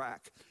like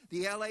Iraq.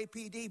 The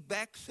LAPD,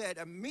 Beck said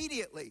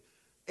immediately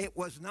it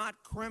was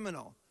not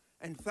criminal.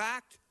 In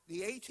fact,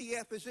 the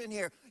ATF is in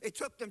here. It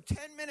took them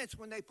 10 minutes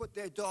when they put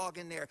their dog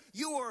in there.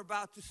 You were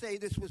about to say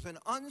this was an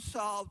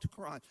unsolved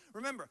crime.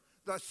 Remember,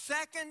 the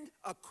second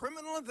a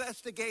criminal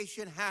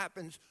investigation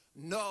happens,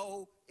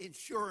 no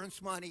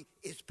insurance money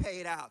is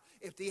paid out.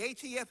 If the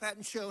ATF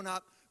hadn't shown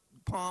up,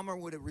 Palmer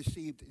would have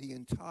received the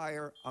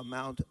entire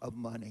amount of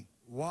money.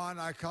 Juan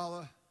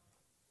Alcala.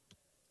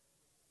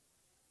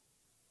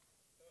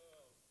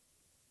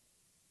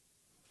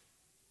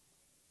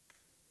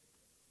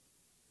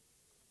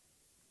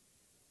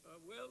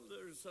 Well,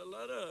 there's a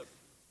lot of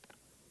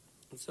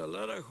It's a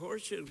lot of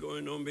horseshit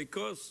going on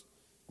because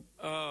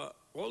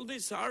all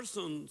these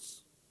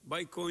arsons,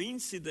 by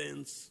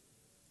coincidence,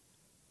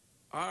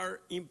 are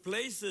in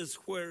places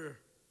where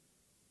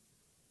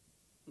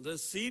the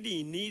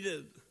city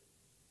needed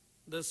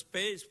the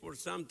space for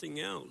something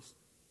else.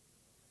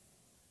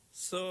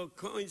 So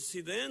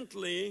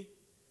coincidentally,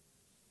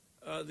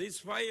 these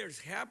fires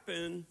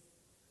happen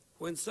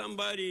when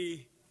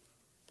somebody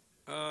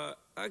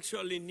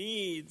actually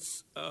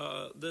needs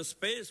the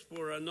space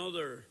for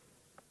another,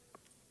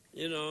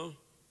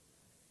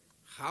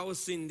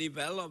 housing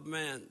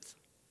development.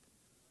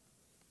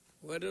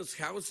 What does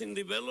housing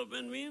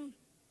development mean?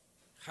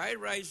 High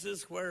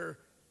rises where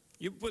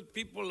you put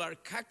people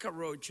like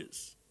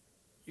cockroaches.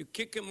 You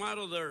kick them out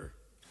of their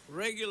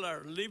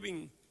regular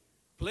living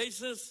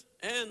places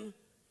and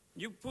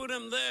you put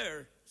them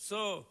there.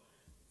 So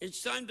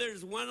each time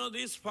there's one of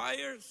these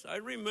fires, I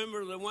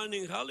remember the one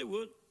in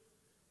Hollywood,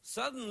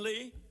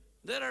 suddenly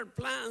there are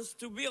plans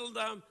to build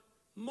a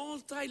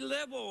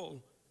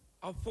multi-level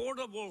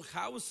affordable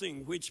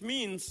housing, which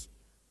means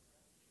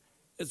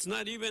it's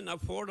not even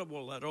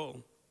affordable at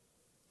all.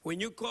 When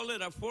you call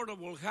it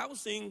affordable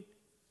housing,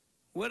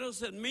 what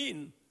does it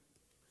mean?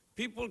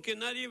 People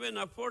cannot even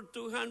afford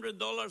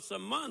 $200 a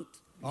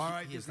month. All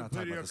right, you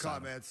completed your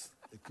comments.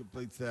 It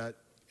completes that.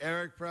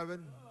 Eric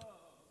Previn.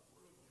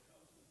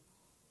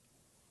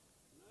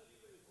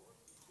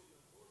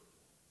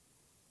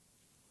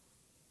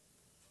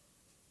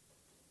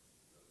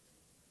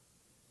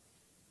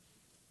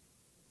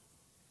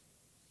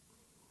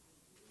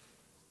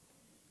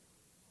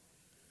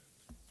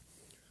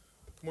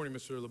 Good morning,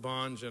 Mr.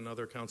 Labange and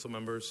other council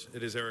members.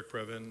 It is Eric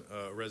Previn,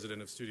 a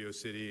resident of Studio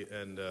City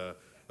and a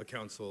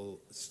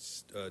council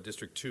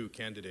District 2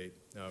 candidate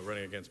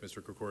running against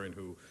Mr. Krikorian,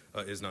 who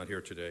is not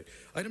here today.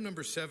 Item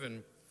number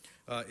 7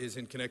 is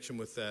in connection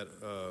with that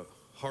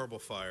horrible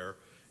fire,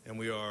 and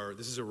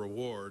this is a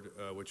reward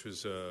which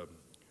was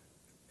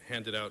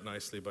handed out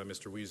nicely by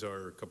Mr.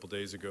 Weezar a couple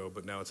days ago,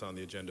 but now it's on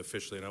the agenda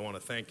officially, and I want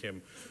to thank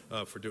him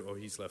for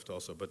he's left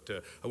also, but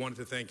I wanted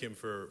to thank him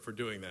for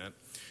doing that.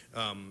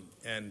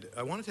 And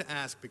I wanted to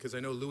ask, because I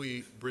know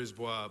Louis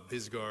Brisbois,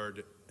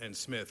 Bisgard, and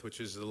Smith, which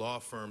is the law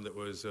firm that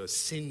was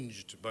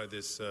singed by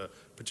this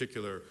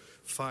particular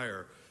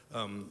fire,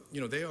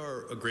 they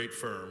are a great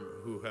firm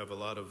who have a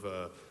lot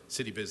of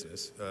city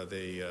business.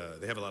 They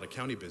have a lot of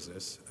county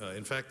business.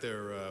 In fact,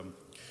 they're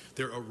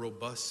a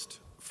robust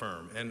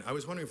firm, and I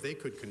was wondering if they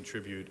could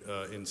contribute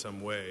in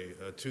some way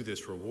to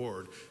this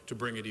reward to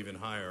bring it even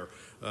higher.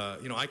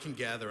 I can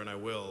gather, and I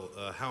will,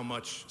 how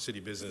much city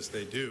business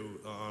they do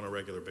on a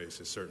regular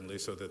basis, certainly,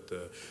 so that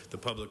the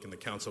public and the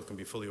council can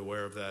be fully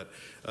aware of that.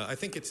 I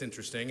think it's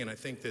interesting, and I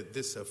think that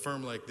a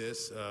firm like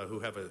this, who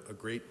have a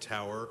great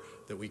tower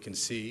that we can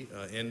see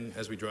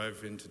as we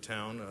drive into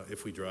town,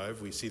 if we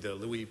drive, we see the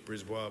Louis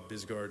Brisbois,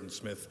 Bisgard, and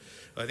Smith.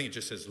 I think it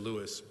just says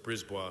Louis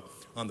Brisbois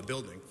on the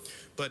building.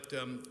 But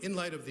in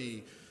light of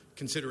the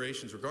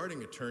considerations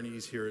regarding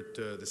attorneys here at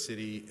the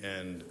city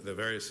and the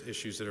various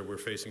issues that we're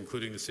facing,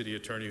 including the city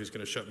attorney who's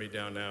going to shut me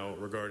down now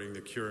regarding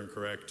the cure and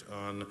correct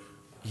on...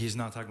 He's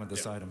not talking about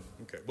this item.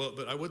 Okay, well,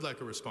 but I would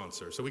like a response,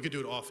 sir, so we could do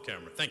it off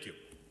camera. Thank you.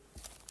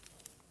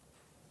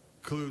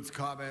 Includes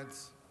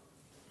comments.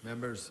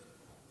 Members,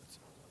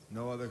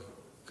 no other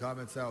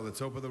comments now.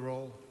 Let's open the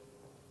roll.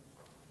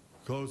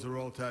 Close the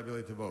roll,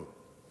 tabulate the vote.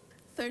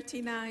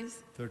 13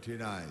 ayes.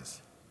 13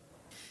 ayes.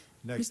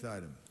 Next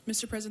item.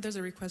 Mr. President, there's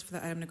a request for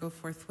the item to go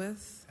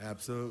forthwith.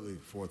 Absolutely,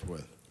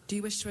 forthwith. Do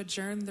you wish to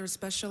adjourn the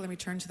special and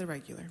return to the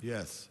regular?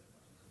 Yes.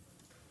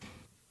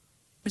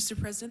 Mr.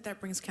 President, that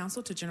brings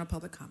council to general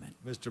public comment.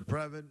 Mr.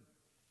 Previn.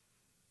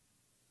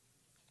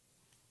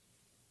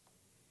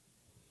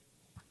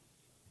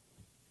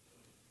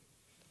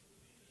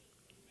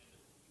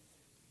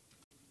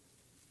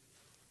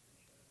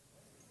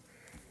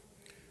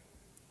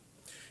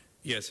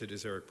 Yes, it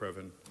is Eric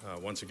Previn,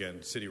 once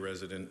again, city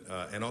resident,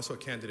 and also a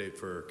candidate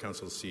for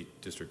council seat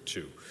District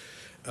 2.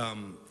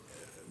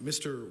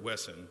 Mr.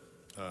 Wesson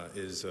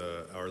is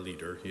our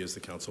leader. He is the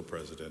council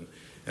president.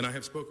 And I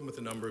have spoken with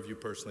a number of you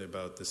personally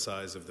about the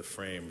size of the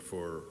frame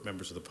for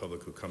members of the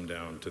public who come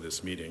down to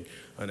this meeting.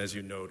 And as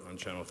you note on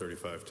Channel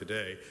 35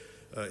 today,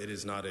 it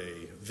is not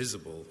a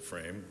visible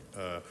frame,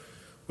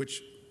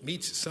 which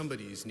meets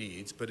somebody's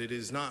needs, but it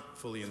is not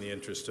fully in the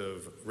interest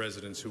of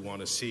residents who want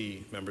to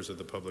see members of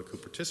the public who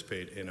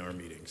participate in our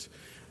meetings.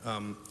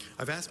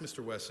 I've asked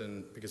Mr.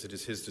 Wesson, because it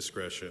is his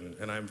discretion,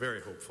 and I'm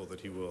very hopeful that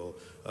he will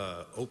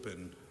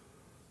open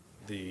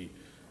the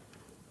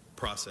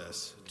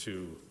process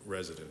to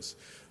residents.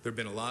 There have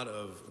been a lot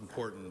of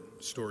important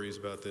stories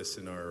about this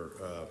in our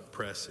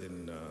press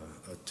in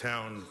a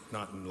town,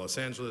 not in Los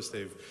Angeles.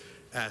 They've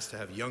asked to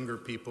have younger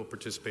people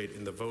participate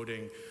in the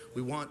voting.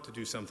 We want to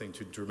do something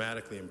to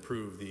dramatically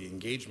improve the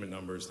engagement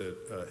numbers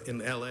that in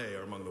LA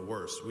are among the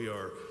worst. We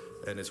are,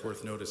 and it's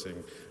worth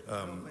noticing,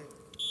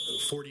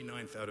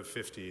 49th out of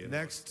 50.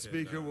 Next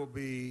speaker will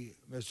be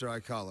Mr.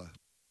 Aikala.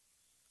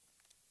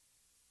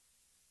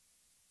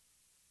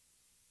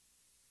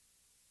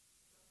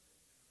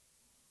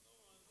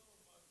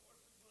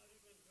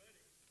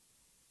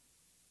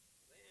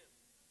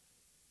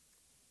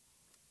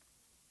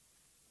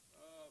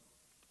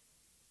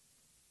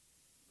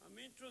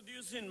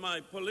 introducing my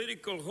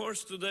political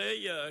horse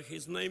today.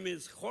 His name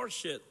is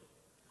Horseshit,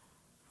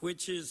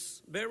 which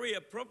is very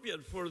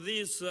appropriate for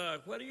this.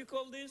 What do you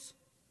call this?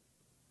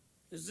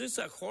 Is this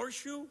a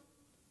horseshoe?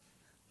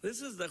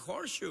 This is the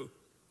horseshoe.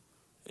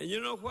 And you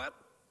know what?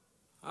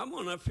 I'm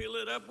going to fill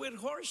it up with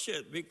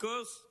horseshit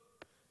because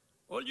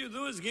all you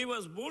do is give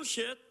us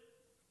bullshit.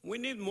 We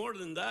need more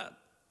than that.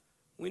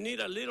 We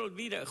need a little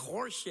bit of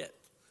horseshit.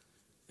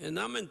 And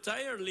I'm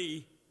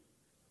entirely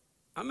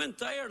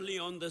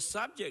on the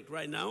subject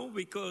right now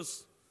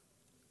because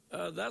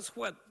that's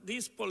what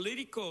these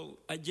political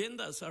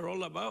agendas are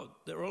all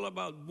about. They're all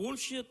about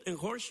bullshit and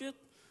horseshit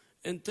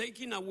and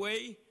taking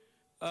away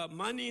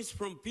monies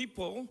from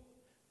people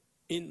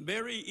in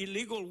very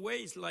illegal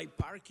ways like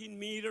parking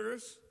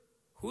meters.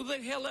 Who the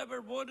hell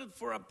ever voted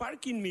for a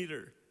parking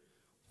meter?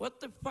 What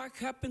the fuck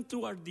happened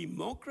to our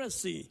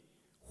democracy?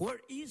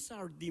 Where is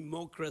our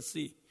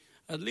democracy?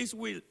 At least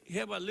we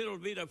have a little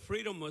bit of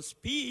freedom of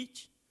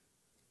speech.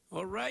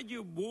 All right,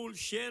 you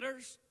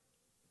bullshitters.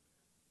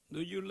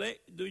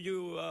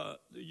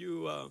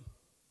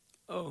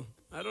 Oh,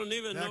 I don't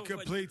even know. That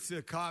completes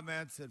the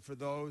comments, and for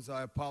those,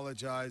 I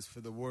apologize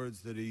for the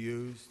words that he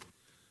used.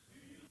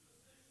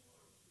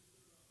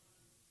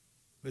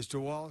 Mr.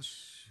 Walsh.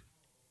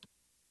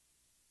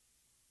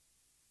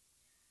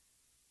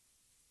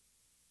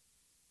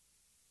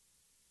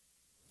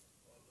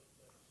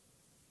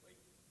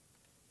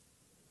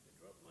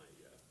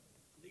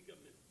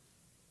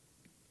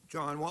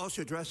 John Walsh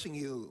addressing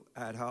you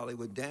at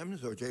Hollywood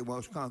Dems or J.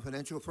 Walsh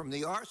Confidential from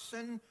the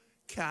arson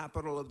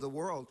capital of the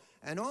world.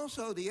 And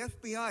also the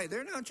FBI,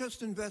 they're not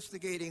just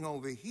investigating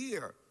over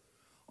here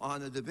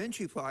on the Da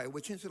Vinci file,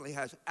 which incidentally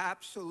has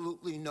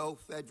absolutely no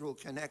federal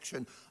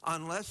connection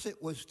unless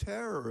it was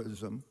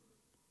terrorism,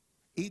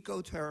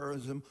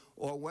 eco-terrorism,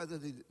 or whether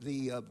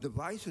the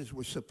devices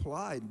were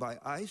supplied by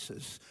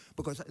ISIS,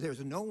 because there's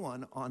no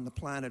one on the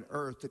planet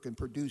Earth that can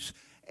produce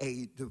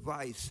a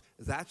device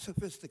that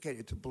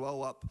sophisticated to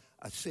blow up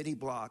a city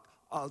block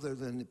other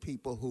than the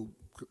people who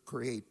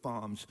create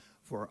bombs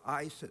for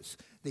ISIS.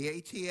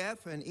 The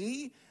ATF and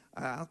E,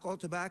 alcohol,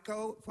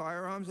 tobacco,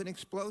 firearms, and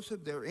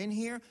explosive, they're in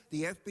here.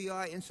 The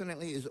FBI,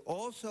 incidentally, is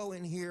also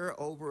in here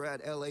over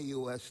at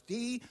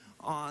LAUSD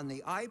on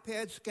the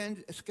iPad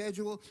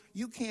schedule.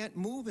 You can't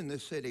move in the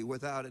city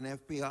without an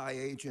FBI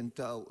agent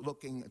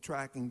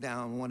tracking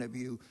down one of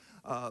you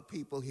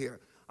people here.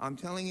 I'm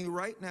telling you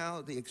right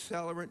now, the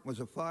accelerant was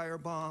a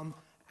firebomb,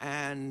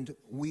 and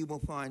we will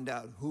find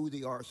out who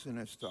the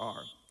arsonists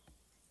are.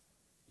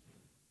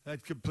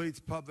 That completes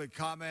public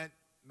comment.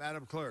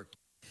 Madam Clerk.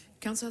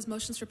 Council has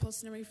motions for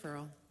posting and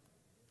referral.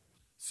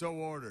 So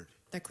ordered.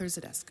 That clears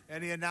the desk.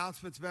 Any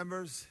announcements,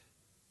 members?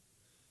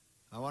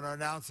 I want to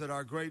announce that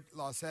our great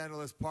Los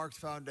Angeles Parks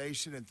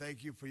Foundation, and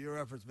thank you for your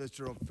efforts,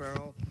 Mr.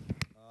 O'Farrell,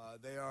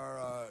 they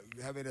are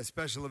having a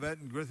special event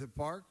in Griffith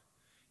Park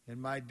in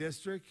my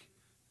district.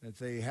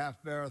 It's a half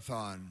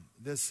marathon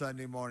this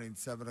Sunday morning,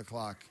 7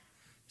 o'clock.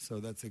 So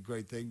that's a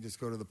great thing. Just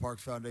go to the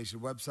Parks Foundation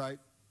website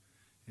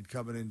and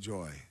come and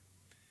enjoy.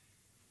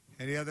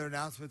 Any other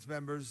announcements,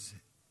 members?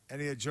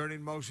 Any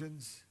adjourning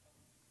motions?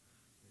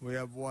 We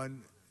have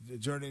one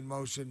adjourning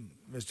motion.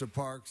 Mr.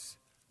 Parks,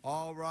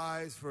 all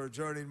rise for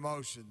adjourning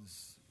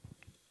motions.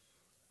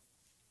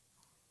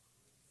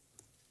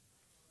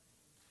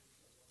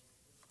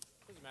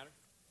 Doesn't matter.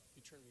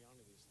 You turn me on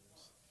to these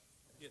things.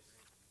 Yes.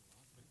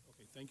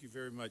 Okay, thank you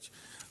very much.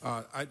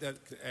 I'd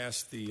like to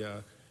ask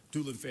the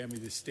Doolin family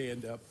to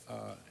stand up.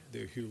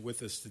 They're here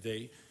with us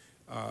today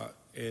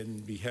in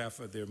behalf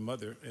of their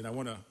mother. And I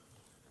want to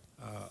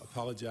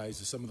apologize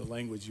for some of the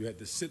language you had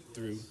to sit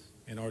through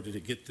in order to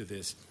get to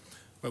this.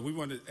 But we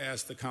want to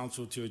ask the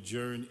council to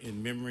adjourn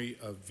in memory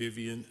of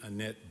Vivian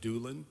Annette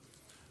Doolin,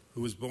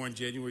 who was born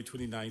January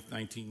 29,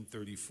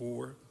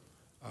 1934,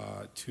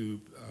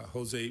 to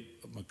Jose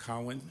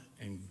McCowan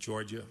and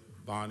Georgia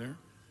Bonner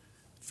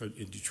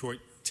in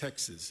Detroit,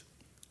 Texas.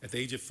 At the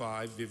age of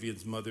 5,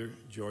 Vivian's mother,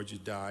 Georgia,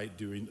 died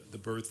during the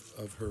birth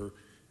of her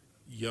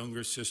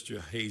younger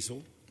sister,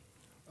 Hazel.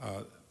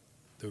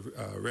 The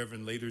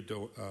Reverend later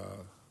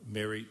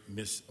married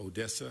Miss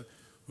Odessa,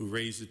 who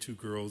raised the two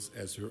girls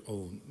as her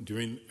own.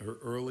 During her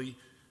early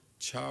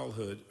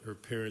childhood, her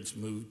parents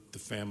moved the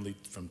family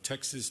from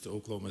Texas to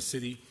Oklahoma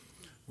City,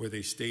 where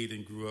they stayed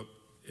and grew up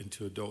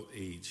into adult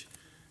age.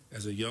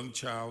 As a young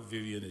child,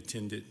 Vivian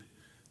attended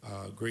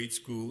grade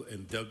school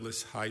and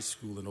Douglas High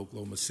School in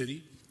Oklahoma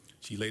City.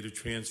 She later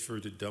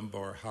transferred to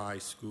Dunbar High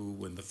School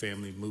when the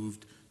family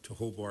moved to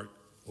Hobart,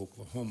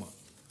 Oklahoma.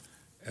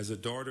 As a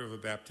daughter of a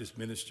Baptist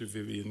minister,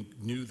 Vivian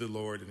knew the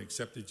Lord and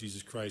accepted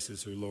Jesus Christ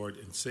as her Lord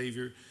and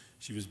Savior.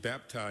 She was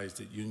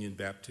baptized at Union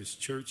Baptist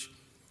Church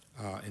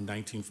in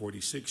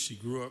 1946. She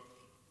grew up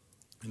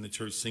in the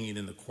church singing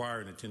in the choir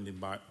and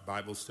attending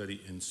Bible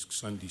study in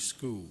Sunday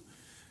school.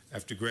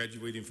 After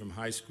graduating from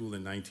high school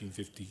in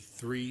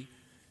 1953,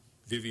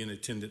 Vivian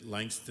attended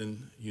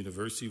Langston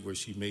University, where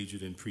she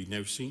majored in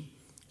pre-nursing.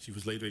 She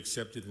was later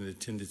accepted and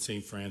attended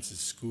St.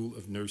 Francis School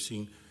of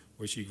Nursing,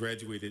 where she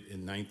graduated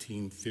in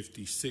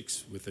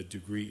 1956 with a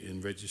degree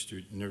in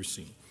registered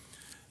nursing.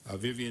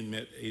 Vivian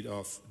met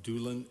Adolph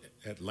Doolin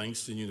at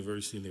Langston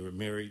University, and they were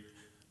married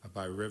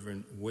by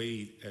Reverend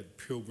Wade at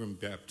Pilgrim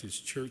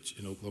Baptist Church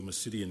in Oklahoma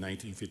City in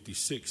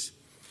 1956.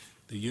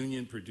 The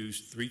union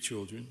produced 3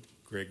 children,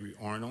 Gregory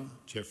Arnold,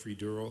 Jeffrey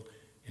Durrell,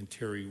 and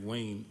Terry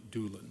Wayne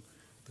Doolin.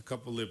 The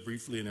couple lived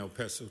briefly in El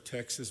Paso,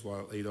 Texas,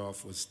 while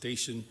Adolph was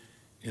stationed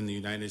in the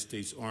United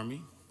States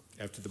Army.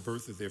 After the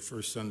birth of their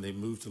first son, they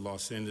moved to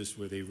Los Angeles,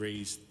 where they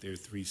raised their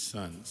 3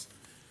 sons.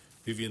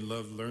 Vivian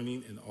loved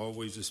learning and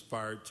always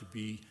aspired to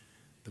be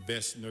the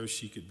best nurse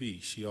she could be.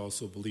 She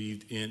also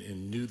believed in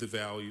and knew the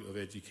value of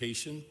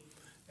education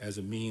as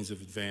a means of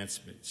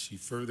advancement. She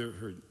furthered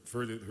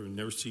her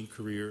nursing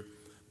career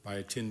by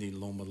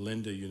attending Loma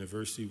Linda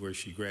University, where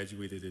she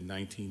graduated in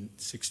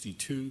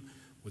 1962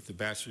 with a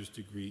bachelor's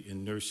degree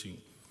in nursing.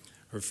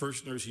 Her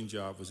first nursing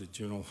job was at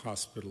General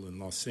Hospital in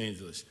Los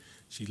Angeles.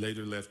 She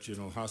later left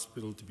General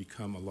Hospital to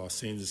become a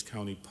Los Angeles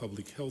County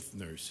public health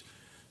nurse.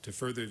 To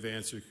further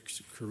advance her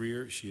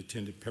career, she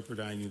attended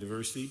Pepperdine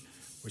University,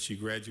 where she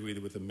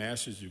graduated with a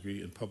master's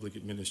degree in public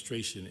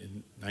administration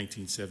in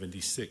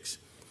 1976.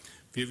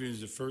 Vivian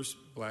is the first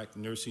black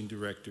nursing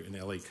director in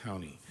LA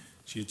County.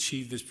 She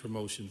achieved this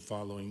promotion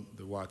following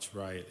the Watts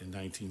riot in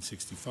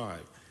 1965.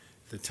 At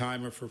the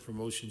time of her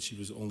promotion, she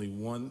was only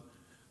one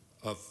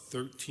of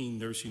 13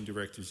 nursing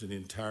directors in the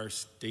entire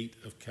state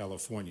of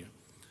California.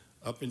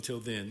 Up until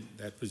then,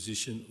 that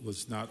position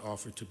was not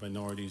offered to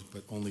minorities,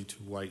 but only to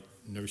white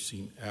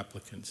nursing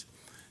applicants.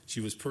 She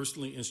was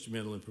personally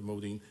instrumental in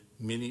promoting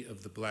many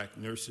of the black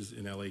nurses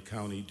in LA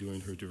County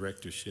during her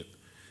directorship.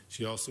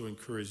 She also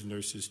encouraged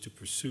nurses to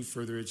pursue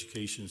further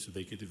education so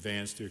they could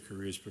advance their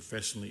careers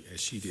professionally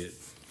as she did.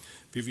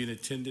 Vivian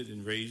attended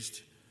and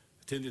raised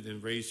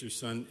her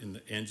son in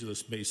the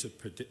Angeles Mesa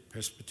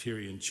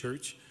Presbyterian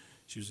Church.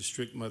 She was a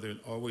strict mother and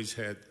always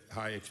had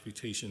high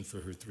expectations for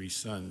her 3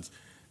 sons.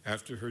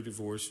 After her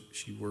divorce,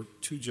 she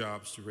worked 2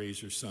 jobs to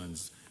raise her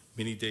sons.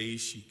 Many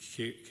days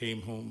she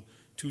came home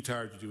too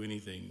tired to do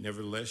anything.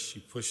 Nevertheless, she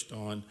pushed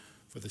on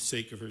for the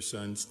sake of her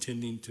sons,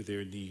 tending to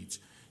their needs.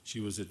 She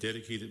was a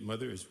dedicated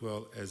mother as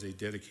well as a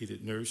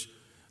dedicated nurse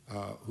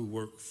who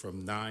worked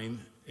from 9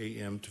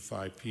 a.m. to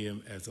 5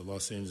 p.m. as a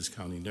Los Angeles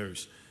County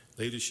nurse.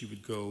 Later, she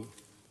would go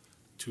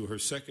to her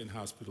second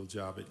hospital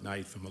job at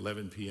night from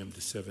 11 p.m.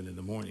 to 7 in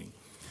the morning.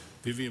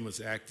 Vivian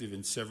was active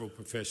in several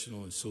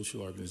professional and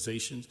social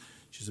organizations.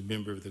 She's a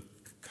member of the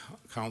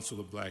Council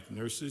of Black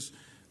Nurses.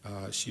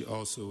 She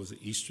also was an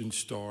Eastern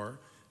Star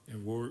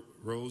and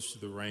rose to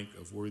the rank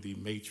of worthy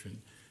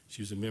matron.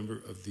 She was a member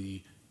of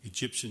the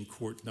Egyptian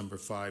Court No.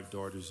 5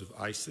 Daughters of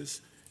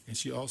Isis, and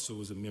she also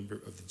was a member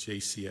of the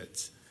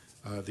JCETs.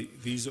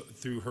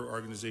 Through her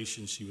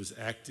organization, she was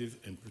active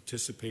and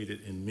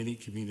participated in many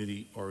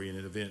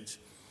community-oriented events.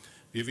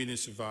 Vivian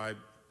is survived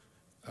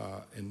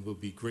and will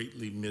be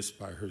greatly missed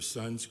by her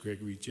sons,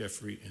 Gregory,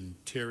 Jeffrey, and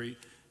Terry,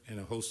 and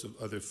a host of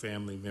other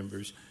family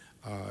members.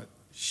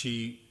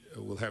 She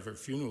will have her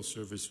funeral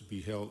service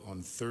be held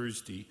on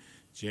Thursday,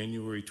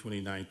 January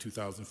 29,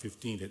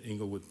 2015 at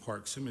Inglewood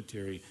Park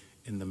Cemetery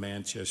in the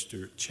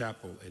Manchester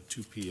Chapel at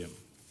 2 p.m.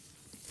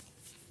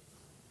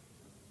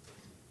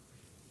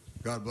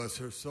 God bless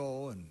her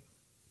soul, and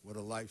what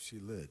a life she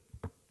led.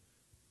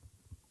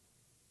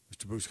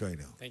 Mr.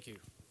 Buscaino. Thank you.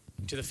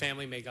 To the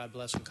family, may God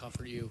bless and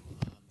comfort you.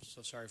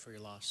 So sorry for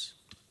your loss.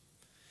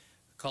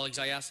 Colleagues,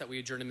 I ask that we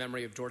adjourn in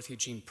memory of Dorothy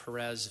Jean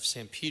Perez of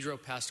San Pedro,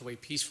 passed away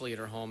peacefully at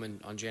her home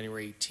on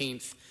January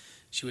 18th.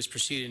 She was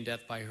preceded in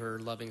death by her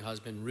loving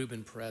husband,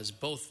 Ruben Perez,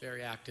 both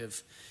very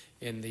active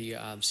in the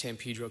San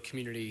Pedro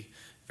community,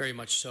 very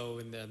much so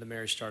in the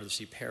Mary Star of the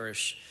Sea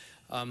Parish.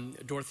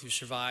 Dorothy was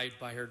survived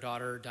by her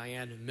daughter,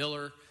 Diane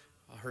Miller,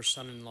 her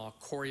son-in-law,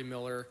 Corey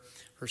Miller,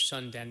 her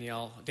son,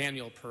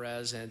 Daniel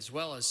Perez, as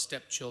well as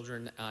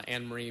stepchildren,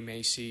 Anne-Marie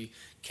Macy,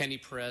 Kenny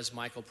Perez,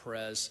 Michael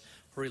Perez,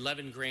 her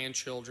 11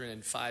 grandchildren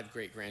and 5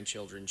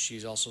 great-grandchildren.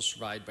 She's also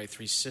survived by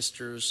 3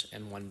 sisters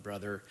and 1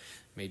 brother.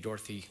 May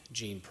Dorothy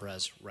Jean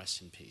Perez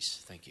rest in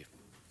peace. Thank you.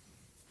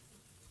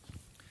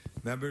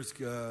 Members,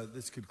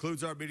 this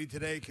concludes our meeting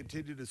today.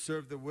 Continue to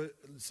serve the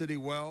city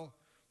well.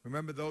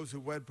 Remember those who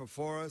went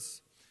before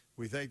us.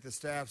 We thank the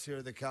staffs here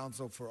at the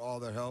council for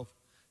all their help,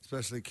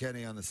 especially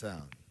Kenny on the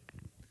sound.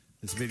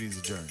 This meeting is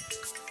adjourned.